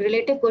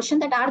relative question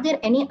that are there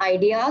any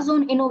ideas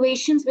on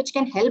innovations which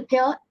can help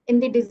here in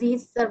the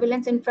disease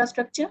surveillance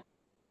infrastructure?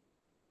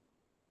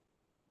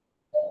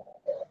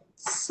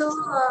 So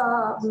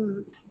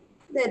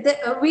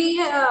we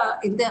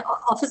in the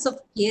Office of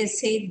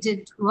PSA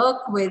did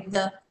work with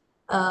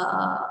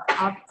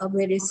our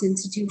various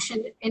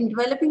institutions in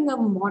developing a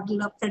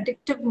model, a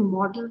predictive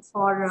model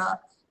for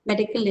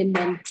medical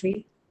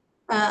inventory.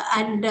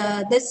 And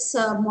this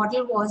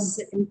model was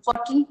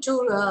important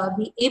to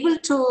be able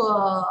to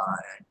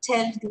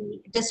tell the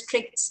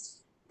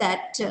districts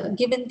that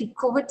given the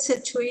COVID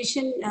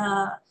situation,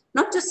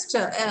 not just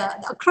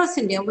across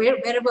India,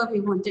 wherever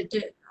we wanted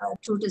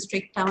to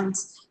district,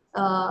 towns,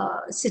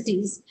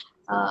 cities,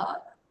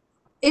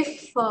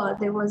 if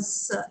there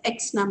was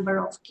X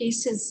number of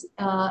cases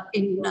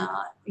in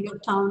your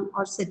town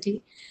or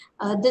city,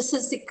 this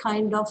is the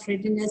kind of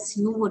readiness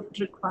you would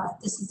require.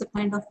 This is the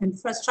kind of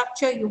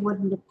infrastructure you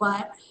would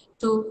require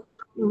to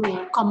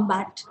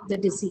combat the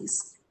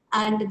disease.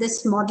 And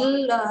this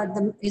model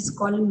is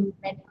called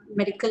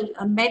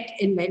med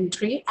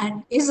inventory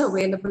and is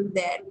available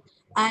there.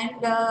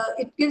 And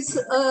it gives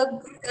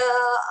an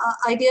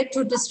idea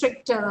to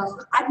district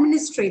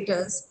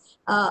administrators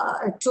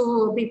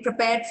to be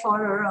prepared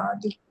for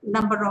the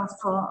number of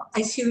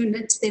ICU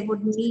units they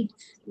would need,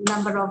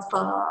 number of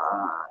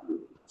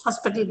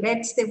hospital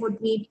beds they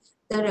would need,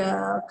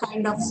 the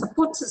kind of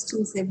support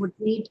systems they would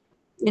need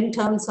in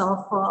terms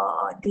of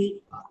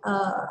the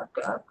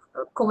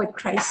COVID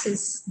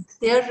crisis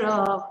their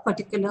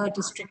particular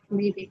district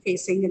may be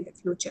facing in the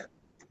future.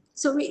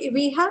 So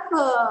we have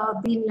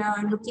been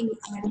looking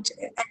at,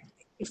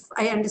 if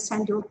I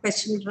understand your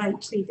question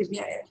rightly, we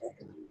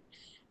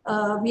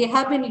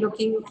have been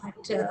looking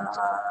at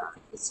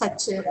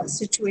such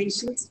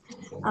situations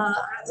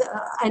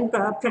and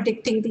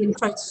predicting the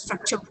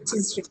infrastructure which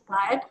is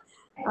required.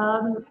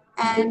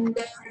 And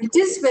it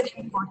is very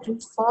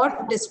important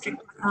for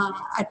district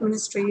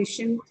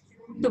administration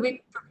to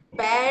be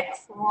prepared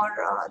for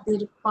the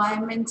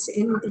requirements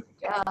in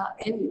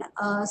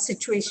a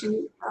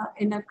situation,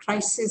 in a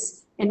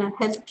crisis, in a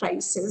health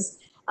crisis,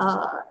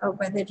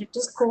 whether it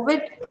is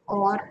COVID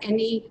or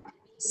any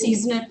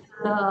seasonal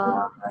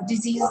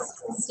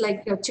diseases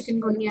like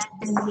chikungunya,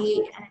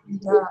 dengue,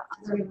 and other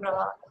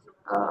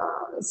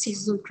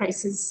seasonal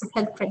crisis,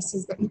 health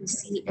crisis that we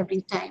see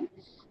every time.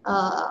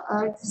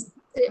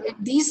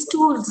 These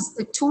tools,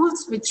 the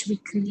tools which we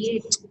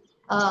create,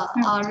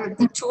 are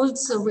the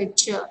tools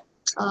which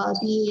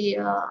the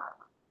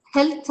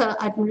health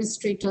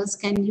administrators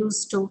can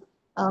use to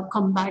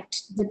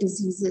combat the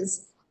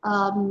diseases.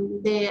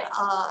 They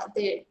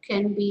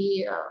can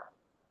be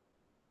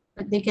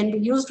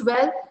used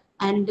well,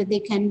 and they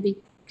can be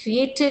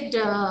created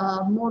in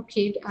a more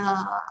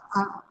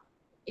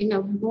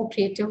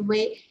creative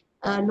way,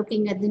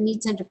 looking at the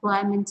needs and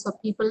requirements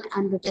of people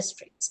and the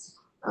districts.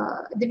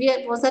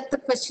 Divya, was that the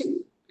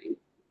question?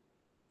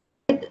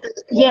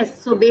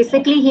 Yes, so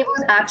basically he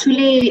was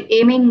actually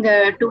aiming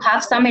to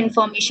have some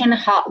information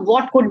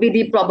what could be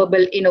the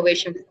probable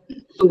innovative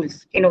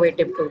tools.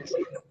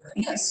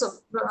 Yeah, so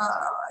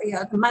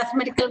yeah, the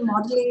mathematical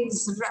modeling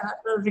is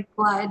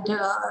required,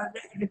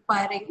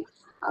 requiring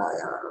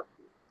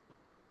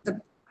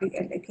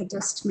like I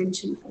just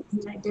mentioned. I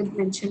think I did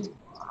mention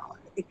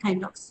the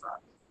kind of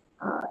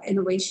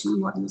innovation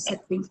models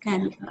that we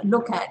can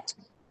look at,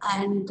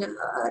 and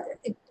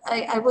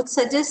I would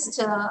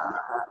suggest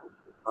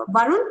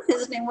Varun.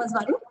 His name was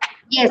Varun.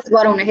 Yes,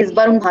 Varun. His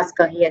Varun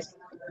Bhaskar. Yes.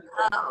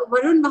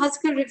 Varun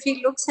Bhaskar, if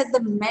he looks at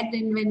the med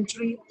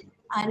inventory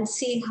and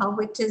see how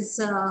it is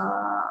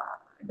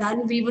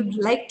done, we would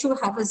like to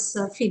have his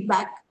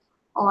feedback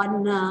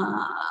on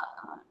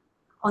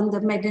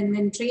the med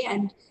inventory,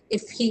 and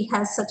if he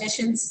has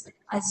suggestions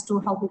as to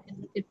how we can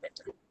make it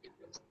better.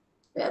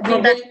 We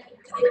will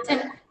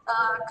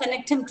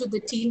connect him to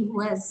the team who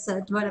has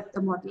developed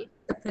the model,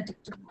 the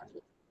predictive model.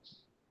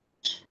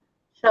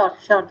 Sure.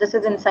 This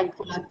is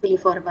insightful actually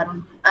for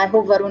Varun. I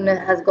hope Varun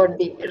has got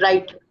the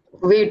right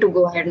way to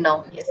go ahead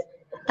now. Yes.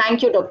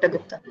 Thank you, Dr.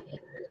 Gupta.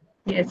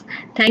 Yes,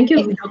 thank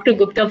you, Dr.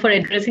 Gupta, for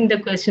addressing the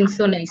question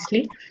so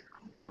nicely.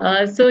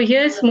 So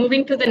here's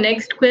moving to the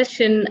next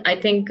question. I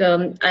think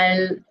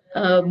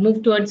I'll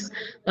move towards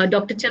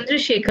Dr.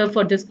 Chandrasekhar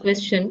for this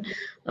question.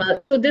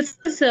 So this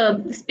is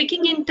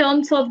speaking in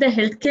terms of the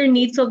healthcare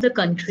needs of the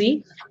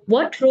country.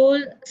 What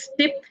role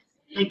STIP,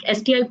 like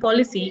STI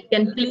policy,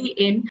 can play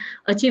in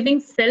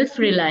achieving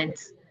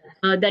self-reliance?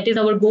 That is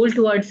our goal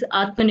towards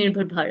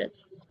Atmanirbhar Bharat.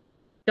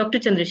 Dr.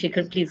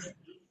 Chandrasekhar, please.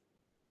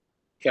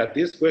 Yeah,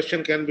 this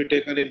question can be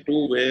taken in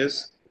two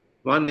ways.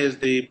 One is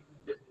to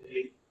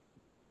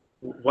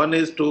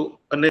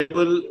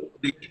enable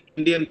the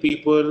Indian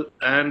people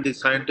and the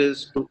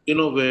scientists to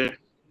innovate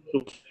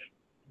to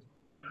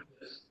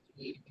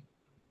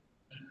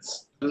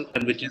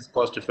and which is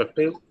cost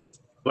effective.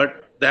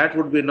 But that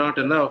would be not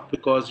enough,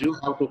 because you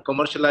have to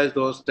commercialize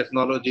those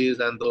technologies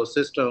and those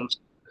systems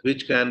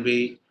which can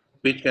be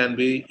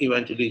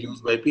eventually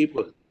used by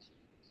people.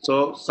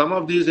 So some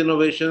of these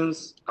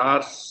innovations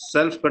are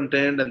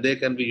self-contained and they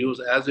can be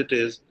used as it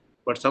is,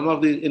 but some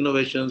of these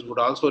innovations would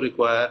also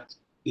require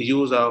the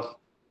use of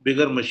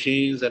bigger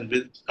machines and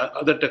with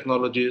other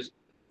technologies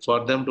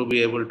for them to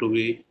be able to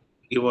be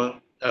given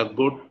a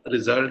good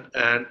result,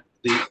 and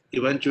the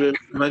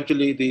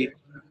eventually the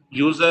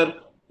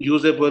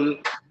usable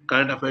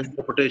kind of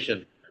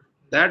interpretation.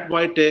 That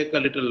might take a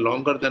little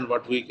longer than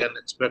what we can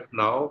expect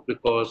now,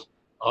 because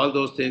all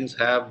those things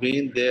have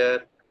been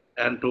there,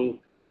 and to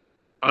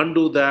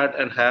undo that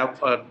and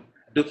have a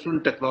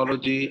different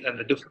technology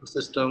and different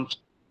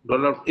systems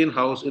developed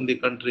in-house in the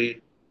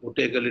country would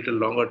take a little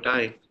longer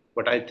time.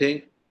 But I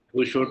think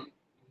we should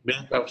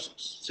make a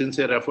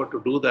sincere effort to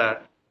do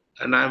that.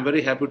 And I'm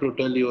very happy to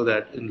tell you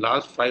that in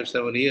last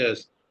 5-7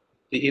 years,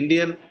 the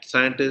Indian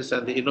scientists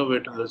and the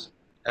innovators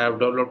have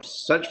developed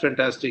such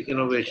fantastic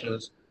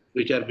innovations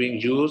which are being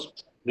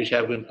used, which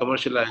have been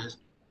commercialized,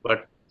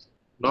 but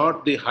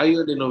not the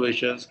high-end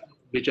innovations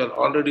which are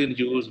already in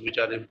use, which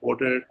are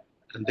imported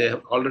and they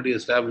have already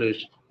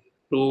established.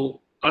 To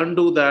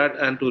undo that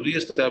and to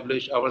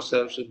re-establish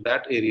ourselves in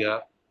that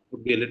area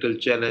would be a little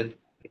challenge.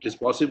 It is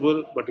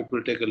possible, but it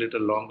will take a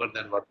little longer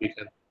than what we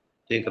can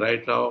think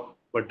right now.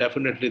 But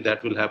definitely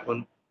that will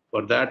happen.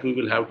 For that, we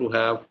will have to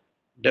have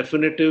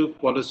definitive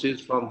policies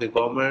from the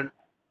government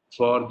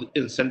for the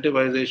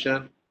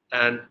incentivization,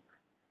 and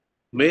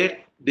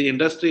make the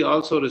industry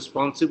also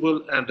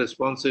responsible and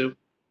responsive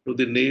to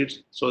the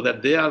needs, so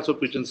that they also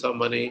pitch in some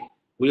money,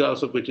 we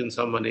also pitch in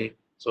some money,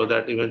 so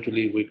that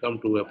eventually we come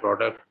to a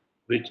product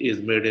which is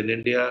made in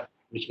India,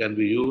 which can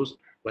be used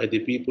by the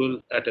people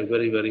at a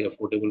very, very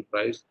affordable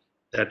price.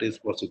 That is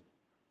possible.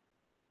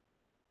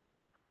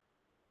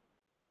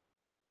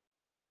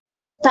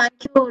 Thank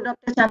you,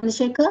 Dr.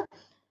 Chandrasekhar.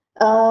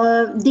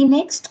 The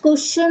next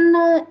question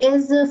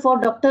is for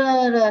Dr.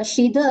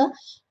 Shridhar.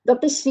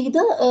 Dr.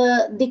 Shridhar,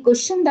 the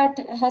question that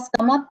has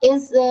come up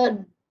is,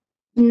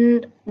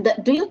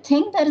 do you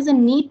think there is a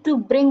need to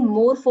bring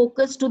more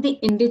focus to the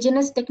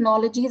indigenous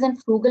technologies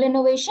and frugal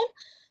innovation?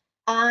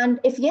 And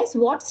if yes,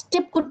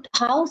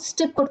 how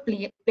STIP could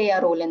play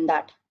a role in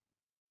that?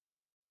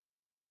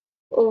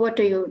 Over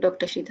to you,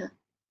 Dr. Shridhar.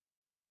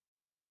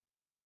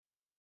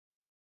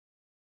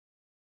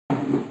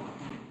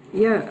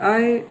 Yeah,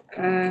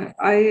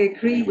 I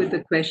agree with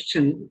the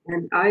question,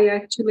 and I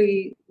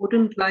actually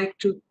wouldn't like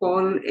to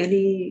call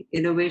any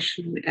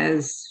innovation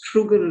as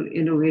frugal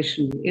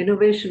innovation.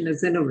 Innovation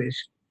is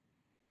innovation.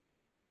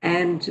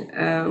 And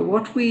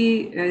what we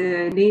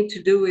need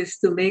to do is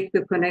to make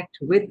the connect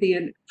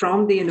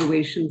from the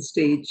innovation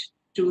stage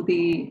to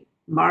the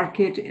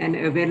market and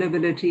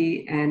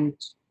availability, and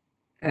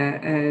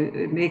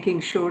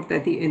making sure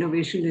that the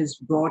innovation is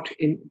brought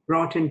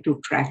into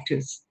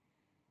practice.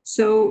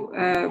 So,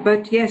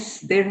 but yes,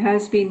 there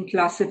has been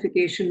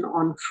classification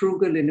on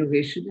frugal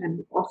innovation,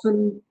 and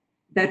often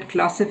that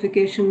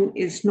classification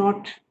is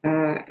not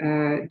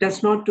does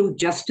not do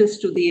justice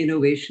to the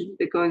innovation,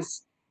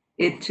 because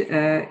it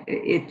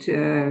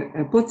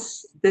puts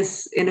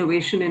this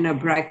innovation in a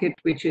bracket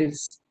which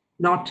is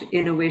not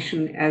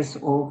innovation as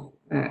of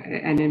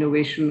an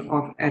innovation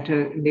of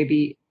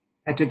maybe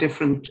at a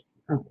different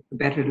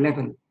better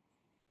level.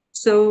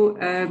 So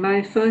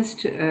my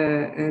first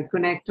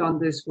connect on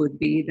this would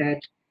be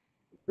that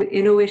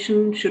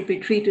innovation should be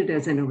treated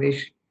as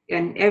innovation,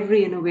 and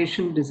every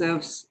innovation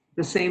deserves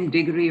the same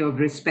degree of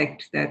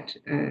respect that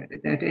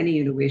any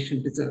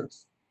innovation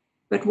deserves.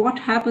 But what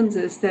happens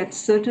is that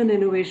certain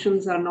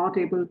innovations are not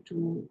able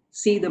to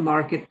see the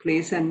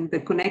marketplace, and the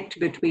connect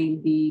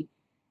between the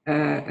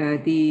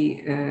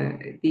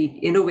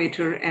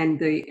innovator and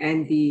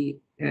the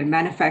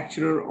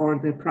manufacturer or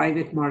the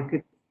private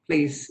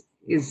marketplace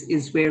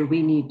is where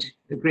we need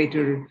a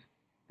greater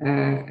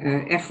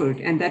effort.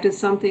 And that is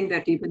something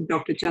that even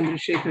Dr.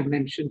 Chandrasekhar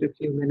mentioned a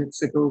few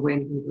minutes ago when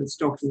he was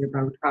talking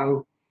about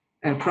how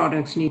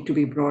products need to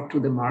be brought to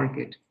the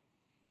market.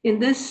 In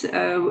this,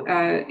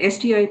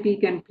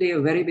 STIP can play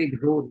a very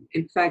big role.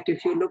 In fact,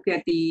 if you look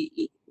at the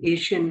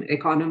Asian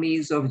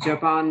economies of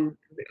Japan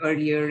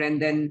earlier,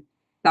 and then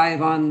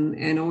Taiwan,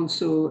 and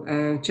also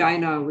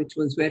China, which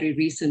was very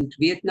recent,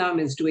 Vietnam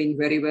is doing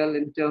very well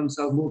in terms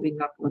of moving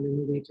up on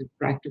innovative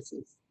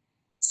practices.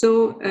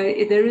 So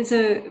there is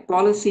a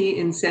policy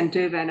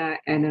incentive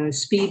and a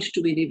speed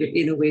to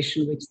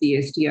innovation, which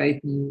the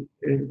STIP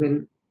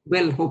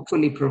will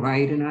hopefully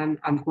provide. And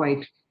I'm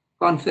quite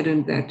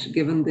confident that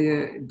given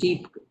the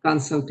deep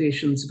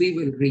consultations, we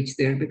will reach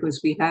there, because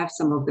we have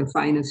some of the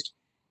finest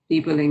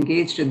people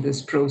engaged in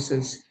this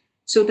process.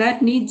 So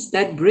that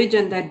bridge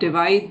and that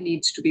divide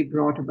needs to be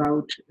brought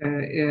about,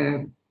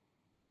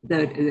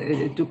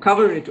 to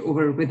cover it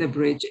over with a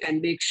bridge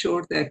and make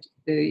sure that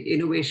the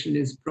innovation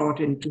is brought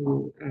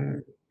into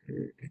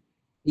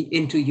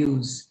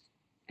use.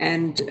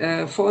 And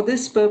for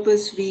this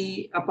purpose,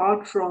 we,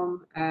 apart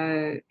from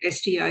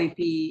STIP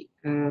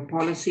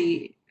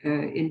policy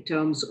in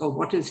terms of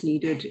what is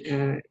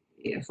needed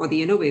for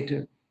the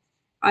innovator,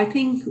 I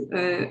think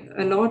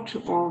a lot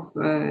of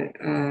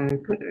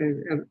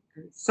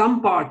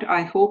some part,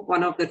 I hope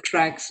one of the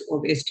tracks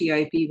of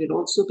STIP will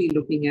also be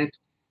looking at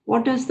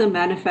what does the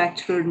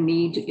manufacturer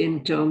need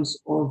in terms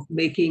of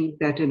making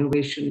that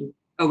innovation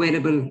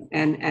available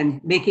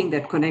and making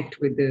that connect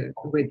with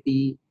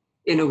the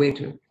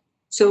innovator,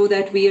 so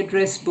that we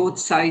address both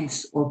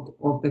sides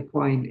of the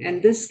coin.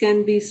 And this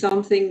can be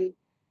something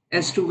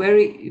as to where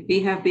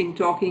we have been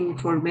talking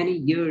for many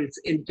years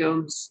in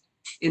terms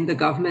in the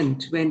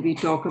government, when we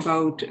talk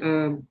about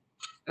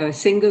a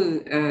single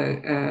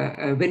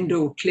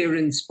window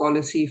clearance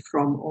policy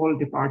from all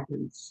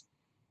departments.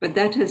 But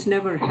that has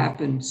never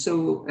happened.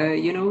 So,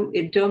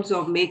 in terms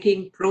of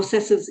making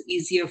processes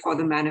easier for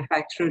the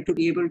manufacturer to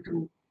be able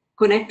to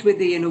connect with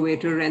the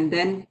innovator and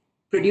then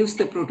produce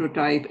the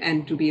prototype,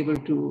 and to be able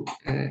to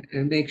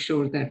make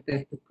sure that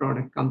the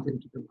product comes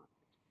into the market.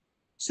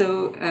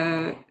 So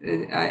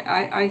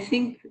I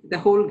think the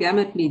whole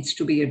gamut needs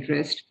to be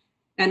addressed.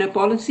 And a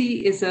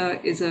policy is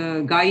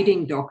a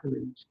guiding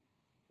document.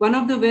 One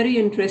of the very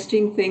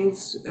interesting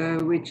things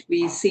which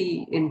we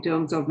see in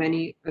terms of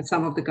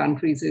some of the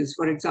countries is,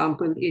 for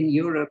example, in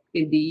Europe,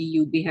 in the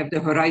EU, we have the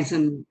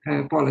Horizon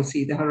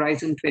policy, the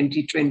Horizon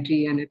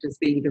 2020, and it is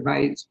being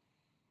revised.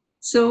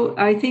 So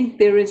I think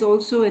there is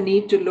also a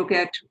need to look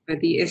at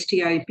the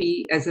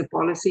STIP as a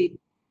policy,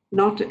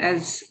 not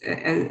as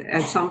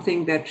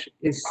something that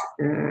is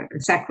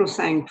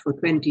sacrosanct for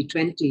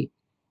 2020,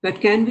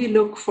 but can we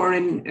look for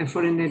an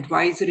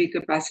advisory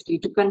capacity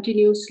to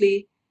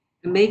continuously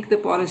make the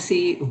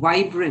policy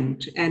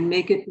vibrant and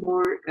make it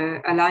more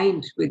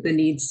aligned with the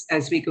needs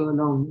as we go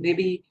along?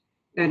 Maybe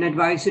an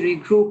advisory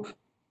group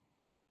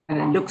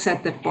looks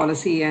at that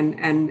policy and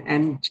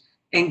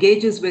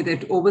engages with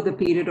it over the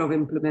period of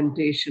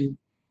implementation,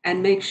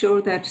 and make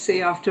sure that,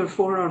 say, after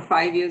 4 or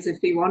 5 years, if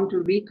we want to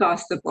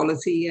recast the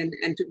policy and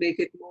to make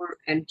it more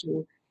and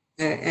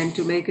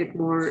to make it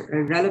more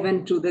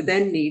relevant to the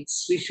then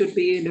needs, we should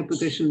be in a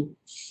position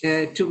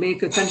to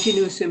make a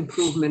continuous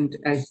improvement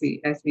as we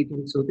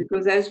do so.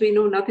 Because as we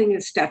know, nothing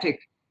is static.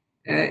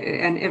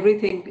 And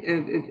everything,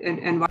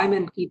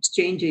 environment keeps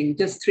changing.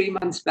 Just 3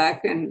 months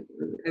back, and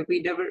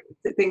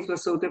things were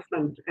so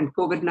different. And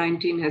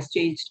COVID-19 has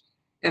changed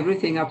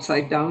everything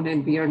upside down,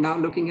 and we are now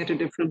looking at a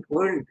different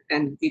world.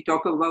 And we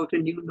talk about a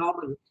new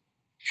normal.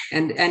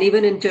 And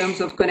even in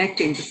terms of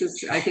connecting,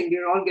 I think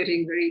we're all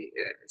getting very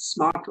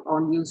smart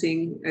on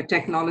using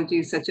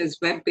technologies such as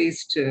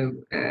web-based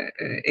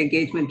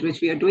engagement,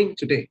 which we are doing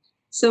today.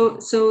 So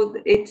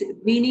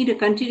we need a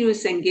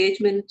continuous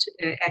engagement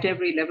at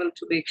every level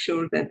to make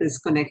sure that this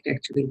connect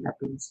actually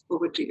happens.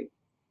 Over to you.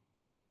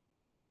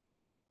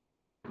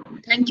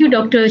 Thank you,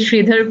 Dr.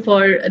 Shridhar,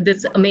 for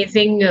this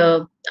amazing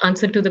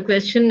answer to the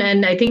question.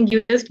 And I think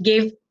you just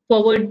gave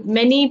forward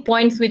many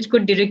points which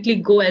could directly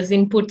go as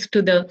inputs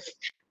to the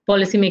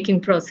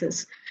policymaking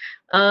process.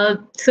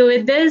 So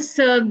with this,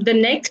 the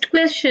next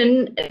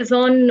question is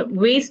on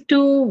waste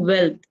to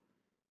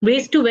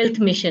wealth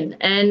mission.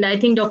 And I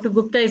think Dr.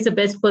 Gupta is the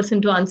best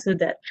person to answer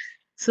that.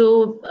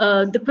 So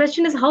the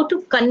question is how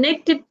to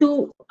connect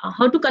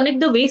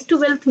the waste to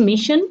wealth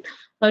mission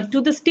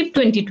to the STIP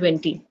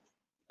 2020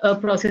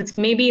 process,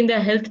 maybe in the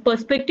health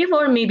perspective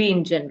or maybe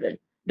in general.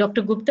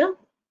 Dr. Gupta?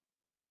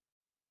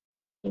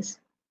 Yes.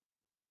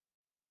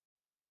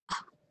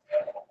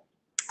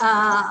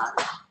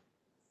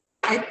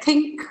 I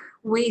think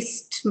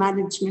waste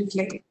management,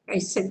 like I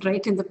said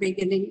right in the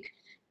beginning,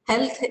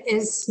 health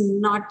is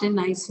not in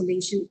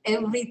isolation.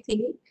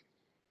 Everything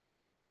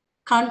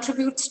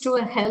contributes to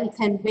a health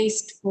and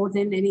waste more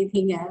than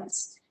anything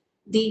else.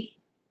 The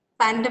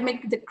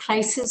pandemic, the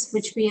crisis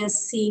which we are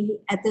seeing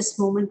at this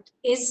moment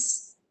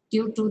is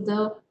due to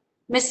the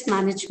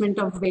mismanagement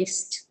of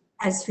waste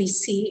as we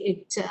see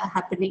it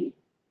happening.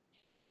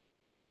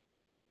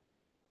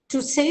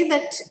 To say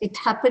that it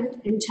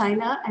happened in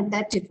China and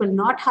that it will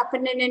not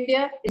happen in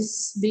India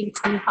is being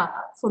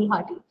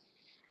foolhardy.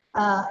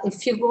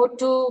 If you go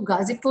to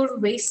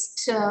Ghazipur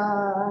waste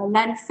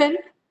landfill,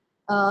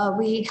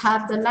 we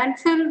have the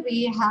landfill,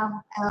 we have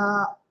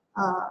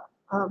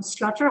a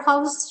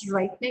slaughterhouse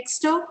right next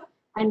door,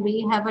 and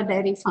we have a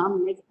dairy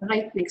farm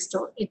right next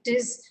door. It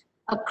is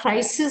a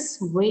crisis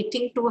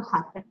waiting to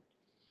happen.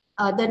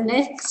 The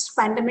next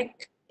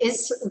pandemic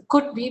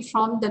could be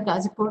from the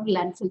Ghazipur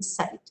landfill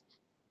site.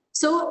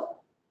 So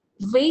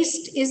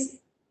waste is,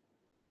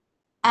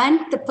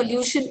 and the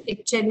pollution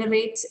it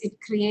generates,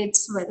 it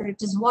creates, whether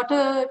it is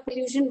water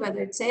pollution, whether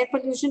it's air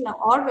pollution,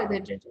 or whether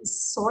it is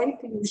soil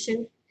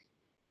pollution,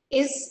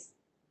 is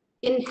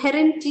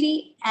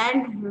inherently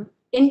and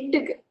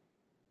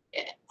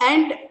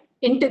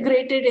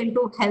integrated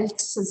into health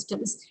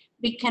systems.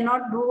 We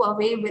cannot do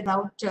away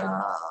without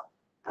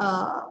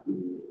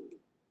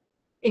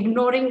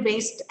ignoring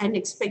waste and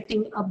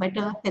expecting a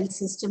better health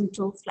system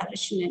to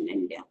flourish in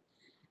India.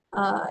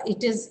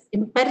 It is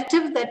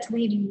imperative that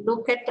we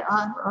look at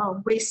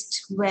our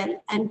waste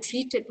well and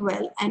treat it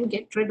well and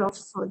get rid of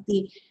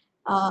the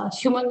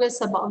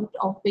humongous amount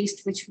of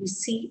waste which we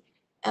see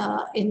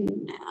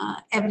in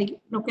every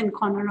nook and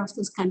corner of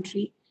this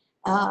country.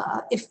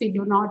 If we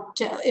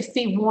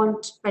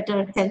want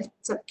better health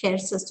care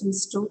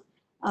systems to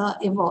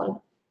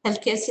evolve.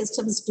 Healthcare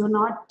systems do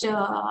not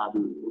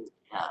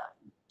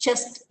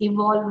just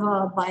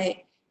evolve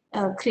by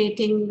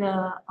creating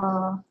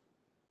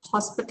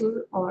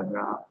hospital or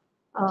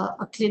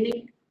a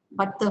clinic,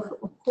 but the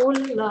whole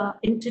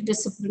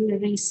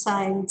interdisciplinary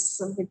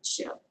science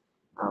which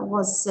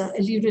was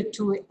alluded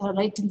to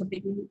right in the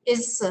beginning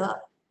is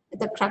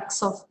the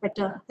crux of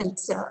better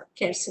health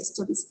care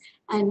systems.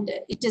 And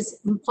it is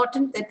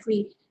important that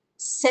we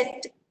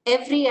set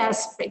every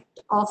aspect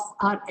of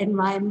our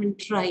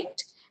environment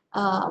right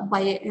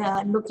by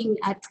looking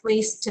at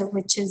waste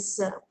which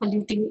is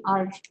polluting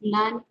our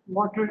land,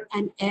 water,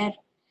 and air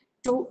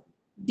to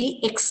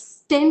the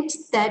extent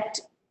that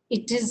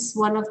it is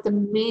one of the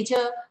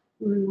major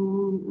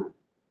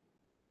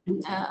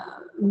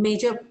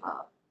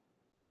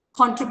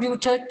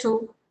contributor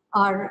to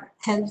our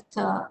health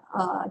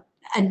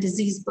and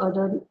disease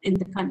burden in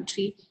the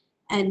country.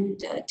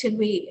 And till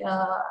we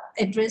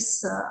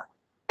address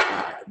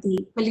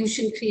the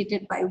pollution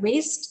created by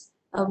waste,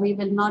 we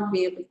will not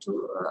be able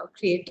to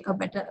create a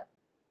better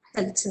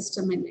health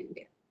system in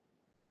India.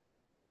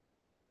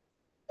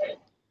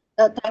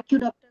 Thank you,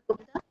 Dr.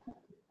 Gupta.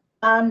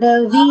 And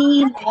can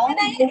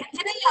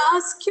I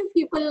ask you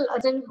people a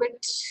little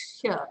bit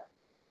here?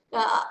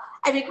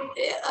 I mean,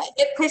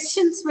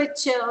 questions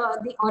which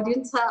the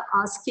audience are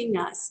asking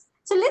us.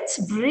 So let's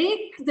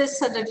break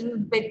this a little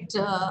bit.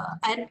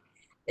 And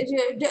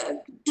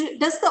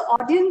does the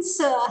audience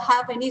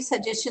have any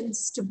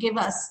suggestions to give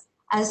us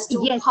as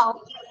to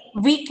how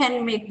we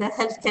can make the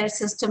healthcare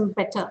system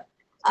better?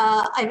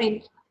 I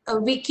mean,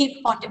 we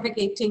keep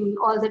pontificating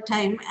all the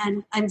time,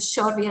 and I'm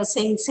sure we are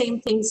saying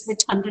same things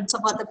which hundreds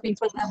of other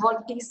people have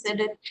already said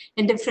it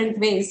in different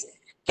ways.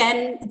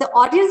 Can the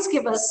audience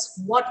give us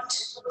what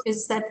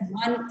is that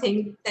one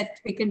thing that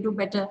we can do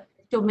better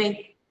to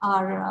make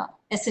our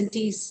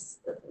S&T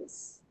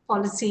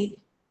policy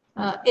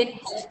in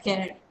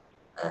healthcare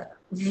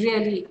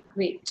really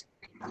great?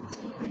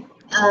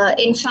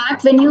 In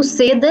fact, when you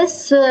say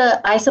this,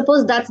 I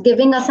suppose that's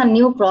giving us a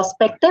new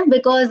perspective,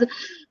 because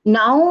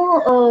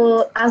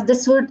now, as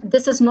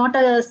this is not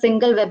a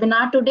single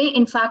webinar today,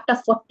 in fact, a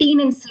 14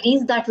 in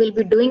series that we'll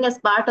be doing as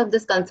part of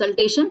this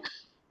consultation.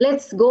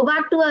 Let's go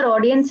back to our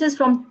audiences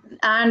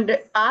and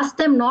ask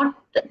them not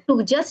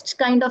to just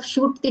kind of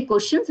shoot the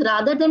questions,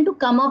 rather than to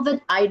come up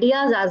with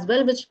ideas as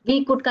well, which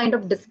we could kind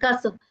of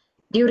discuss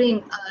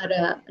during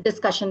our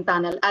discussion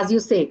panel, as you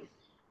say.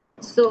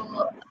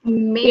 So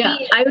maybe Yeah,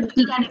 I would.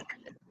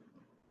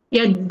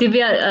 Yeah,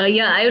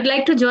 Divya, I would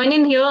like to join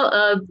in here.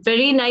 A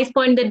very nice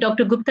point that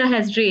Dr. Gupta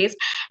has raised.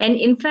 And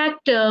in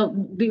fact,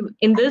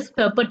 in this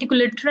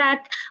particular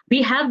track,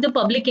 we have the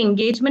public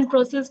engagement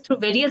process through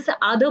various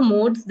other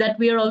modes that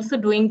we are also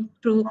doing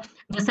through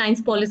the Science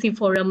Policy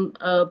Forum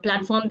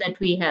platform that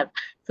we have.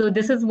 So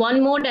this is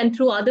one mode, and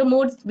through other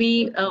modes,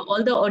 we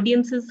all the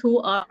audiences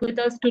who are with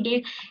us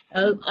today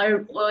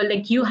are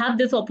like, you have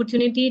this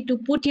opportunity to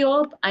put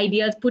your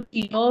ideas, put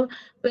your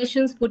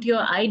questions, put your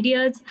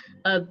ideas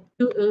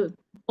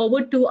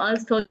forward to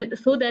us, so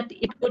that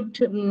it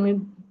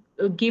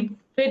would give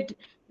fit.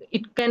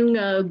 It can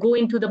go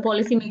into the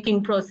policy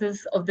making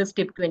process of the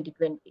STIP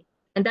 2020.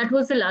 And that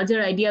was the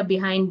larger idea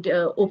behind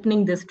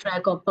opening this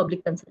track of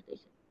public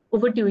consultation.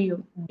 Over to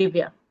you,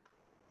 Divya.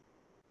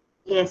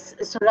 Yes,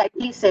 so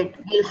rightly said.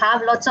 We'll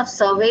have lots of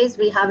surveys,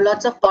 we have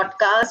lots of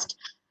podcasts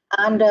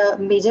and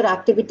major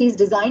activities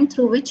designed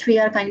through which we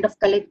are kind of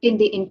collecting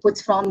the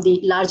inputs from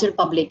the larger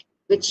public,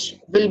 which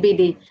will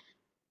be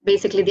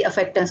basically the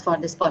effectors for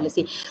this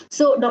policy.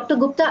 So Dr.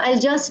 Gupta, I'll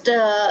just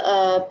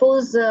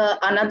pose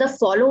another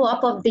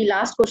follow-up of the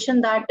last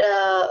question that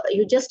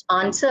you just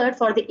answered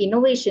for the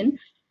innovation.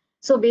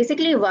 So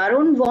basically,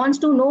 Varun wants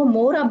to know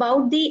more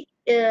about he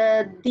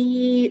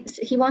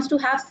wants to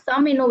have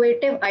some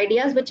innovative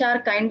ideas which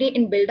are kindly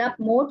in build-up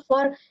mode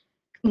for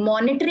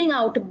monitoring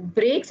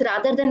outbreaks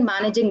rather than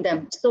managing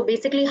them. So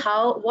basically,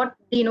 what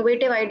the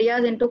innovative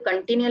ideas into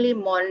continually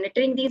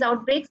monitoring these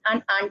outbreaks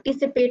and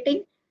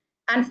anticipating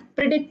and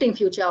predicting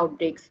future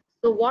outbreaks.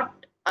 So what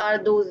are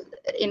those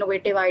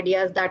innovative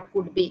ideas that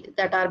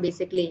are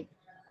basically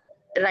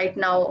right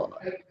now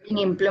being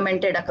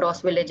implemented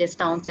across villages,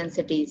 towns, and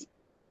cities?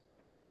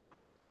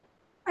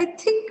 I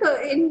think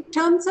in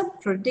terms of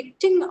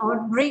predicting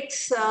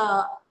outbreaks,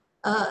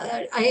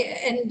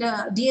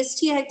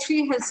 DST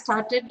actually has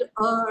started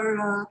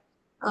our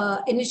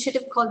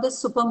initiative called the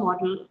Super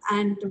Model,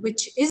 and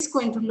which is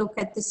going to look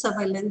at the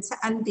surveillance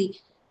and the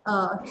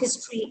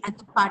history and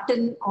the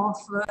pattern of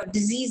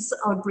disease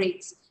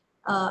outbreaks.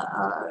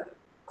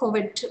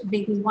 COVID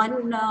being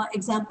one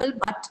example,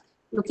 but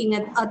looking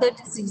at other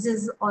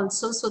diseases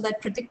also, so that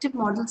predictive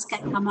models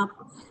can come up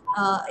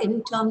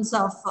in terms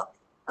of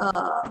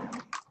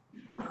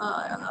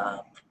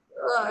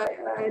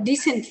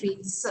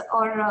dysenteries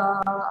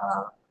or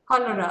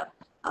cholera.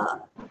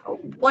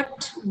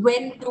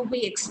 When do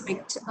we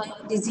expect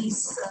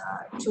disease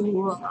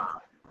to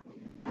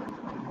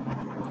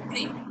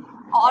break?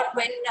 Or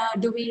when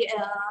do we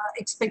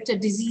expect a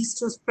disease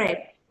to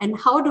spread? And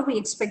how do we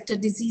expect a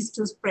disease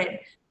to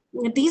spread?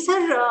 These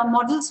are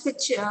models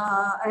which,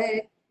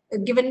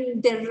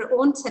 given their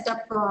own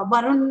setup,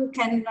 Varun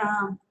can.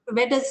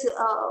 Where does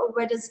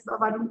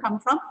Varun come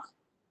from?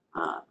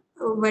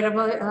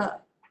 Wherever.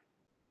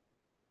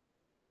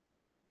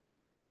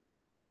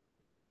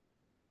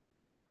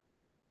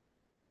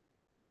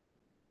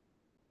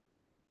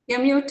 You're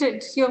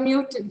muted. You're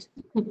muted.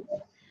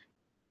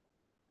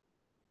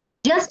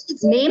 Just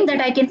his name that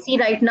I can see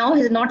right now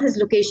is not his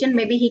location.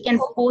 Maybe he can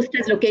post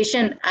his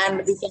location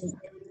and we can.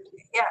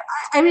 Yeah,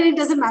 I mean, it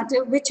doesn't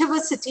matter whichever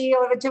city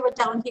or whichever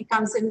town he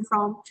comes in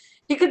from.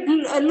 He could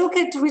look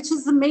at which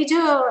is the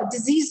major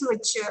disease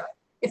which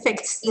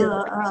affects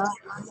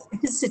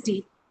his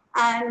city,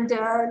 and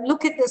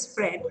look at the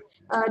spread.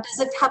 Does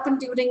it happen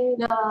during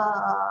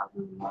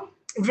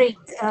rain,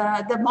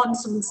 the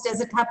monsoons?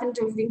 Does it happen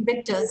during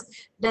winters?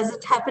 Does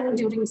it happen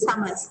during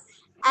summers?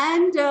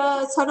 And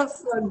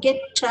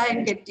try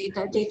and get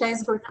data. Data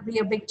is going to be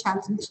a big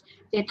challenge.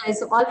 Data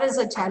is always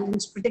a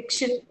challenge.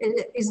 Prediction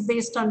is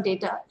based on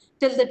data.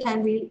 Till the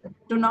time we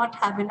do not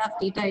have enough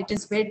data, it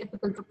is very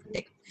difficult to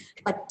predict.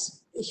 But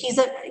he's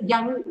a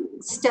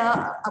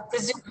youngster,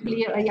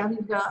 presumably a young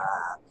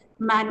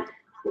man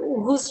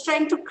who's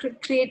trying to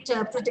create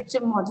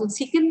predictive models.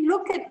 He can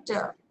look at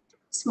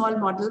small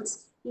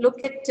models,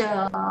 look at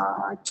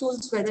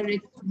tools, whether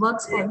it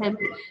works for him,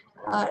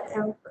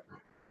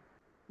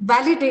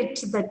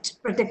 validate that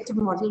predictive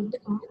model.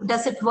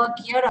 Does it work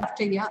year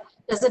after year?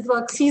 Does it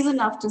work season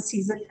after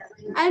season?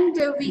 And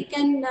we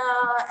can,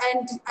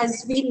 and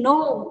as we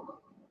know,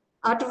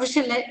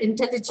 artificial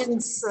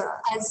intelligence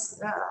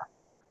as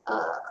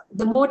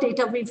the more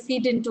data we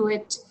feed into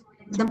it,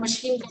 the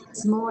machine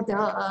learns more, the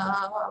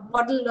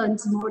model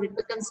learns more, it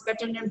becomes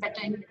better and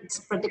better in its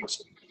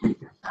prediction.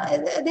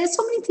 There's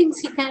so many things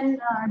he can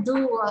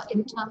do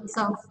in terms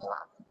of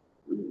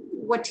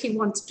what he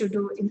wants to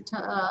do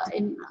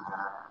in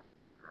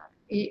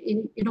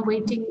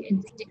innovating,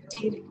 in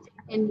predicting,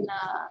 in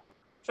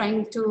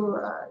trying to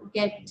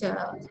get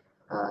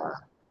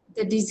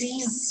the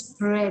disease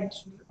spread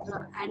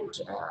and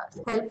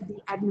help the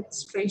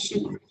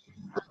administration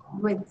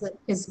with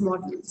his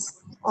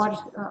models. Or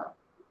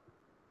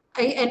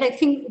and I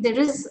think there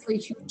is a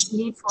huge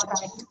need for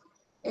that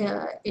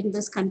in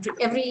this country.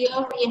 Every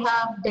year we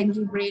have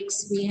dengue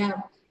breaks, we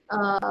have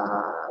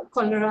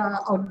cholera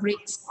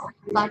outbreaks,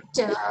 but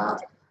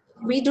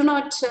we do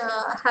not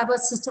have a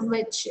system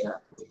which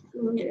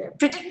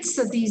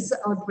predicts these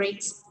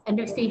outbreaks. And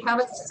if we have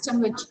a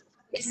system which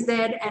is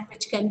there and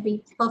which can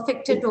be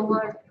perfected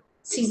over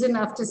season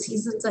after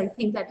seasons, I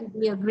think that will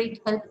be a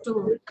great help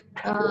to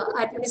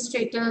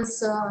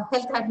administrators,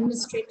 health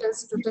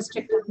administrators, to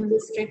district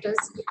administrators,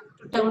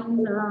 to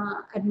town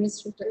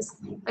administrators.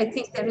 I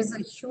think there is a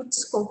huge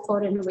scope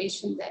for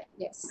innovation there.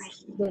 Yes,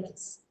 there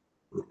is.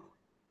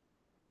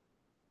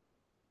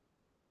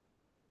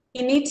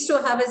 He needs to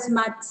have his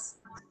maths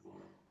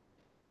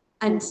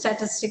and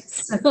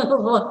statistics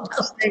worked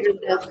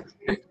out.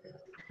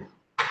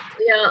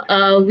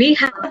 Yeah, we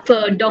have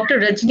Dr.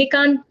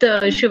 Rajnikant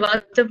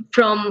Srivastava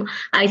from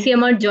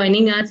ICMR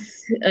joining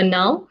us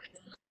now.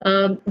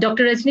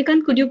 Dr.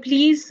 Rajnikant, could you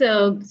please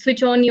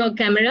switch on your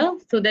camera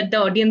so that the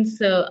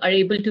audience are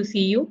able to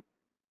see you?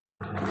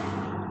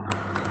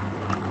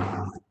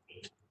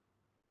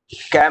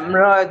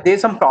 Camera, there's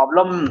some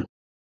problem.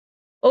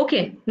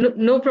 Okay,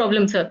 no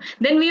problem, sir.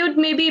 Then we would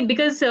maybe,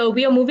 because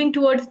we are moving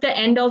towards the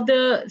end of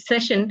the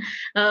session,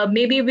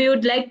 maybe we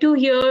would like to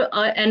hear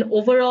an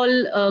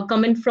overall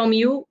comment from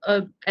you,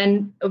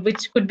 and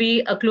which could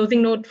be a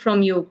closing note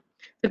from you.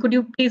 So could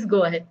you please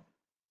go ahead?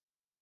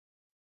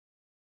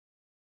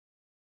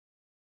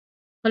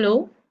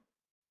 Hello?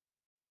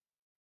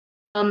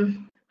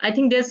 I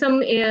think there's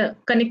some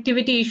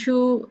connectivity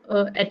issue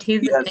at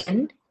his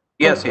end.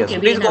 Yes, Okay,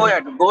 please go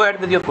ahead. Go ahead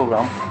with your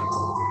program.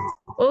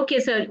 Okay,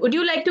 sir. Would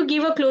you like to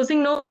give a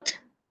closing note?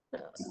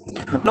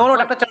 No,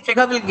 Dr.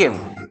 Chandrasekhar will give.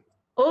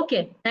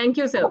 Okay, thank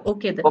you, sir.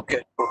 Okay, then.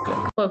 Okay.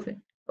 Perfect.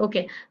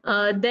 Okay.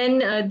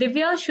 Then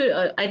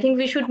Divya, I think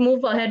we should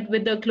move ahead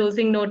with the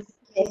closing notes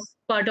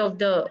part of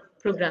the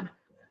program.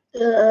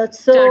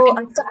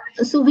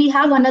 So we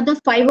have another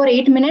 5 or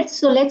 8 minutes.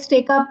 So let's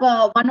take up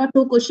 1 or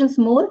 2 questions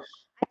more.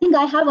 I think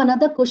I have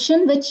another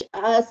question which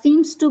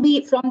seems to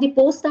be from the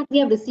post that we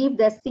have received.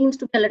 There seems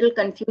to be a little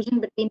confusion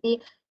between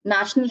the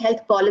national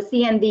health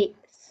policy and the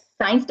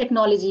science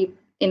technology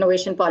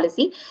innovation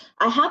policy.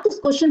 I have this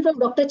question from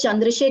Dr.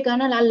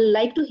 Chandrasekhar, and I'd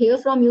like to hear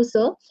from you,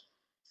 sir.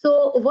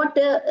 So what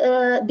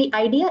the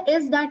idea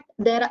is that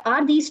there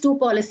are these two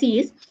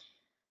policies.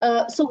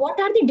 So what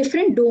are the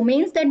different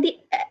domains that the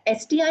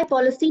STI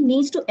policy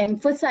needs to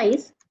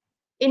emphasize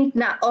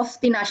of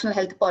the national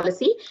health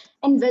policy,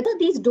 and whether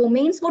these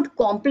domains would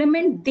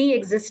complement the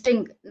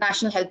existing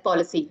national health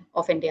policy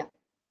of India?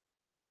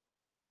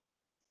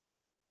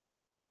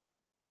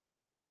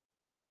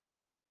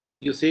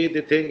 You see,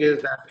 the thing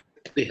is that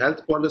the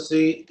health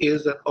policy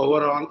is an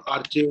overall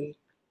arching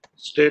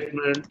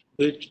statement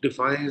which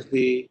defines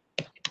the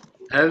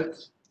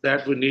health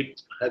that we need,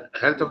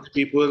 health of the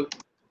people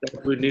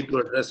that we need to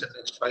address in the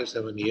next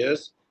 5-7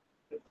 years.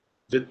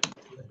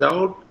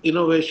 Without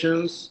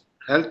innovations,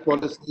 health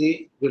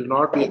policy will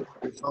not be able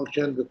to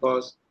function,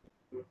 because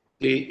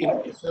the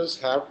innovations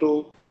have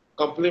to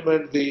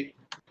complement the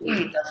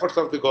efforts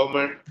of the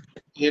government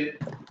in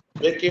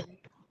making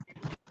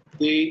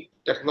the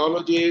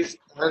technologies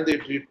and the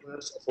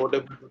treatments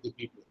affordable to the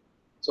people.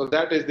 So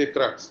that is the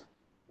crux.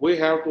 We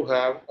have to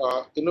have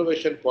an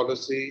innovation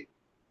policy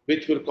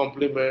which will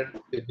complement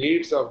the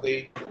needs of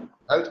the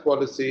health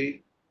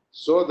policy,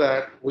 so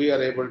that we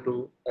are able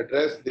to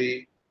address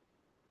the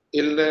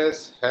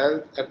illness,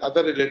 health, and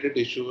other related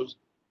issues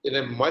in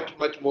a much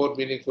more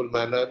meaningful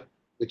manner,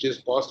 which is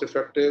cost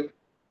effective,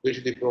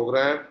 which the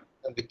program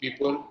and the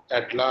people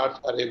at large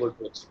are able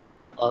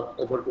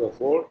to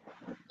afford.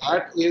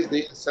 That is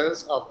the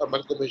essence of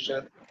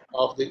amalgamation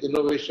of the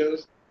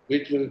innovations,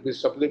 which will be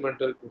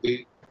supplemental to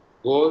the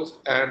goals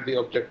and the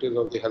objectives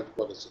of the health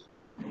policy.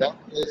 That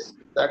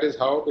is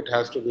how it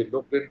has to be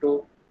looked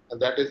into, and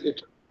that is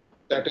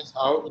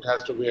how it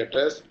has to be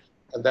addressed,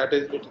 and that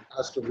is it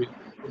has to be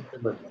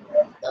implemented.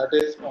 That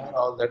is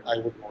all that I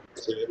would want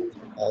to say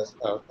as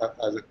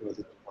a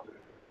closing comment.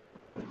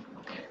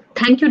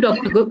 Thank you,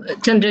 Dr.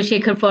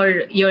 Chandrasekhar,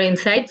 for your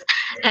insights.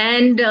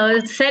 And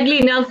sadly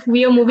enough,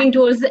 we are moving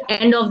towards the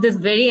end of this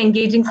very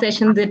engaging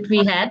session that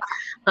we had.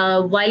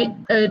 While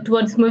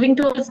moving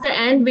towards the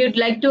end, we would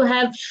like to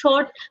have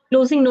short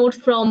closing notes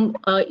from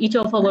each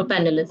of our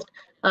panelists.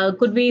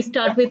 Could we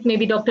start with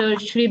maybe Dr.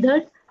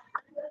 Shridhar?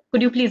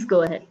 Could you please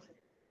go ahead?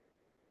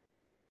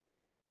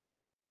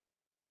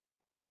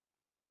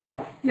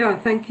 Yeah,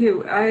 thank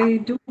you. I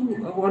do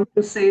want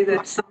to say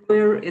that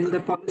somewhere in the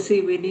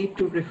policy, we need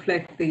to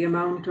reflect the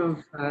amount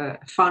of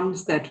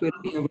funds that will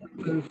be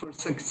available for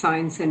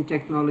science and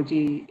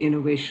technology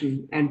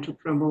innovation and to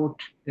promote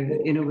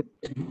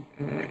innovation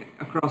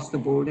across the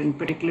board, and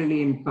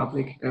particularly in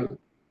public health.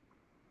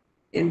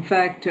 In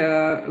fact,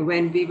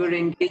 when we were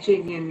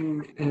engaging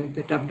in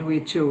the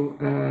WHO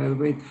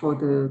for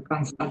the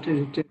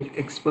consultative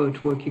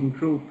expert working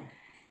group,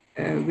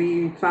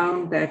 we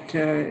found that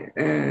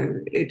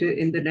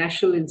in the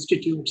National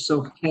Institutes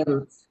of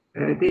Health,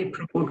 they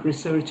promote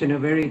research in a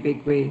very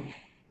big way.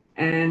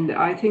 And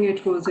I think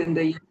it was in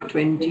the year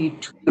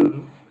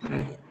 2012,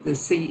 the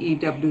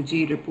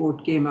CEWG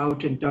report came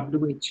out in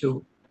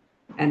WHO.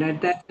 And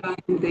at that time,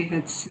 they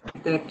had said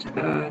that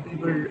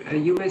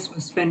US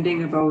was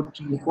spending about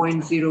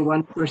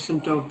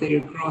 0.01% of their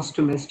gross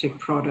domestic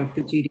product,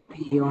 the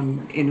GDP,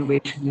 on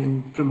innovation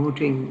and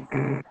promoting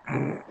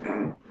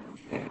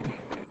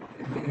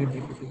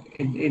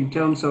in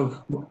terms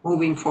of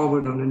moving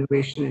forward on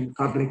innovation in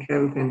public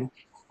health and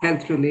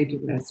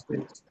health-related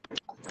aspects.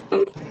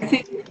 So I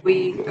think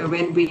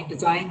when we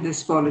design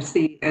this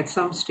policy, at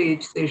some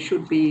stage there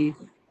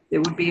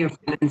would be a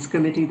finance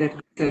committee that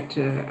looks at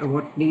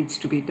what needs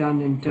to be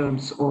done in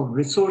terms of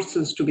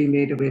resources to be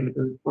made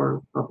available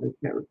for public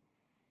health.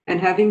 And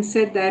having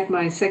said that,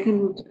 my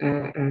second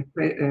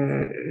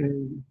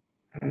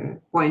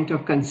point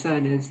of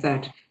concern is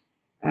that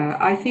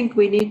I think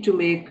we need to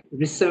make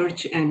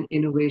research and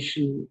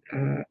innovation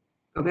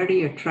a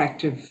very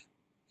attractive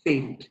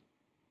field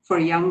for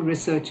young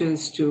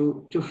researchers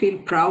to feel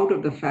proud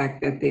of the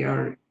fact that they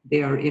are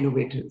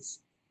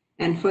innovators.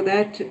 And for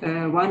that,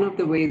 one of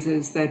the ways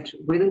is that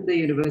within the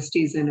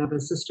universities and other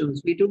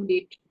systems, we do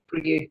need to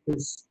create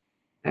this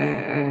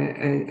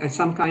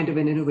some kind of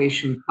an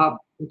innovation hub,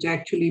 which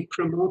actually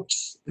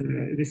promotes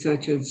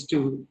researchers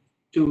to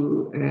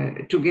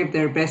give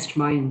their best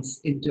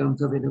minds in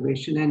terms of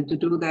innovation. And to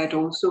do that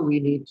also, we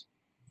need,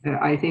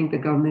 I think the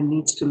government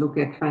needs to look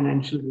at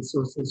financial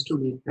resources to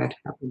make that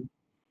happen.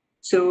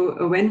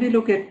 So when we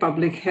look at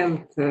public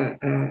health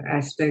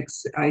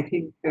aspects, I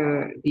think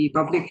the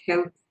public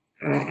health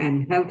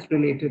and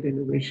health-related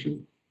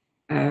innovation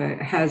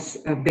has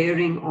a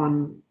bearing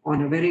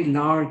on a very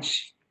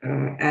large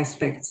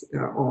aspects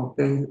of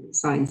the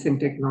science and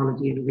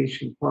technology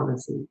innovation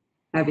policy,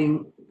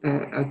 having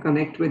a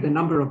connect with a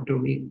number of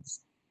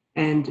domains.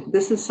 And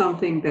this is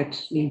something that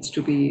needs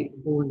to be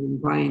borne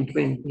in mind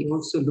when we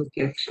also look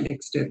at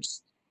next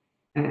steps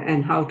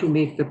and how to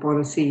make the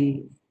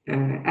policy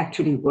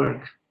actually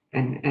work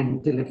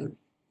and deliver.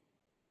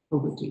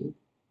 Over to you.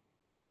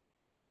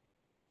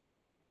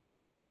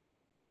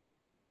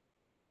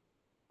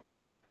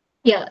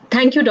 Yeah,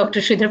 thank you, Dr.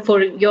 Shridhar,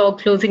 for your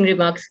closing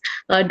remarks.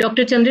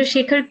 Dr.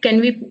 Chandrasekhar, can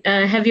we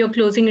have your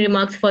closing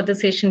remarks for the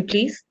session,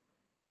 please?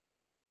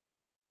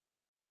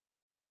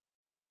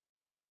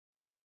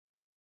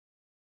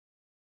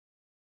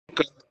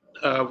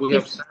 We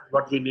have said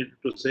what we need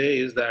to say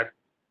is that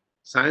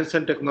science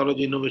and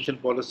technology innovation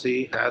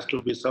policy has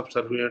to be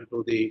subservient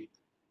to the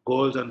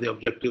goals and the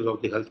objectives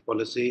of the health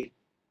policy.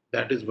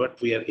 That is what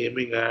we are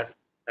aiming at.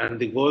 And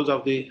the goals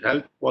of the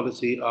health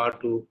policy are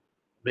to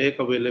make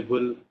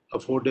available,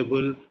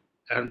 affordable,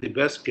 and the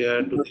best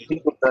care to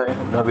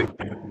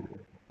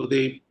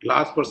the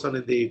last person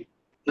in the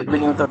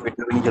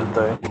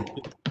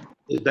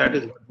that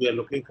is what we are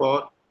looking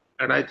for.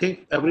 And I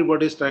think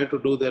everybody is trying to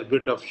do their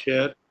bit of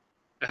share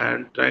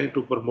and trying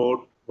to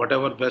promote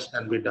whatever best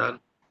can be done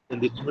in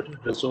the limited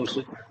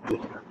resources that we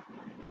have.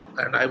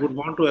 And I would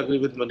want to agree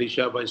with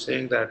Manisha by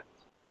saying that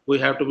we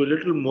have to be a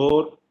little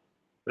more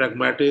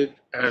pragmatic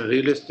and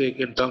realistic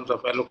in terms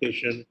of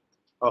allocation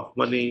of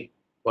money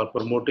for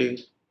promoting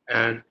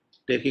and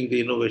taking the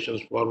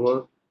innovations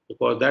forward,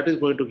 because that is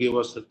going to give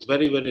us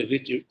very, very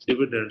rich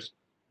dividends,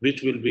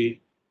 which will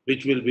be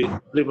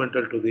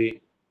supplemental to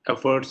the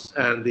efforts,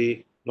 and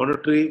the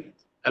monetary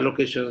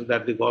allocations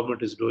that the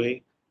government is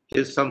doing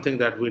is something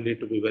that we need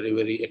to be very,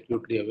 very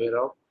acutely aware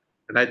of.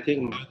 And I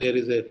think there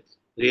is a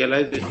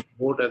realization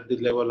both at the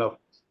level of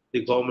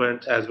the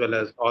government as well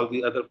as all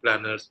the other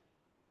planners.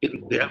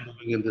 They are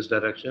moving in this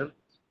direction.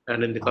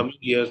 And in the coming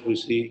years, we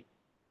see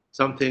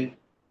something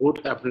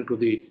good happening to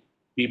the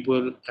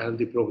people and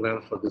the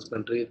programs for this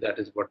country. That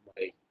is what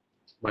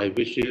my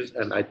wish is.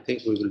 And I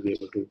think we will be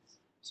able to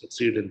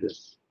succeed in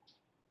this.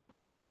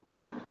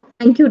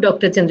 Thank you,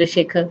 Dr.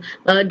 Chandrasekhar.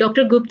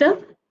 Dr. Gupta,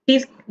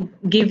 please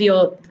give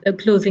your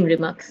closing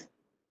remarks.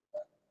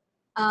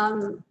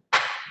 I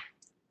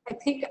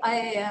think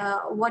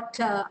what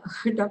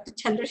Dr.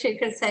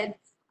 Chandrasekhar said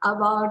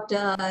about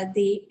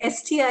the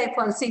STI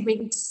policy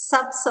being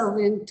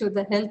subservient to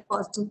the health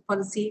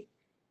policy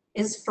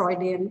is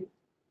Freudian.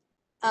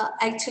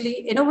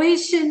 Actually,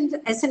 innovation,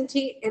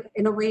 S&T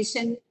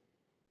innovation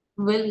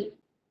will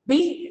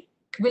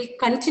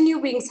continue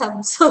being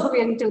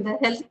subservient to the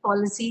health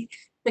policy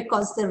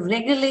because the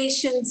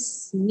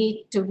regulations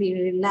need to be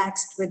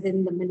relaxed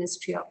within the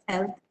Ministry of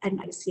Health and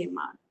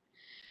ICMR.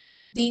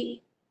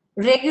 The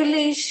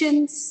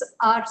regulations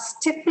are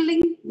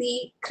stifling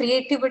the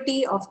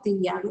creativity of the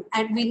young,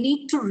 and we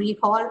need to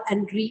rehaul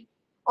and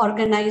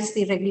reorganize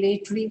the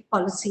regulatory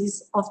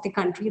policies of the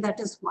country. That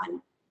is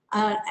one.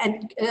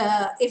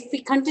 If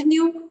we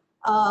continue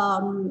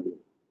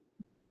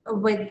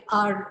with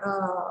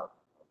our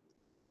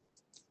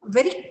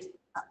very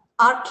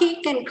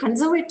archaic and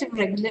conservative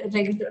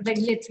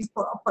regulatory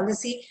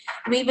policy,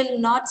 we will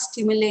not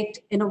stimulate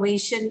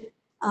innovation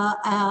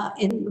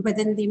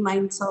within the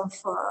minds of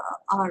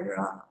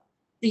our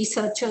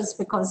researchers,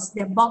 because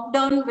they're bogged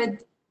down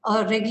with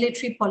a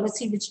regulatory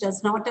policy which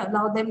does not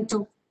allow them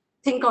to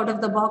think out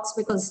of the box,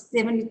 because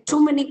there are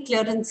too many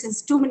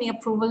clearances, too many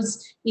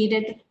approvals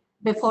needed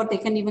before they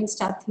can even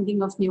start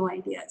thinking of new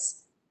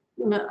ideas.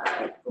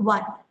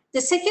 One. The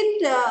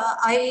second,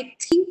 I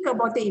think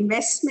about the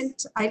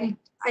investment, I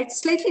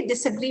slightly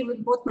disagree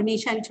with both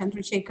Manisha and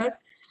Chandrasekhar.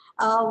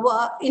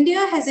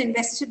 India has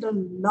invested a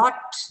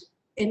lot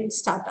in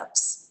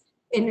startups,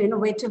 in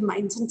innovative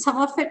minds, and some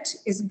of it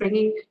is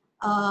bringing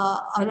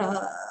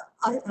the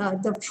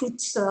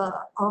fruits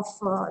of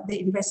the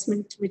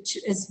investment which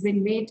has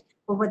been made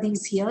over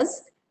these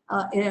years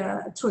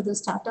through the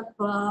startup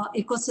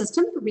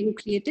ecosystem being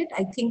created.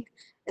 I think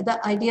the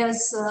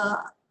ideas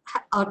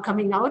are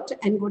coming out,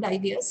 and good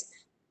ideas.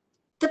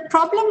 The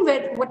problem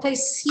with what I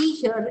see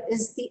here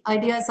is the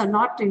ideas are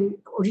not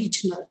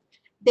original.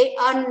 They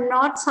are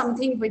not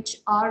something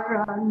which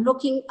are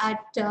looking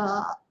at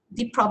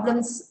the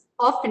problems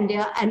of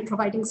India and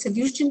providing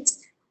solutions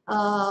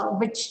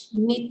which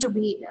need to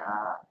be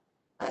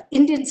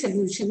Indian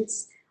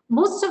solutions.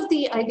 Most of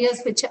the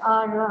ideas which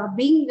are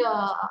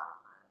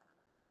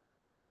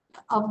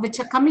which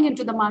are coming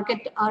into the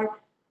market are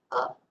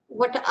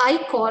what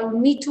I call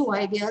Me Too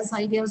ideas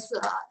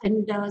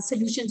and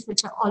solutions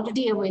which are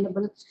already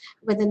available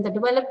within the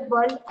developed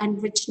world,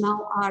 and which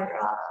now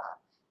are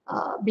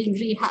being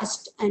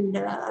rehashed and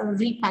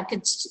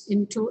repackaged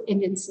into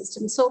Indian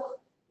systems. So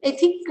I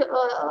think,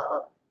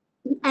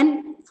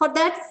 and for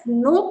that,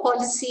 no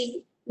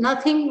policy,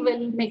 nothing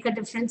will make a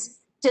difference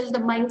till the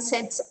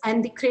mindsets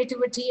and the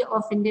creativity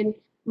of Indian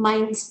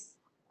minds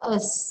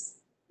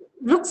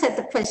looks at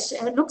the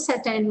question, looks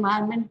at the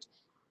environment,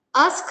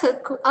 ask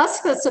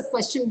us a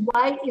question: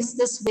 why is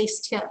this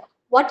waste here?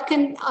 What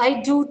can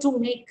I do to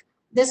make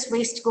this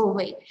waste go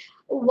away?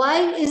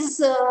 Why is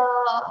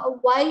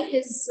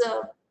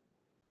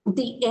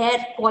the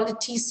air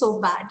quality so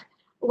bad?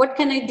 What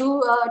can I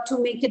do to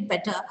make it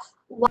better?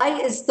 Why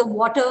is the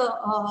water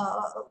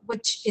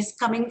which is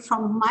coming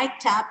from my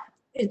tap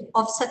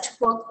of such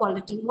poor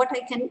quality? What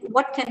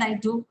can I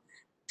do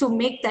to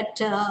make that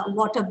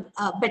water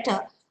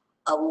better?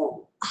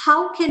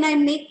 How can I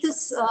make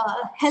this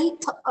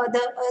health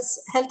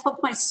of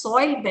my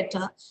soil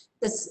better?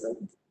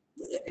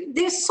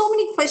 There's so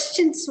many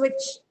questions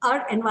which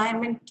our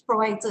environment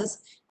provides us,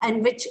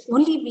 and which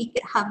only we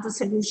have the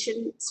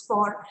solutions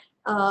for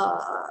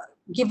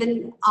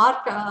given our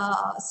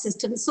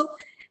system. So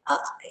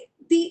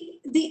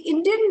the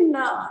Indian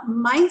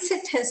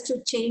mindset has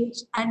to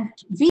change, and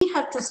we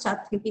have to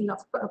start thinking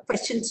of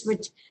questions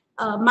which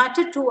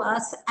matter to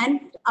us,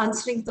 and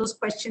answering those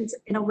questions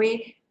in a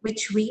way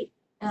which we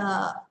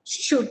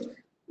should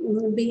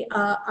be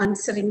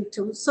answering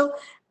to. So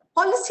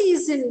policy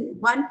is in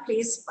one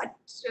place, but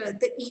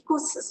the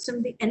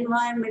ecosystem, the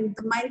environment,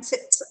 the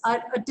mindsets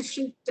are a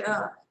different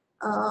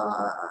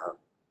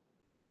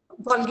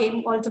ball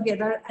game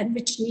altogether, and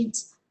which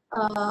needs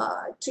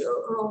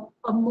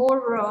a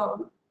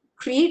more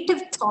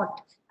creative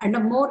thought and a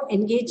more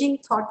engaging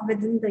thought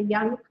within the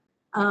young,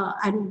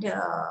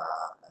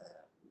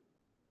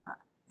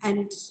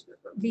 and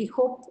we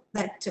hope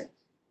that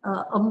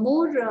a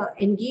more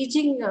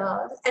engaging,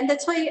 and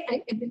that's why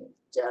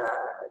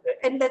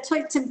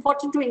it's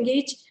important to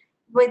engage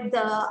with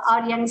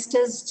our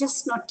youngsters,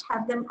 just not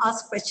have them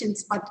ask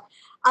questions, but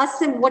ask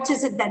them what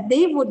is it that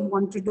they would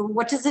want to do,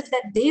 what is it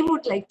that they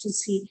would like to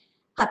see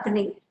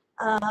happening,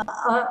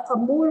 a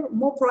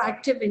more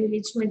proactive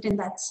engagement in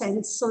that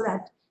sense, so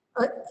that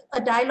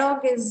a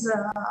dialogue is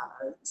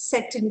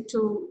set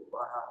into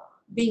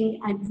being,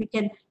 and we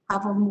can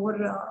have a more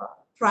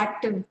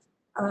proactive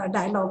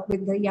dialogue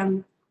with the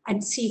young,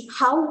 and see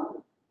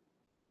how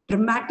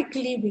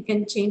dramatically we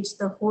can change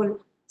the whole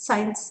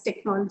science,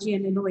 technology,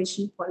 and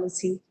innovation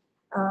policy,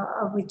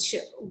 which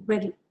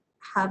will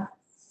have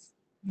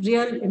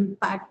real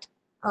impact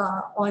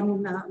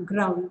on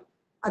ground.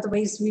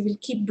 Otherwise, we will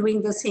keep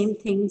doing the same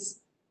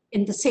things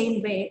in the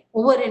same way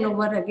over and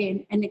over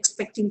again, and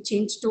expecting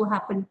change to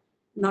happen.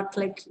 Not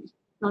likely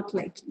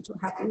to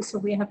happen. So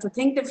we have to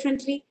think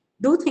differently,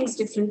 do things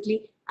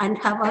differently, and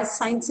have a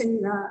science,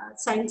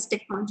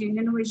 technology, and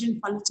innovation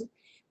policy,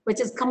 which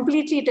is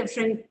completely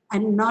different,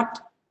 and not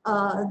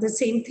the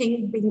same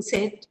thing being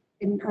said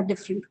in a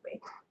different way.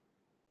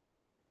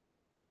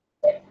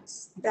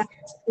 That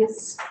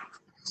is.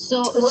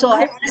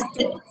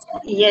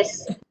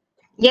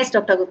 Yes,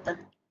 Dr. Gupta.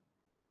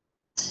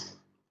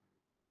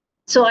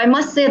 So I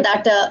must say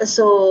that,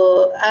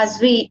 so as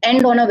we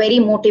end on a very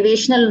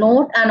motivational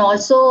note, and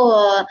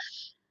also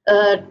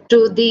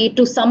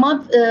to sum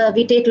up,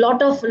 we take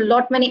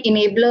lot many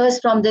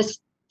enablers from this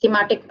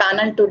thematic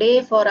panel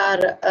today for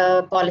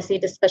our policy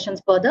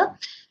discussions further.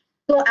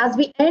 So as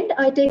we end,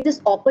 I take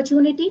this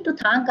opportunity to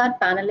thank our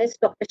panelists,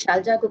 Dr.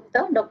 Shailja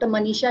Gupta, Dr.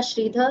 Manisha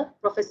Shridhar,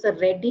 Professor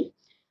Reddy,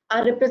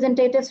 our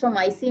representatives from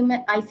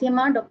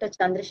ICMR, Dr.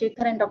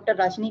 Chandrasekhar and Dr.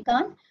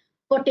 Rajnikant,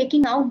 for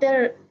taking out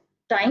their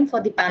time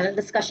for the panel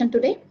discussion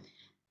today.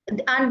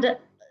 And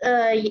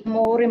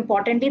more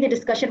importantly, the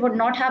discussion would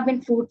not have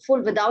been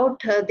fruitful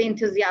without the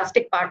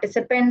enthusiastic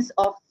participants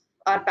of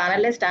our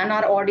panelists and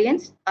our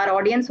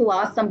audience who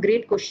asked some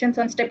great questions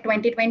on STIP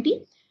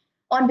 2020.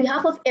 On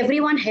behalf of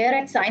everyone here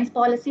at Science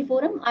Policy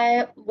Forum,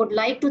 I would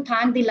like to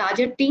thank the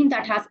larger team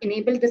that has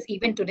enabled this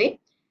event today.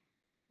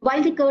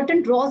 While the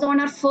curtain draws on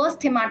our first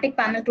thematic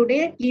panel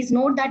today, please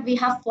note that we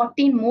have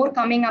 14 more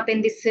coming up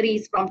in this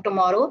series from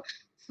tomorrow.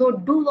 So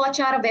do watch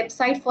our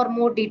website for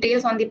more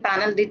details on the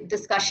panel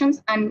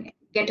discussions and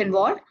get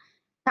involved.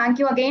 Thank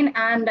you again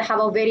and have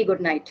a very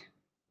good night.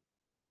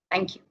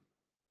 Thank you.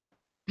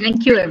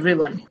 Thank you,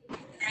 everyone.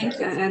 Thank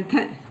you.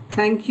 And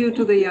thank you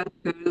to the young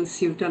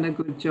girls. You've done a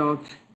good job.